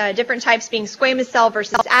different types being squamous cell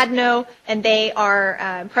versus adeno, and they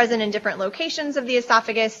are present in different locations of the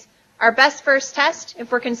esophagus. Our best first test,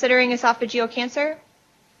 if we're considering esophageal cancer,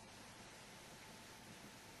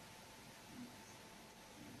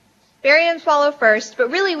 barium swallow first, but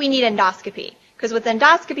really we need endoscopy, because with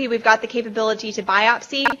endoscopy we've got the capability to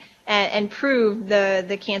biopsy and prove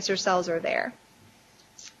the cancer cells are there.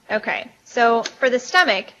 Okay, so for the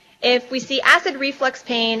stomach, if we see acid reflux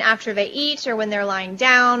pain after they eat or when they're lying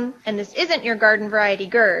down, and this isn't your garden variety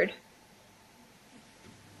GERD,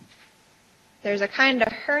 there's a kind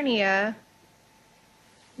of hernia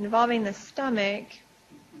involving the stomach.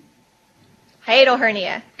 Hiatal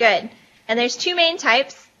hernia, good. And there's two main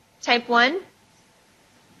types. Type 1,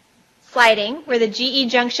 sliding, where the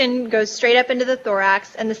GE junction goes straight up into the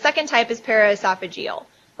thorax, and the second type is paraesophageal,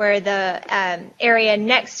 where the area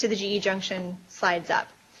next to the GE junction slides up.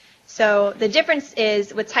 So the difference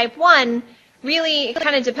is with type 1, really it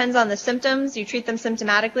kind of depends on the symptoms. You treat them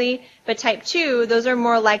symptomatically, but type 2, those are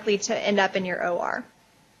more likely to end up in your OR.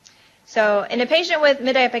 So in a patient with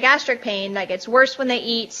mid-epigastric pain that gets worse when they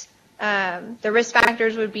eat, the risk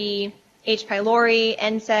factors would be H. pylori,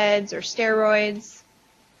 NSAIDs, or steroids.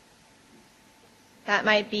 That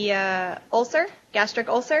might be a ulcer, gastric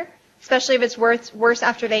ulcer, especially if it's worse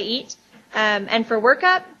after they eat. And for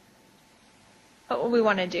workup, what would we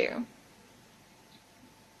want to do?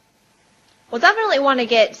 We'll definitely want to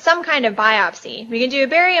get some kind of biopsy. We can do a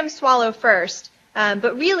barium swallow first,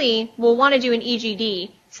 but really we'll want to do an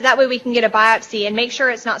EGD, so that way we can get a biopsy and make sure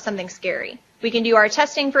it's not something scary. We can do our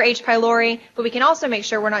testing for H. pylori, but we can also make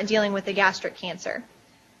sure we're not dealing with a gastric cancer.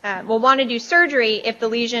 We'll want to do surgery if the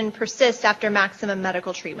lesion persists after maximum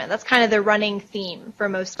medical treatment. That's kind of the running theme for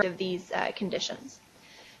most of these conditions.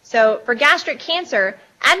 So for gastric cancer,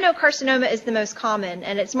 adenocarcinoma is the most common,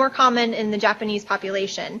 and it's more common in the Japanese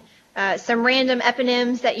population. Some random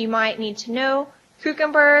eponyms that you might need to know.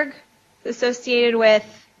 Kuchenberg, associated with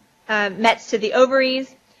mets to the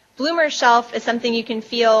ovaries. Bloomer's shelf is something you can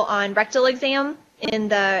feel on rectal exam in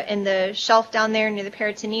the shelf down there near the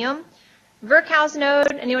peritoneum. Virchow's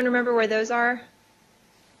node, anyone remember where those are?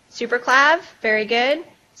 Superclav, very good.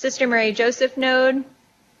 Sister Mary Joseph node,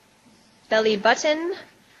 belly button.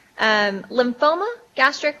 Lymphoma,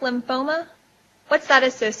 gastric lymphoma. What's that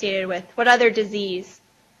associated with? What other disease?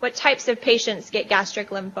 What types of patients get gastric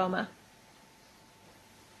lymphoma?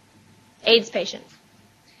 AIDS patients.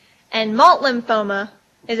 And malt lymphoma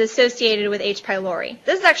is associated with H. pylori.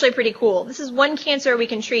 This is actually pretty cool. This is one cancer we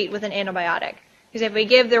can treat with an antibiotic. Because if we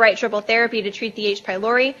give the right triple therapy to treat the H.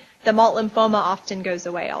 pylori, the malt lymphoma often goes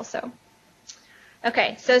away also.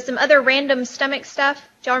 Okay, so some other random stomach stuff.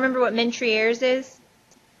 Do y'all remember what Mentrier's is?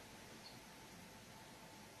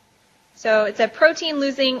 So it's a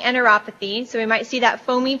protein-losing enteropathy, so we might see that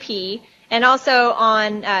foamy pee. And also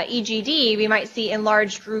on EGD, we might see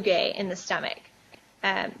enlarged rugae in the stomach.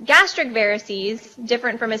 Gastric varices,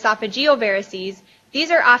 different from esophageal varices,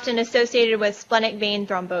 these are often associated with splenic vein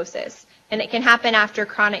thrombosis, and it can happen after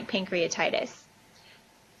chronic pancreatitis.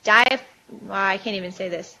 I can't even say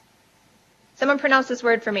this. Someone pronounce this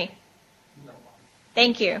word for me. No.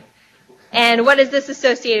 Thank you. And what is this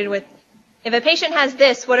associated with? If a patient has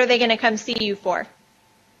this, what are they going to come see you for?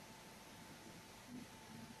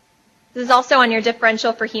 This is also on your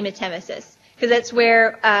differential for hematemesis, because it's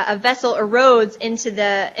where a vessel erodes into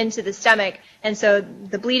the stomach, and so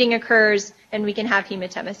the bleeding occurs, and we can have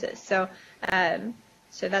hematemesis. So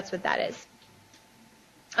that's what that is.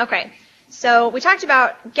 Okay, so we talked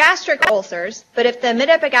about gastric ulcers, but if the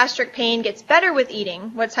mid-epigastric pain gets better with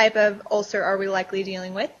eating, what type of ulcer are we likely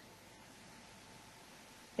dealing with?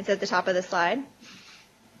 It's at the top of the slide.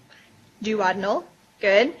 Duodenal,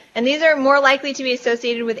 good. And these are more likely to be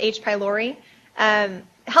associated with H. pylori.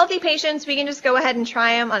 Healthy patients, we can just go ahead and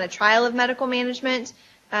try them on a trial of medical management,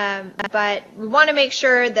 but we want to make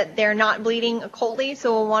sure that they're not bleeding occultly,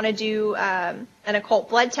 so we'll want to do an occult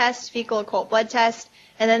blood test, fecal occult blood test,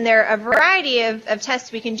 and then there are a variety of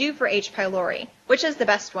tests we can do for H. pylori. Which is the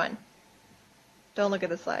best one? Don't look at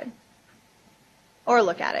the slide. Or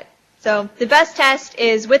look at it. So the best test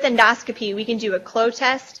is with endoscopy, we can do a Clow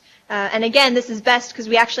test. And again, this is best because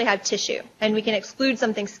we actually have tissue, and we can exclude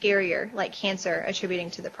something scarier like cancer attributing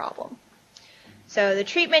to the problem. So the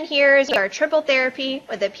treatment here is our triple therapy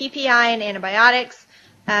with a PPI and antibiotics,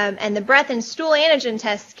 and the breath and stool antigen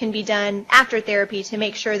tests can be done after therapy to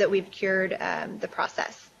make sure that we've cured the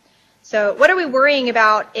process. So what are we worrying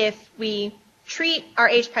about if we treat our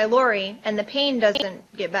H. pylori and the pain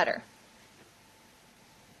doesn't get better?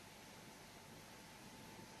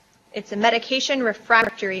 It's a medication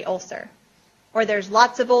refractory ulcer, or there's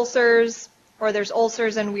lots of ulcers, or there's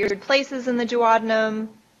ulcers in weird places in the duodenum.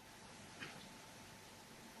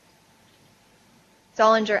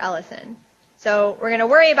 Zollinger-Ellison. So we're going to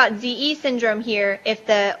worry about ZE syndrome here if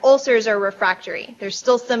the ulcers are refractory. There's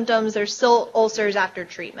still symptoms, there's still ulcers after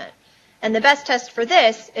treatment. And the best test for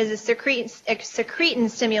this is a secretin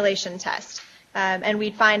stimulation test. And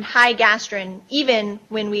we'd find high gastrin even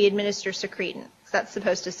when we administer secretin. That's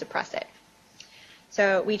supposed to suppress it.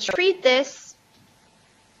 So we treat this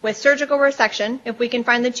with surgical resection if we can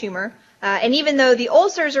find the tumor. And even though the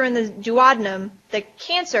ulcers are in the duodenum, the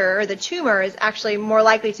cancer or the tumor is actually more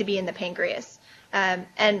likely to be in the pancreas.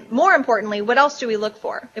 And more importantly, what else do we look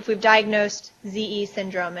for if we've diagnosed ZE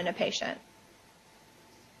syndrome in a patient?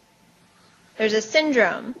 there's a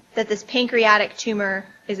syndrome that this pancreatic tumor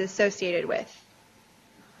is associated with.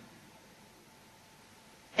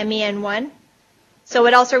 MEN1. So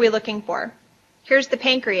what else are we looking for? Here's the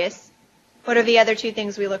pancreas. What are the other two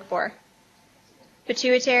things we look for?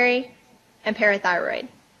 Pituitary and parathyroid.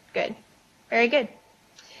 Good. Very good.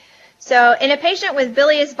 So in a patient with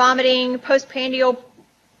bilious vomiting, postprandial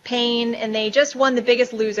pain, and they just won the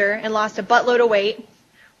Biggest Loser and lost a buttload of weight,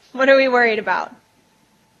 what are we worried about?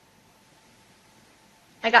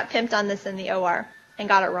 I got pimped on this in the OR and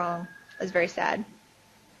got it wrong. It was very sad.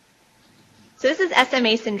 So this is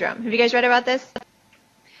SMA syndrome. Have you guys read about this?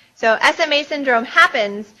 So SMA syndrome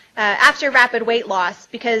happens after rapid weight loss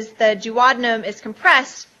because the duodenum is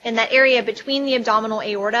compressed in that area between the abdominal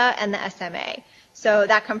aorta and the SMA. So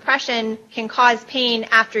that compression can cause pain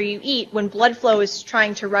after you eat when blood flow is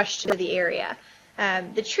trying to rush to the area.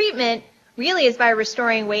 The treatment really is by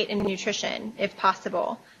restoring weight and nutrition, if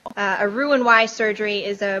possible. A Roux-en-Y surgery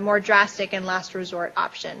is a more drastic and last resort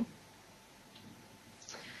option.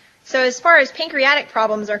 So as far as pancreatic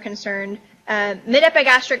problems are concerned,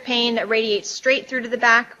 mid-epigastric pain that radiates straight through to the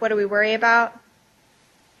back, what do we worry about?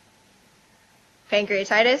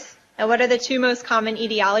 Pancreatitis. And what are the two most common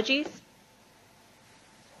etiologies?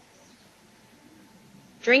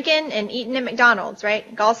 Drinking and eating at McDonald's,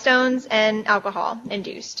 right? Gallstones and alcohol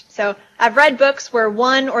induced. So I've read books where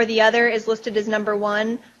one or the other is listed as number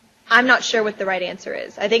one. I'm not sure what the right answer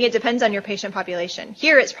is. I think it depends on your patient population.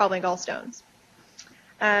 Here it's probably gallstones.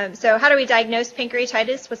 So how do we diagnose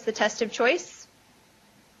pancreatitis? What's the test of choice?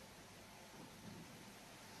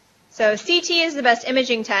 So CT is the best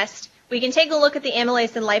imaging test. We can take a look at the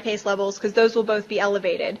amylase and lipase levels because those will both be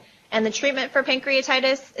elevated. And the treatment for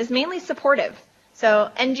pancreatitis is mainly supportive.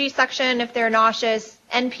 So NG suction if they're nauseous,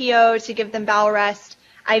 NPO to give them bowel rest,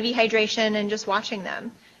 IV hydration, and just watching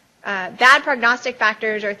them. Bad prognostic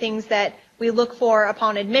factors are things that we look for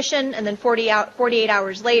upon admission and then 48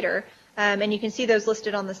 hours later. And you can see those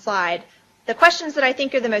listed on the slide. The questions that I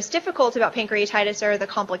think are the most difficult about pancreatitis are the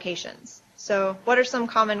complications. So what are some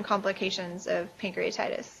common complications of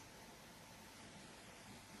pancreatitis?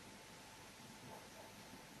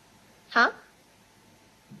 Huh?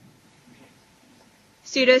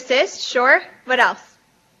 Pseudocyst, sure. What else?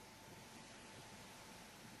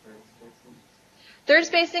 Third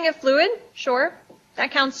spacing of fluid, sure.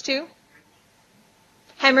 That counts too.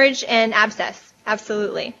 Hemorrhage and abscess,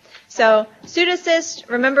 absolutely. So pseudocyst,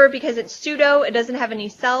 remember because it's pseudo, it doesn't have any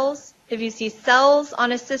cells. If you see cells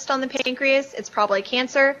on a cyst on the pancreas, it's probably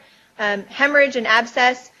cancer. Hemorrhage and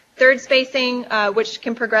abscess, third spacing, which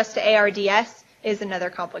can progress to ARDS, is another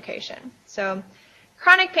complication. So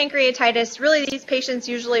chronic pancreatitis, really these patients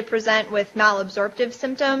usually present with malabsorptive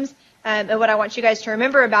symptoms. And what I want you guys to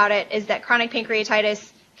remember about it is that chronic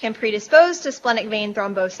pancreatitis can predispose to splenic vein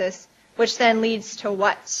thrombosis, which then leads to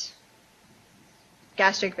what?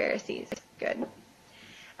 Gastric varices. Good.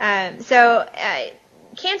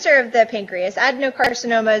 Cancer of the pancreas,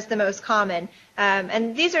 adenocarcinoma is the most common.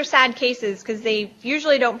 And these are sad cases because they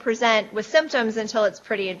usually don't present with symptoms until it's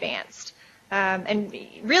pretty advanced. And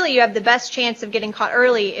really you have the best chance of getting caught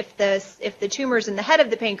early if the tumor's in the head of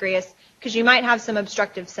the pancreas because you might have some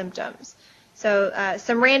obstructive symptoms. So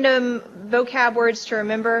some random vocab words to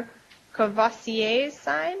remember. Courvoisier's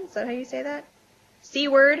sign, is that how you say that? C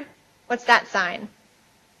word, what's that sign?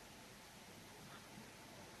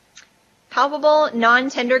 Palpable,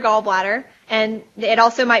 non-tender gallbladder, and it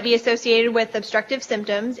also might be associated with obstructive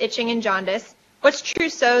symptoms, itching and jaundice. What's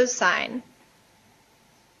Trousseau's sign?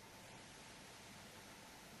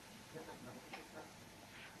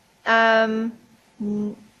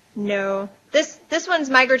 No. This one's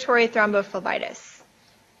migratory thrombophlebitis.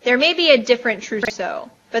 There may be a different Trousseau,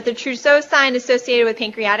 but the Trousseau sign associated with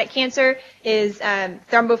pancreatic cancer is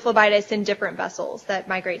thrombophlebitis in different vessels that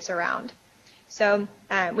migrates around. So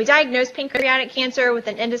we diagnose pancreatic cancer with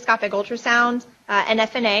an endoscopic ultrasound, an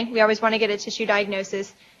FNA. We always want to get a tissue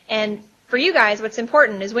diagnosis. And for you guys, what's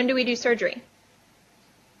important is when do we do surgery?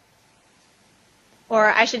 Or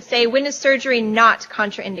I should say, when is surgery not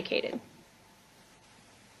contraindicated?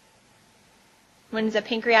 When is a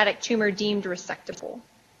pancreatic tumor deemed resectable?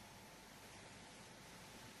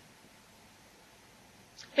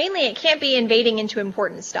 Mainly, it can't be invading into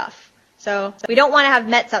important stuff. So we don't want to have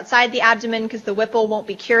METs outside the abdomen because the Whipple won't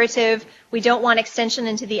be curative. We don't want extension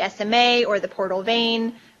into the SMA or the portal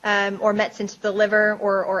vein or METs into the liver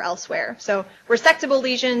or elsewhere. So resectable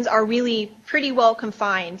lesions are really pretty well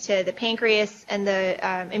confined to the pancreas and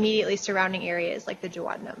the immediately surrounding areas like the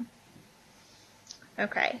duodenum.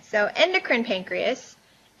 Okay, so endocrine pancreas,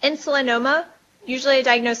 insulinoma, usually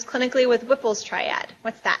diagnosed clinically with Whipple's triad.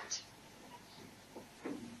 What's that?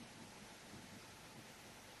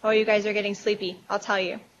 Oh, you guys are getting sleepy, I'll tell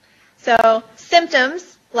you. So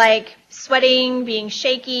symptoms like sweating, being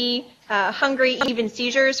shaky, hungry, even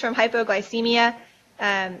seizures from hypoglycemia,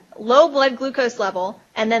 low blood glucose level,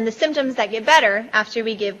 and then the symptoms that get better after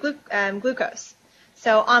we give glucose.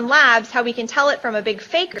 So on labs, how we can tell it from a big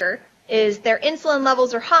faker is their insulin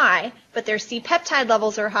levels are high, but their C-peptide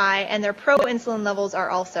levels are high, and their proinsulin levels are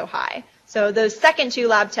also high. So those second two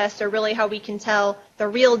lab tests are really how we can tell the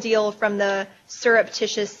real deal from the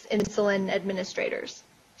surreptitious insulin administrators.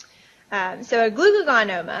 So a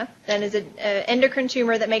glucagonoma then is an endocrine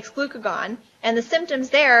tumor that makes glucagon, and the symptoms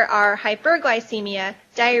there are hyperglycemia,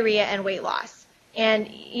 diarrhea, and weight loss. And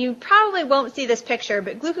you probably won't see this picture,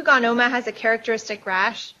 but glucagonoma has a characteristic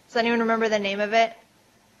rash. Does anyone remember the name of it?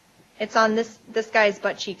 It's on this guy's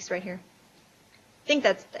butt cheeks right here. I think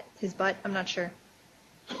that's his butt. I'm not sure.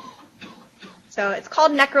 So it's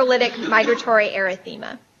called necrolytic migratory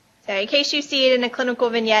erythema. So in case you see it in a clinical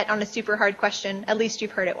vignette on a super hard question, at least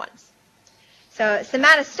you've heard it once. So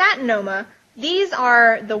somatostatinoma, these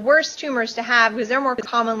are the worst tumors to have because they're more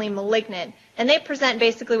commonly malignant, and they present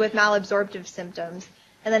basically with malabsorptive symptoms.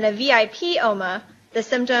 And then a VIP-oma, the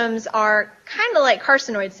symptoms are kind of like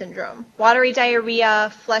carcinoid syndrome, watery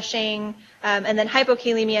diarrhea, flushing, and then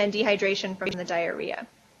hypokalemia and dehydration from the diarrhea.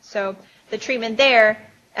 So the treatment there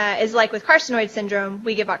is like with carcinoid syndrome,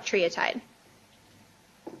 we give octreotide.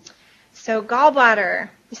 So gallbladder,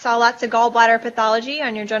 you saw lots of gallbladder pathology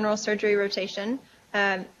on your general surgery rotation.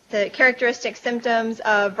 The characteristic symptoms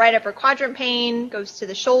of right upper quadrant pain goes to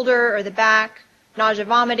the shoulder or the back, nausea,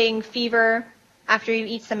 vomiting, fever, after you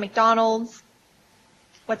eat some McDonald's.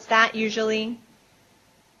 What's that usually?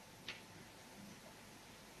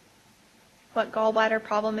 What gallbladder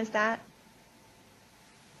problem is that?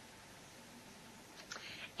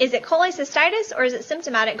 Is it cholecystitis or is it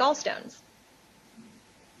symptomatic gallstones?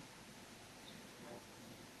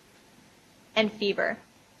 And fever.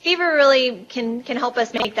 Fever really can help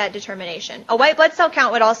us make that determination. A white blood cell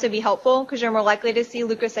count would also be helpful because you're more likely to see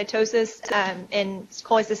leukocytosis in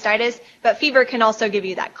cholecystitis, but fever can also give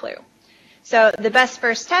you that clue. So the best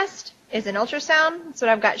first test is an ultrasound. That's what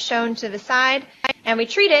I've got shown to the side. And we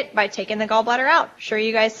treat it by taking the gallbladder out. I'm sure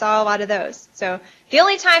you guys saw a lot of those. So the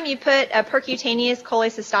only time you put a percutaneous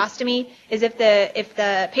cholecystostomy is if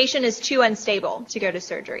the patient is too unstable to go to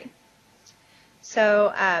surgery.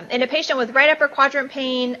 So in a patient with right upper quadrant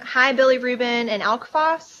pain, high bilirubin, and alk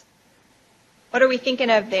phos, what are we thinking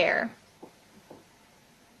of there?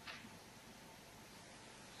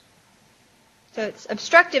 So it's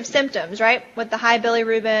obstructive symptoms, right, with the high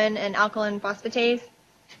bilirubin and alkaline phosphatase.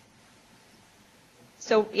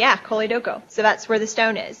 So yeah, choledoco. So that's where the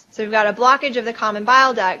stone is. So we've got a blockage of the common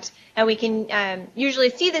bile duct, and we can usually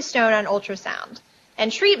see the stone on ultrasound.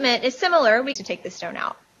 And treatment is similar. We can take the stone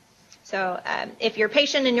out. So if your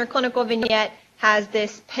patient in your clinical vignette has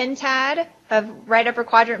this pentad of right upper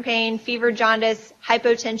quadrant pain, fever, jaundice,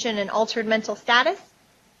 hypotension, and altered mental status,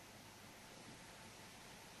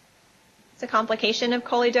 it's a complication of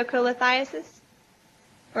choledocholithiasis,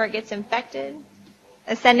 or it gets infected.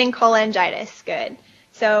 Ascending cholangitis, good.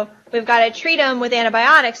 So we've got to treat them with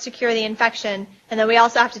antibiotics to cure the infection, and then we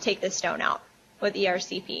also have to take the stone out with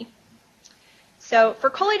ERCP. So for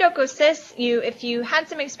choledochocysts, if you had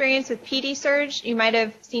some experience with PD surge, you might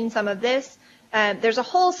have seen some of this. There's a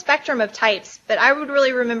whole spectrum of types, but I would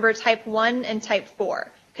really remember type 1 and type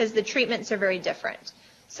 4 because the treatments are very different.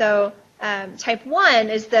 So type 1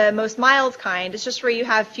 is the most mild kind. It's just where you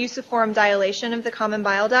have fusiform dilation of the common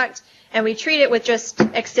bile duct, and we treat it with just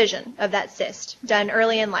excision of that cyst done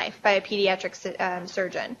early in life by a pediatric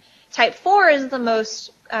surgeon. Type 4 is the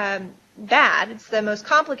most bad. It's the most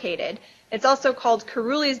complicated. It's also called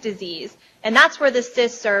Carulli's disease, and that's where the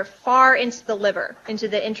cysts are far into the liver, into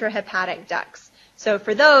the intrahepatic ducts. So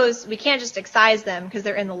for those, we can't just excise them because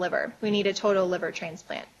they're in the liver. We need a total liver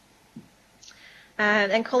transplant.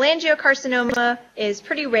 And cholangiocarcinoma is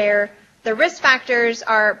pretty rare. The risk factors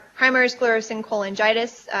are primary sclerosing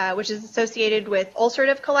cholangitis, which is associated with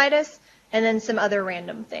ulcerative colitis, and then some other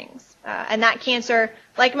random things. And that cancer,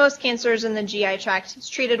 like most cancers in the GI tract, is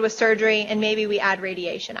treated with surgery, and maybe we add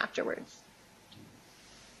radiation afterwards.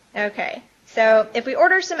 Okay, so if we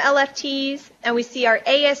order some LFTs and we see our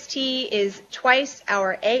AST is twice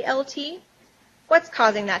our ALT, what's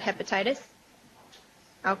causing that hepatitis?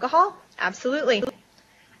 Alcohol? Absolutely.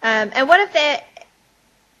 And what if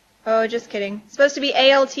oh, just kidding. It's supposed to be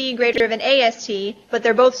ALT greater than AST, but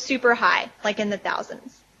they're both super high, like in the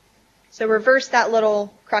thousands. So reverse that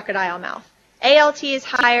little crocodile mouth. ALT is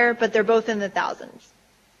higher, but they're both in the thousands.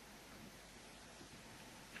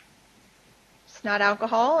 It's not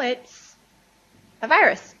alcohol, it's a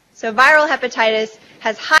virus. So viral hepatitis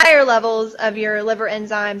has higher levels of your liver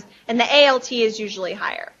enzymes, and the ALT is usually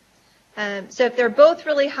higher. So if they're both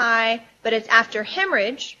really high, but it's after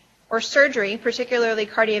hemorrhage or surgery, particularly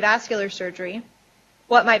cardiovascular surgery,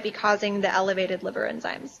 what might be causing the elevated liver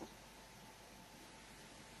enzymes?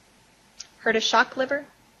 Heard of shock liver?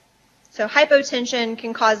 So hypotension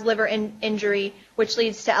can cause liver injury, which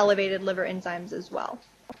leads to elevated liver enzymes as well.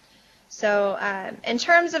 So in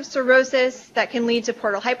terms of cirrhosis, that can lead to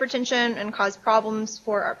portal hypertension and cause problems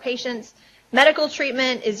for our patients. Medical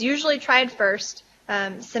treatment is usually tried first.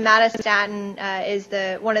 Somatostatin is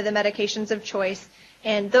one of the medications of choice,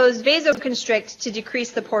 and those vasoconstrict to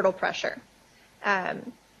decrease the portal pressure.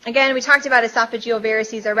 Again, we talked about esophageal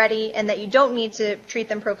varices already, and that you don't need to treat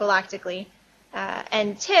them prophylactically.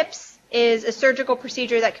 And TIPS is a surgical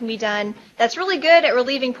procedure that can be done that's really good at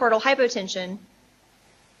relieving portal hypotension,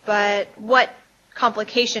 but what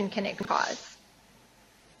complication can it cause?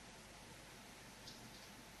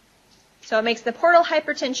 So it makes the portal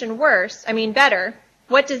hypertension better.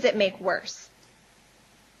 What does it make worse?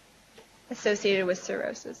 Associated with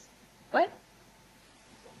cirrhosis. What?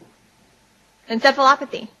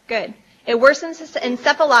 Encephalopathy. Good. It worsens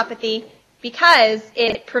encephalopathy because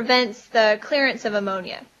it prevents the clearance of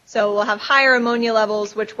ammonia. So we'll have higher ammonia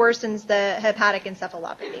levels, which worsens the hepatic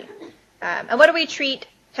encephalopathy. And what do we treat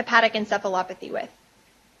hepatic encephalopathy with?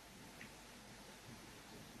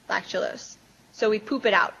 Lactulose. So we poop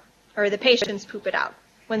it out, or the patients poop it out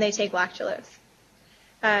when they take lactulose.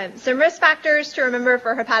 Some risk factors to remember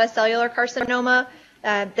for hepatocellular carcinoma.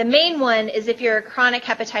 The main one is if you're a chronic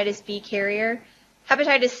hepatitis B carrier.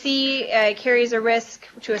 Hepatitis C carries a risk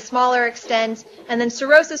to a smaller extent, and then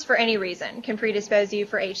cirrhosis for any reason can predispose you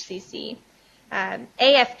for HCC.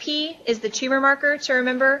 AFP is the tumor marker to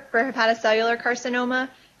remember for hepatocellular carcinoma,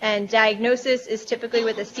 and diagnosis is typically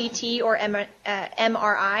with a CT or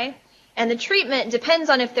MRI. And the treatment depends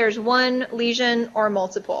on if there's one lesion or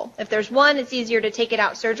multiple. If there's one, it's easier to take it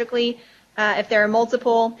out surgically. If there are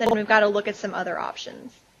multiple, then we've got to look at some other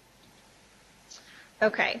options.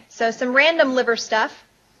 Okay, so some random liver stuff.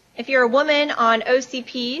 If you're a woman on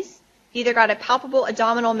OCPs, you either got a palpable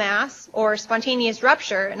abdominal mass or spontaneous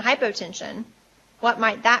rupture and hypotension. What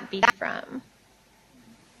might that be from?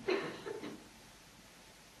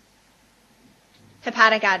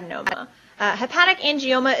 Hepatic adenoma. Hepatic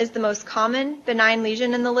angioma is the most common benign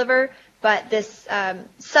lesion in the liver, but this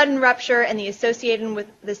sudden rupture and the association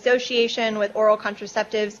with oral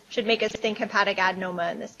contraceptives should make us think hepatic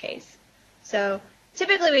adenoma in this case. So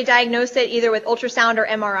typically we diagnose it either with ultrasound or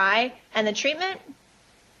MRI, and the treatment?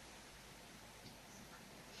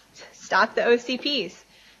 Stop the OCPs.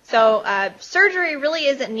 So surgery really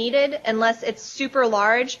isn't needed unless it's super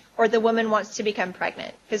large or the woman wants to become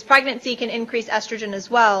pregnant, because pregnancy can increase estrogen as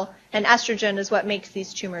well, and estrogen is what makes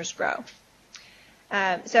these tumors grow.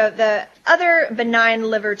 So the other benign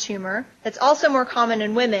liver tumor that's also more common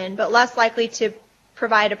in women but less likely to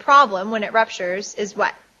provide a problem when it ruptures is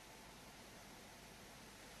what?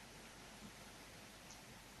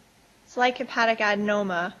 It's like hepatic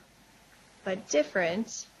adenoma, but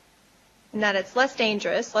different in that it's less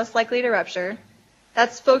dangerous, less likely to rupture.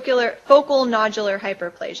 That's focal nodular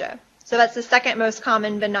hyperplasia. So that's the second most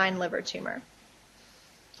common benign liver tumor.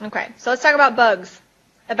 Okay, so let's talk about bugs.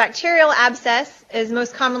 A bacterial abscess is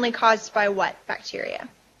most commonly caused by what bacteria?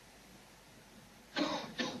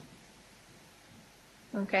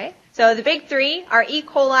 Okay, so the big three are E.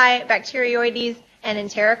 coli, Bacteroides, and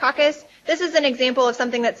Enterococcus. This is an example of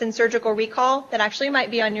something that's in surgical recall that actually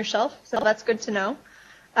might be on your shelf, so that's good to know.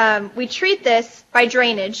 We treat this by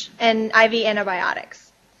drainage and IV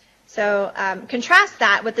antibiotics. So contrast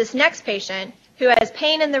that with this next patient who has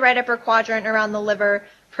pain in the right upper quadrant around the liver,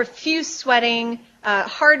 profuse sweating,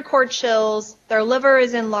 hardcore chills, their liver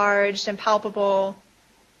is enlarged and palpable.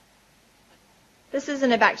 This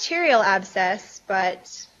isn't a bacterial abscess,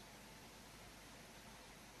 but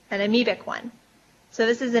an amoebic one. So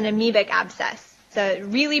this is an amoebic abscess. So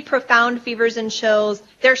really profound fevers and chills.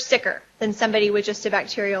 They're sicker than somebody with just a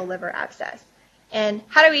bacterial liver abscess. And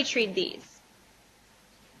how do we treat these?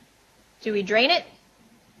 Do we drain it?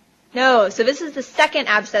 No. So this is the second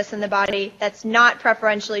abscess in the body that's not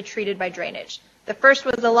preferentially treated by drainage. The first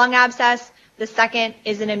was a lung abscess. The second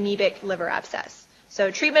is an amoebic liver abscess.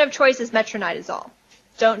 So treatment of choice is metronidazole.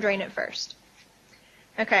 Don't drain it first.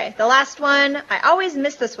 Okay, the last one. I always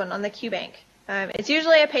miss this one on the Q bank. It's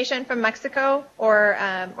usually a patient from Mexico or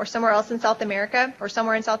somewhere else in South America or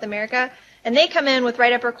somewhere in South America, and they come in with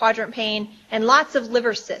right upper quadrant pain and lots of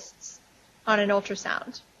liver cysts on an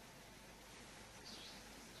ultrasound.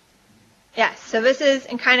 Yes, so this is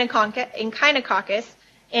Echinococcus,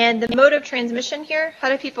 And the mode of transmission here, how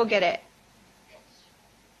do people get it?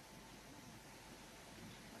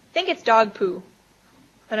 I think it's dog poo,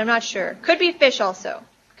 but I'm not sure. Could be fish also.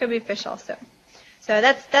 Could be fish also. So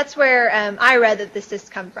that's where I read that the cysts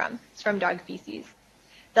come from. It's from dog feces.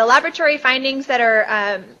 The laboratory findings that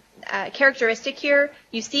are characteristic here,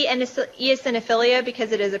 you see eosinophilia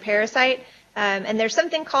because it is a parasite, and there's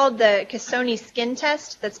something called the Cassoni skin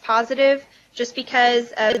test that's positive just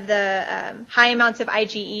because of the high amounts of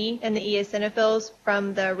IgE in the eosinophils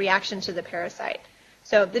from the reaction to the parasite.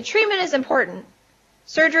 So the treatment is important.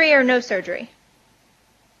 Surgery or no surgery?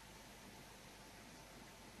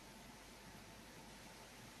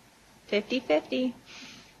 (50-50).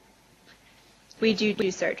 We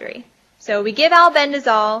do surgery. So we give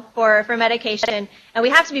albendazole for medication, and we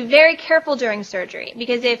have to be very careful during surgery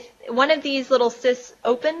because if one of these little cysts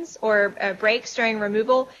opens or breaks during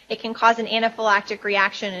removal, it can cause an anaphylactic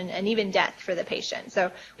reaction and even death for the patient.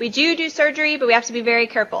 So we do surgery, but we have to be very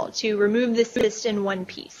careful to remove the cyst in one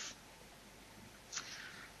piece.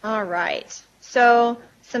 All right. So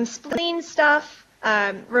some spleen stuff.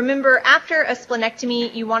 Remember, after a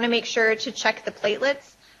splenectomy, you want to make sure to check the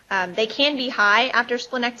platelets. They can be high after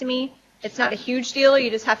splenectomy. It's not a huge deal.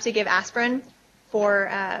 You just have to give aspirin for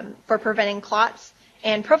preventing clots.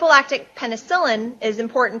 And prophylactic penicillin is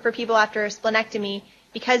important for people after a splenectomy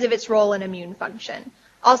because of its role in immune function.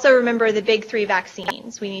 Also remember the big 3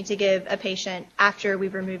 vaccines we need to give a patient after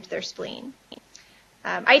we've removed their spleen.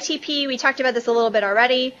 ITP, we talked about this a little bit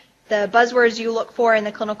already. The buzzwords you look for in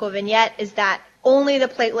the clinical vignette is that only the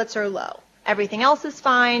platelets are low. Everything else is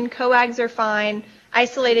fine. Coags are fine.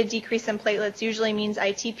 Isolated decrease in platelets usually means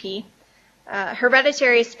ITP.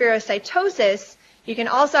 Hereditary spherocytosis, you can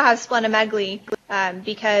also have splenomegaly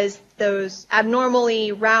because those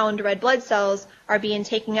abnormally round red blood cells are being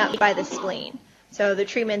taken up by the spleen. So the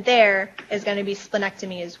treatment there is going to be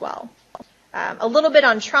splenectomy as well. A little bit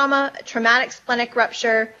on trauma, traumatic splenic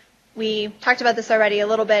rupture. We talked about this already a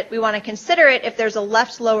little bit. We want to consider it if there's a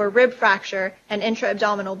left lower rib fracture and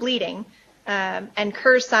intra-abdominal bleeding. And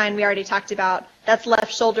Kerr's sign we already talked about. That's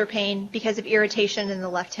left shoulder pain because of irritation in the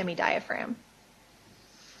left hemidiaphragm.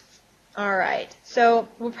 All right, so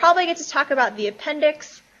we'll probably get to talk about the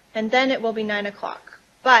appendix, and then it will be 9 o'clock.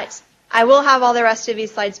 But I will have all the rest of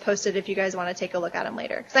these slides posted if you guys want to take a look at them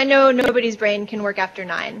later. Because I know nobody's brain can work after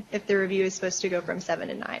 9 if the review is supposed to go from 7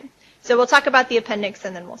 to 9. So we'll talk about the appendix,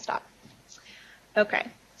 and then we'll stop. Okay,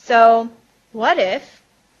 so what if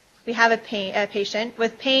we have a patient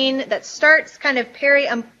with pain that starts kind of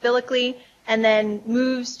peri-umbilically and then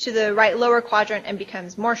moves to the right lower quadrant and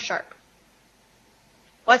becomes more sharp?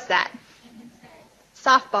 What's that?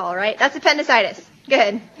 Softball, right? That's appendicitis.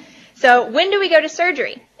 Good. So when do we go to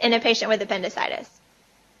surgery in a patient with appendicitis?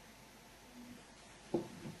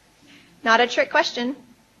 Not a trick question.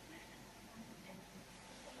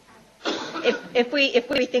 If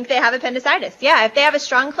we think they have appendicitis. Yeah, if they have a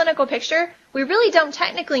strong clinical picture, we really don't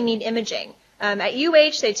technically need imaging. At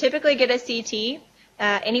UH, they typically get a CT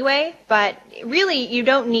anyway, but really you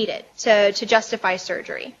don't need it to justify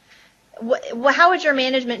surgery. How would your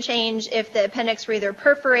management change if the appendix were either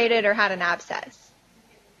perforated or had an abscess?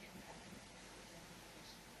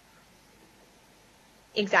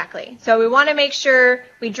 Exactly. So we want to make sure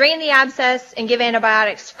we drain the abscess and give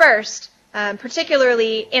antibiotics first,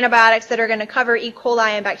 particularly antibiotics that are going to cover E. coli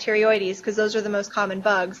and Bacteroides because those are the most common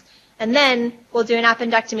bugs. And then we'll do an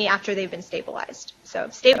appendectomy after they've been stabilized. So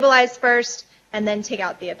stabilize first and then take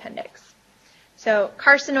out the appendix. So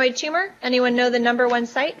carcinoid tumor, anyone know the #1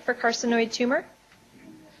 site for carcinoid tumor?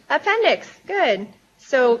 Appendix, good.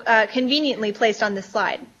 So conveniently placed on this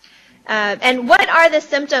slide. And what are the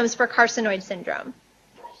symptoms for carcinoid syndrome?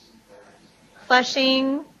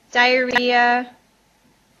 Flushing, diarrhea.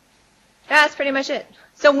 That's pretty much it.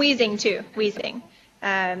 Some wheezing too, wheezing.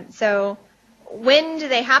 So when do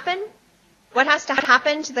they happen? What has to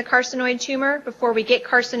happen to the carcinoid tumor before we get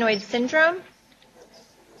carcinoid syndrome?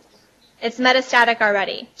 It's metastatic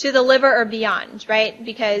already, to the liver or beyond, right?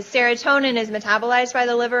 Because serotonin is metabolized by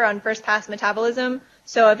the liver on first pass metabolism.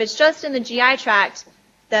 So if it's just in the GI tract,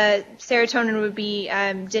 the serotonin would be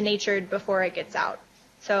denatured before it gets out.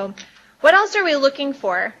 So what else are we looking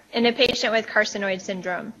for in a patient with carcinoid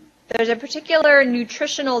syndrome? There's a particular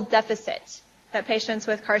nutritional deficit that patients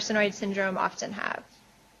with carcinoid syndrome often have.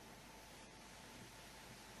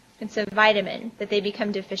 It's a vitamin that they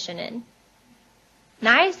become deficient in.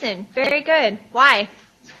 Niacin, very good. Why?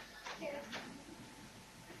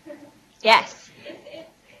 Yes.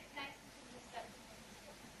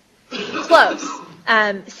 Close.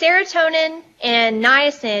 Serotonin and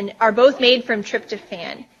niacin are both made from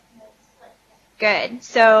tryptophan. Good.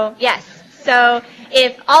 So, yes, So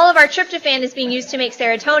if all of our tryptophan is being used to make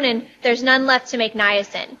serotonin, there's none left to make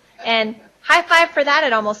niacin. And high five for that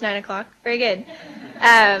at almost 9 o'clock. Very good.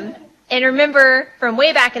 And remember, from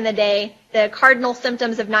way back in the day, the cardinal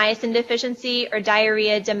symptoms of niacin deficiency are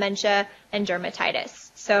diarrhea, dementia, and dermatitis.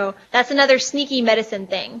 So that's another sneaky medicine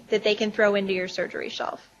thing that they can throw into your surgery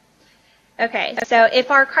shelf. Okay, so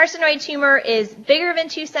if our carcinoid tumor is bigger than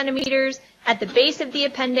 2 centimeters at the base of the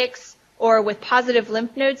appendix or with positive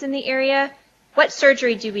lymph nodes in the area, what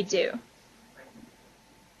surgery do we do?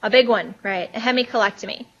 A big one, right? A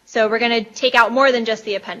hemicolectomy. So we're going to take out more than just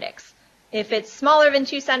the appendix. If it's smaller than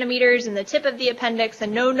 2 centimeters in the tip of the appendix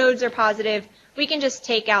and no nodes are positive, we can just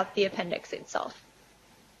take out the appendix itself.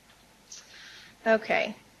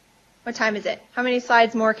 Okay, what time is it? How many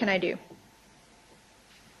slides more can I do?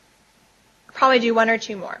 Probably do 1 or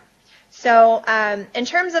 2 more. So in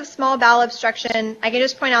terms of small bowel obstruction, I can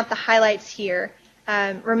just point out the highlights here.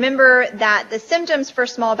 Remember that the symptoms for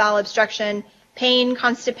small bowel obstruction, pain,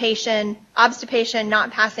 constipation, obstipation,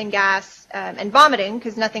 not passing gas, and vomiting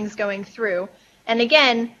because nothing's going through. And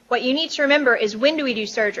again, what you need to remember is when do we do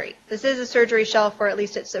surgery? This is a surgery shelf, or at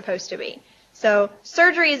least it's supposed to be. So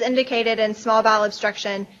surgery is indicated in small bowel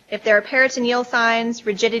obstruction if there are peritoneal signs,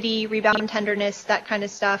 rigidity, rebound tenderness, that kind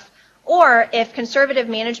of stuff, or if conservative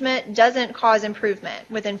management doesn't cause improvement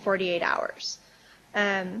within 48 hours.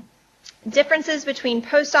 Differences between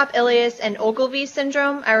post-op ileus and Ogilvie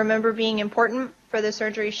syndrome, I remember being important for the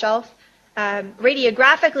surgery shelf.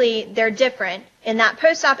 Radiographically, they're different in that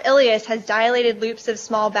post-op ileus has dilated loops of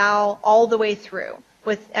small bowel all the way through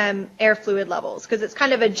with air fluid levels because it's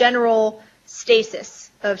kind of a general stasis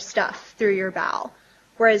of stuff through your bowel.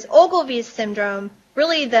 Whereas Ogilvie syndrome,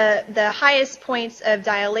 really the highest points of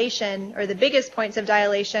dilation or the biggest points of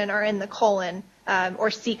dilation are in the colon or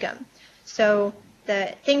cecum. So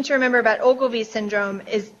the thing to remember about Ogilvie syndrome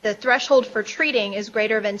is the threshold for treating is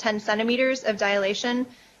greater than 10 centimeters of dilation,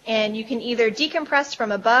 and you can either decompress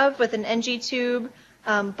from above with an NG tube,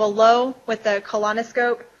 below with a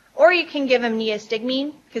colonoscope, or you can give them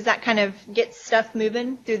neostigmine because that kind of gets stuff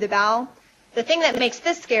moving through the bowel. The thing that makes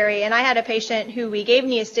this scary, and I had a patient who we gave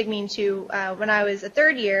neostigmine to when I was a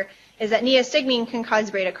third year, is that neostigmine can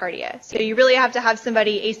cause bradycardia. So you really have to have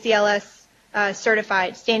somebody ACLS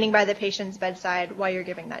certified standing by the patient's bedside while you're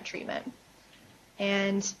giving that treatment.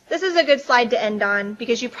 And this is a good slide to end on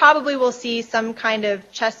because you probably will see some kind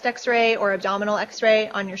of chest x-ray or abdominal x-ray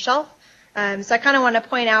on your shelf. So I kind of want to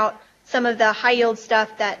point out some of the high yield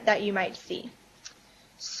stuff that you might see.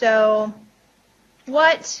 So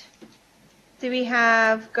what do we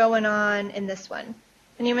have going on in this one?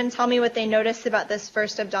 Can anyone tell me what they noticed about this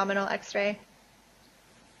first abdominal x-ray?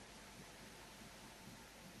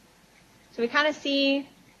 So we kind of see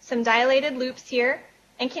some dilated loops here.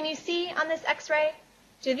 And can you see on this x-ray,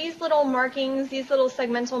 do these little markings, these little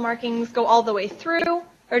segmental markings go all the way through,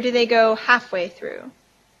 or do they go halfway through?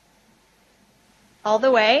 All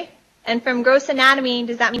the way. And from gross anatomy,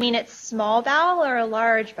 does that mean it's small bowel or a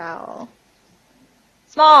large bowel?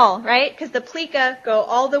 Small, right? Because the plica go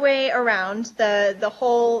all the way around the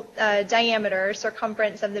whole diameter,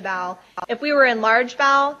 circumference of the bowel. If we were in large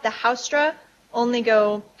bowel, the haustra only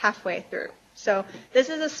go halfway through. So this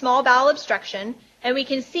is a small bowel obstruction, and we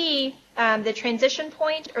can see the transition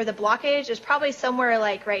point or the blockage is probably somewhere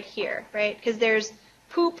like right here, right? Because there's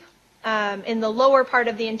poop in the lower part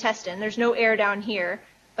of the intestine. There's no air down here,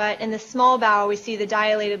 but in the small bowel, we see the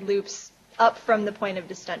dilated loops up from the point of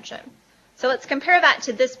distension. So let's compare that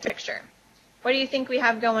to this picture. What do you think we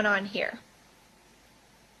have going on here?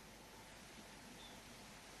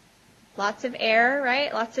 Lots of air,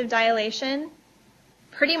 right? Lots of dilation.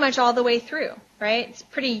 Pretty much all the way through, right? It's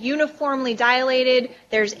pretty uniformly dilated.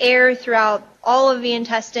 There's air throughout all of the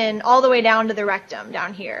intestine, all the way down to the rectum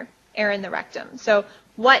down here, air in the rectum. So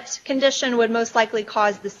what condition would most likely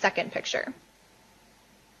cause the second picture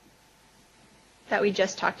that we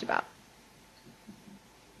just talked about?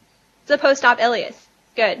 It's a post-op ileus.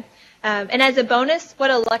 Good. And as a bonus,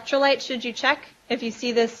 what electrolyte should you check if you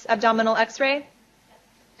see this abdominal x-ray?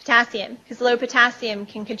 Potassium, because low potassium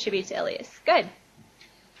can contribute to ileus. Good.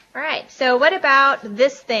 All right, so what about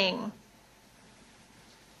this thing?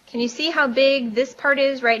 Can you see how big this part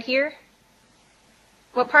is right here?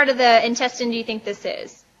 What part of the intestine do you think this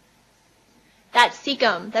is? That's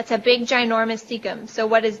cecum. That's a big, ginormous cecum. So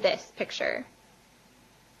what is this picture?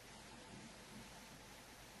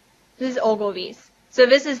 This is Ogilvie's. So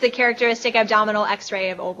this is the characteristic abdominal x-ray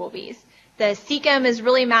of Ogilvie's. The cecum is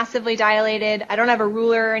really massively dilated. I don't have a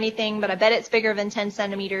ruler or anything, but I bet it's bigger than 10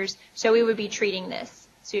 centimeters, so we would be treating this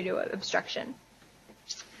pseudo obstruction.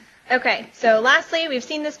 Okay, so lastly, we've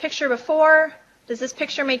seen this picture before. Does this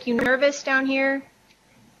picture make you nervous down here?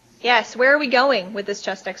 Yes, where are we going with this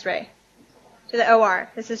chest x-ray? To the OR.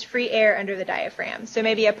 This is free air under the diaphragm. So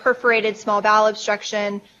maybe a perforated small bowel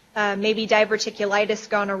obstruction, maybe diverticulitis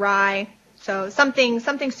gone awry. So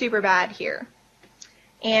something super bad here.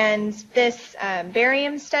 And this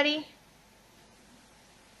barium study,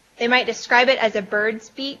 they might describe it as a bird's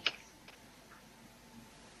beak.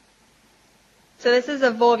 So this is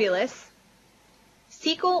a volvulus.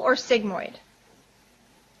 Cecal or sigmoid?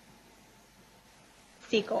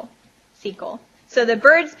 Cecal. Cecal. So the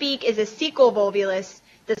bird's beak is a cecal volvulus.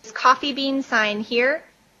 This coffee bean sign here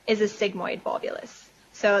is a sigmoid volvulus.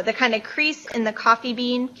 So the kind of crease in the coffee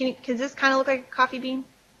bean, does this kind of look like a coffee bean,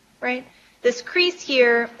 right? This crease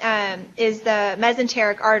here is the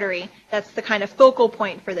mesenteric artery. That's the kind of focal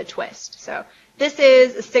point for the twist. So this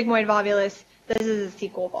is a sigmoid volvulus. This is a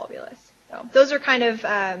cecal volvulus. So those are kind of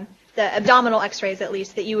the abdominal x-rays, at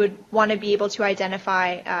least, that you would want to be able to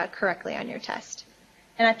identify correctly on your test.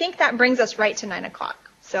 And I think that brings us right to 9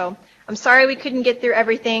 o'clock. So I'm sorry we couldn't get through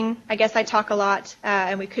everything. I guess I talk a lot,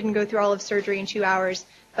 and we couldn't go through all of surgery in 2 hours.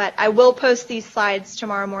 But I will post these slides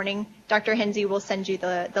tomorrow morning. Dr. Hinsey will send you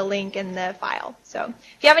the link and the file. So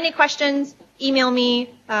if you have any questions, email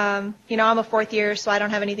me. I'm a fourth year, so I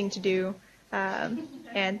don't have anything to do.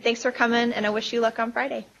 And thanks for coming, and I wish you luck on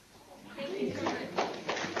Friday.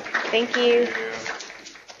 Thank you.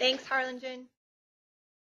 Thanks, Harlingen.